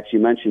in sacks. You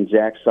mentioned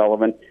Jack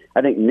Sullivan.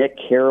 I think Nick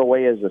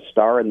Carraway is a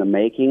star in the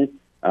making.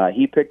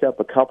 He picked up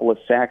a couple of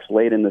sacks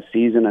late in the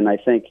season, and I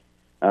think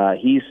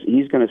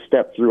he's going to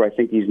step through, I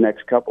think, these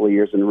next couple of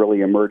years and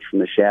really emerge from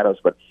the shadows.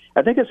 But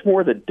I think it's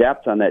more the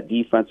depth on that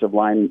defensive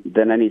line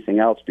than anything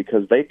else,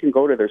 because they can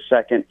go to their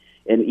second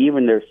and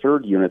even their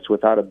third units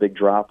without a big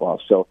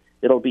drop-off. So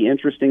it'll be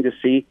interesting to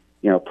see.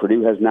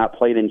 Purdue has not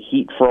played in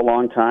heat for a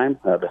long time.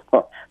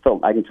 So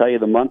I can tell you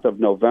the month of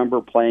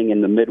November playing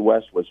in the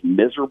Midwest was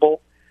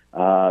miserable.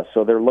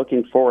 So they're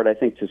looking forward, I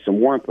think, to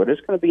some warmth. But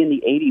it's going to be in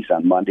the 80s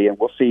on Monday, and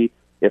we'll see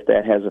if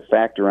that has a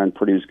factor on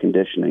Purdue's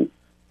conditioning.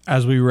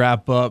 As we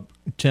wrap up,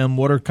 Tim,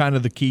 what are kind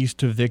of the keys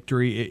to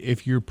victory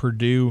if you're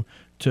Purdue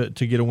to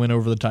get a win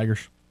over the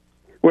Tigers?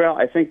 Well,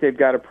 I think they've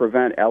got to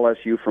prevent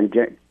LSU from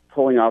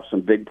pulling off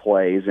some big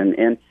plays.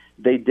 And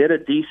they did a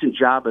decent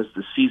job as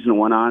the season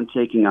went on,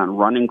 taking on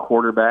running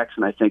quarterbacks,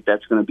 and I think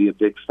that's going to be a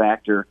big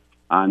factor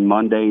on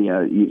Monday.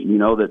 You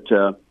know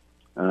that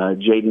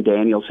Jaden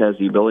Daniels has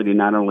the ability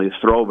not only to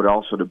throw but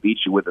also to beat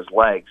you with his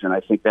legs, and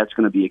I think that's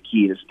going to be a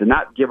key, is to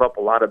not give up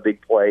a lot of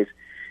big plays.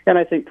 And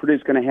I think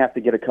Purdue's going to have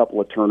to get a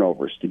couple of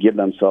turnovers to give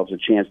themselves a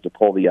chance to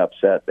pull the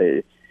upset.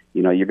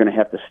 You're going to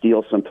have to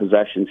steal some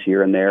possessions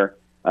here and there.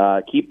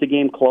 Keep the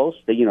game close.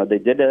 They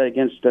did that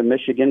against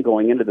Michigan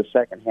going into the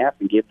second half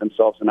and gave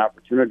themselves an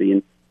opportunity,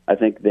 and I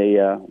think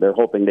they're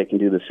hoping they can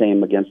do the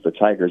same against the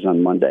Tigers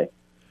on Monday.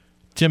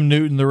 Tim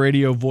Newton, the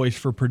radio voice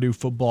for Purdue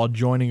football,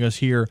 joining us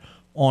here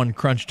on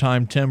Crunch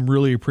Time. Tim,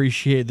 really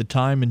appreciate the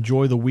time.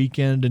 Enjoy the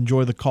weekend.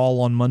 Enjoy the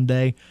call on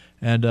Monday.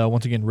 And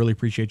once again, really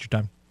appreciate your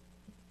time.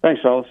 Thanks,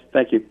 fellas.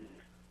 Thank you.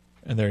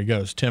 And there he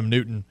goes, Tim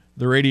Newton,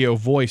 the radio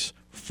voice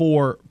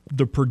for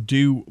the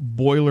Purdue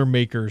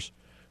Boilermakers.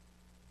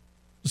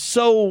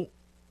 So,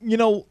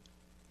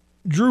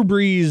 Drew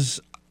Brees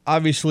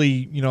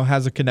obviously,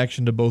 has a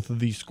connection to both of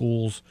these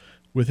schools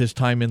with his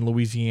time in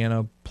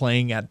Louisiana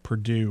playing at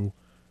Purdue.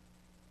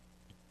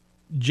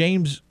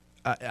 James,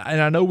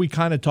 and I know we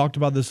kind of talked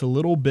about this a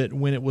little bit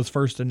when it was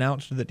first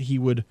announced that he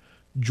would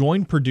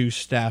join Purdue's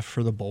staff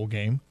for the bowl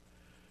game.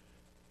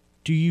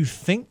 Do you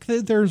think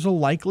that there's a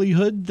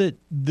likelihood that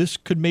this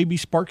could maybe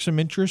spark some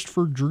interest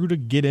for Drew to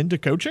get into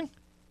coaching?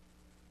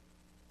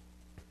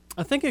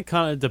 I think it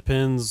kind of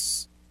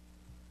depends,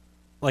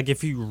 like,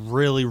 if he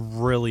really,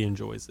 really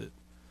enjoys it.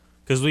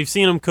 Because we've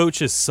seen him coach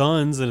his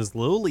sons and his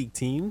little league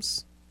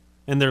teams,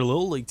 and their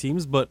little league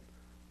teams, but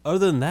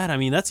other than that, I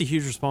mean, that's a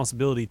huge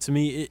responsibility. To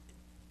me,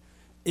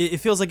 it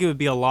feels like it would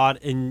be a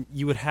lot, and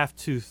you would have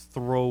to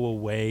throw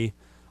away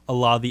a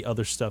lot of the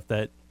other stuff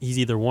that he's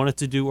either wanted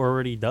to do or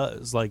already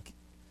does. Like,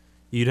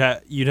 you'd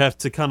have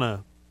to kind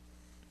of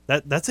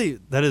that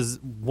is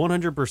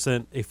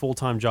 100% a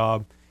full-time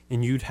job,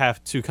 and you'd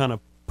have to kind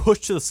of push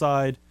to the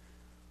side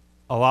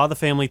a lot of the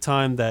family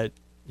time that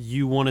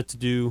you wanted to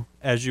do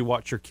as you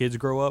watch your kids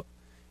grow up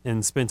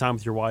and spend time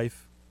with your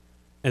wife,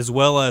 as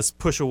well as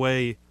push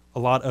away a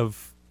lot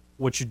of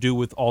what you do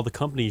with all the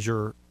companies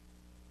you're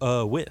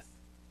with.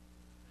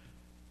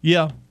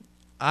 Yeah,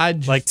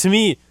 like to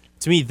me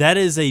that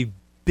is a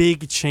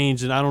big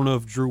change, and I don't know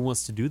if Drew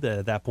wants to do that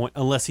at that point,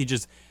 unless he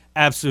just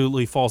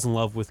absolutely falls in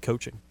love with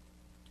coaching.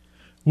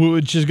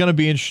 Which is going to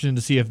be interesting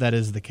to see if that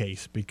is the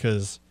case,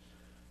 because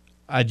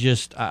I'm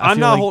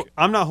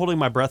not holding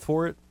my breath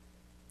for it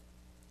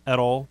at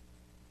all,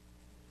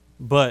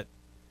 but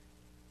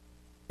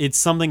it's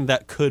something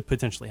that could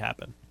potentially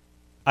happen.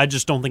 I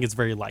just don't think it's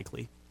very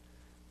likely.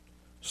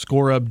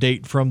 Score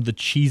update from the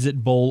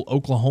Cheez-It Bowl.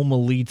 Oklahoma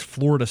leads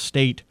Florida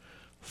State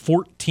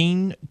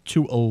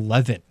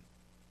 14-11.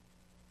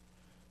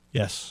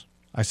 Yes,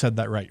 I said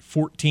that right.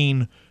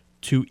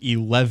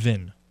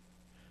 14-11.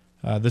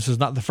 This is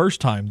not the first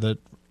time that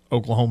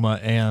Oklahoma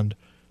and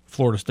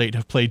Florida State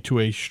have played to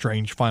a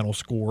strange final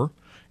score.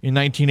 In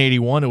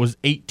 1981, it was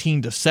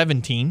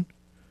 18-17.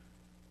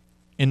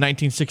 In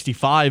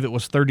 1965, it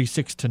was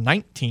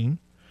 36-19.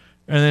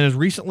 And then as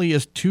recently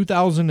as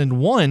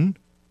 2001,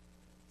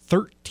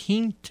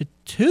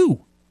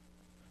 13-2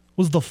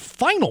 was the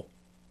final.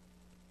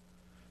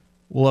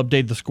 We'll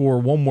update the score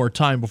one more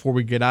time before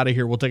we get out of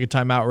here. We'll take a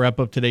timeout, wrap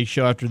up today's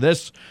show after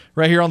this,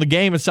 right here on The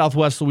Game at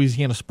Southwest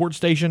Louisiana Sports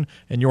Station,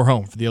 and your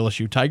home for the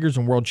LSU Tigers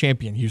and world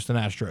champion Houston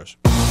Astros.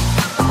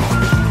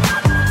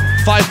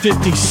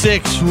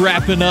 5:56,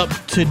 wrapping up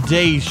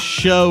today's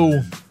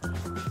show.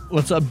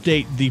 Let's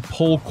update the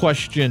poll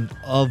question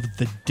of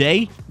the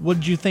day. What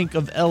did you think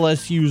of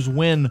LSU's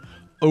win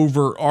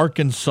over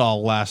Arkansas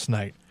last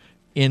night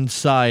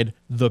inside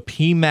the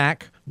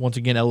PMAC? Once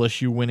again,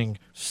 LSU winning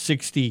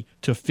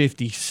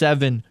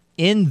 60-57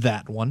 in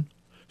that one.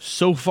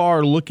 So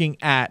far, looking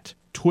at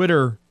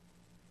Twitter,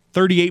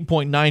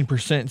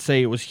 38.9%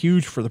 say it was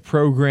huge for the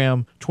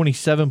program,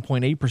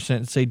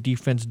 27.8% say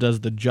defense does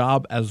the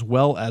job as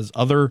well as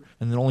other,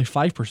 and then only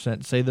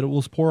 5% say that it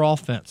was poor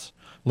offense.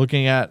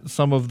 Looking at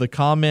some of the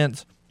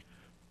comments,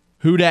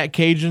 Who Dat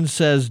Cajun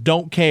says,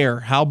 don't care.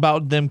 How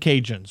about them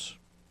Cajuns?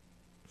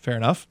 Fair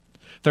enough.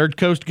 Third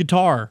Coast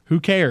Guitar, who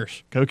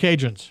cares? Go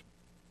Cajuns.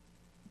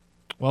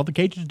 Well, the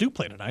Cajuns do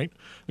play tonight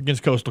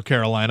against Coastal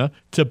Carolina.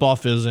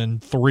 Tip-off is in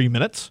 3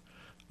 minutes.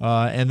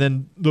 And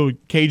then the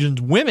Cajuns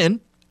women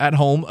at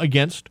home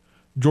against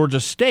Georgia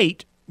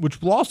State,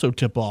 which will also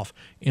tip off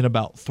in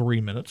about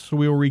 3 minutes. So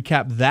we will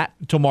recap that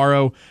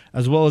tomorrow,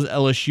 as well as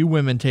LSU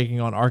women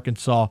taking on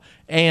Arkansas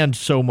and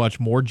so much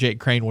more. Jake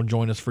Crane will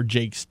join us for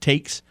Jake's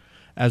Takes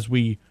as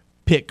we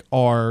pick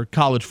our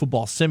college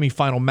football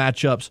semifinal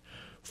matchups.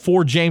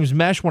 For James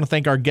Mesh, I want to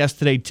thank our guests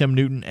today, Tim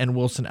Newton and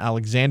Wilson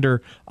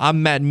Alexander.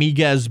 I'm Matt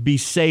Miguez. Be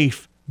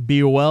safe,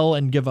 be well,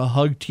 and give a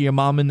hug to your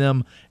mom and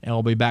them. And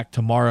we'll be back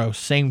tomorrow,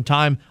 same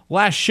time.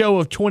 Last show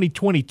of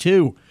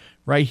 2022,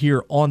 right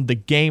here on The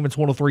Game. It's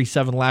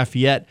 103.7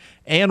 Lafayette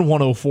and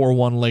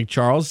 104.1 Lake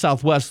Charles,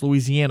 Southwest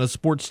Louisiana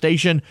Sports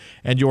Station,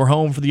 and your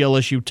home for the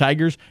LSU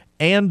Tigers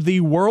and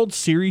the World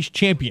Series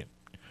champion,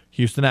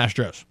 Houston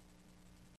Astros.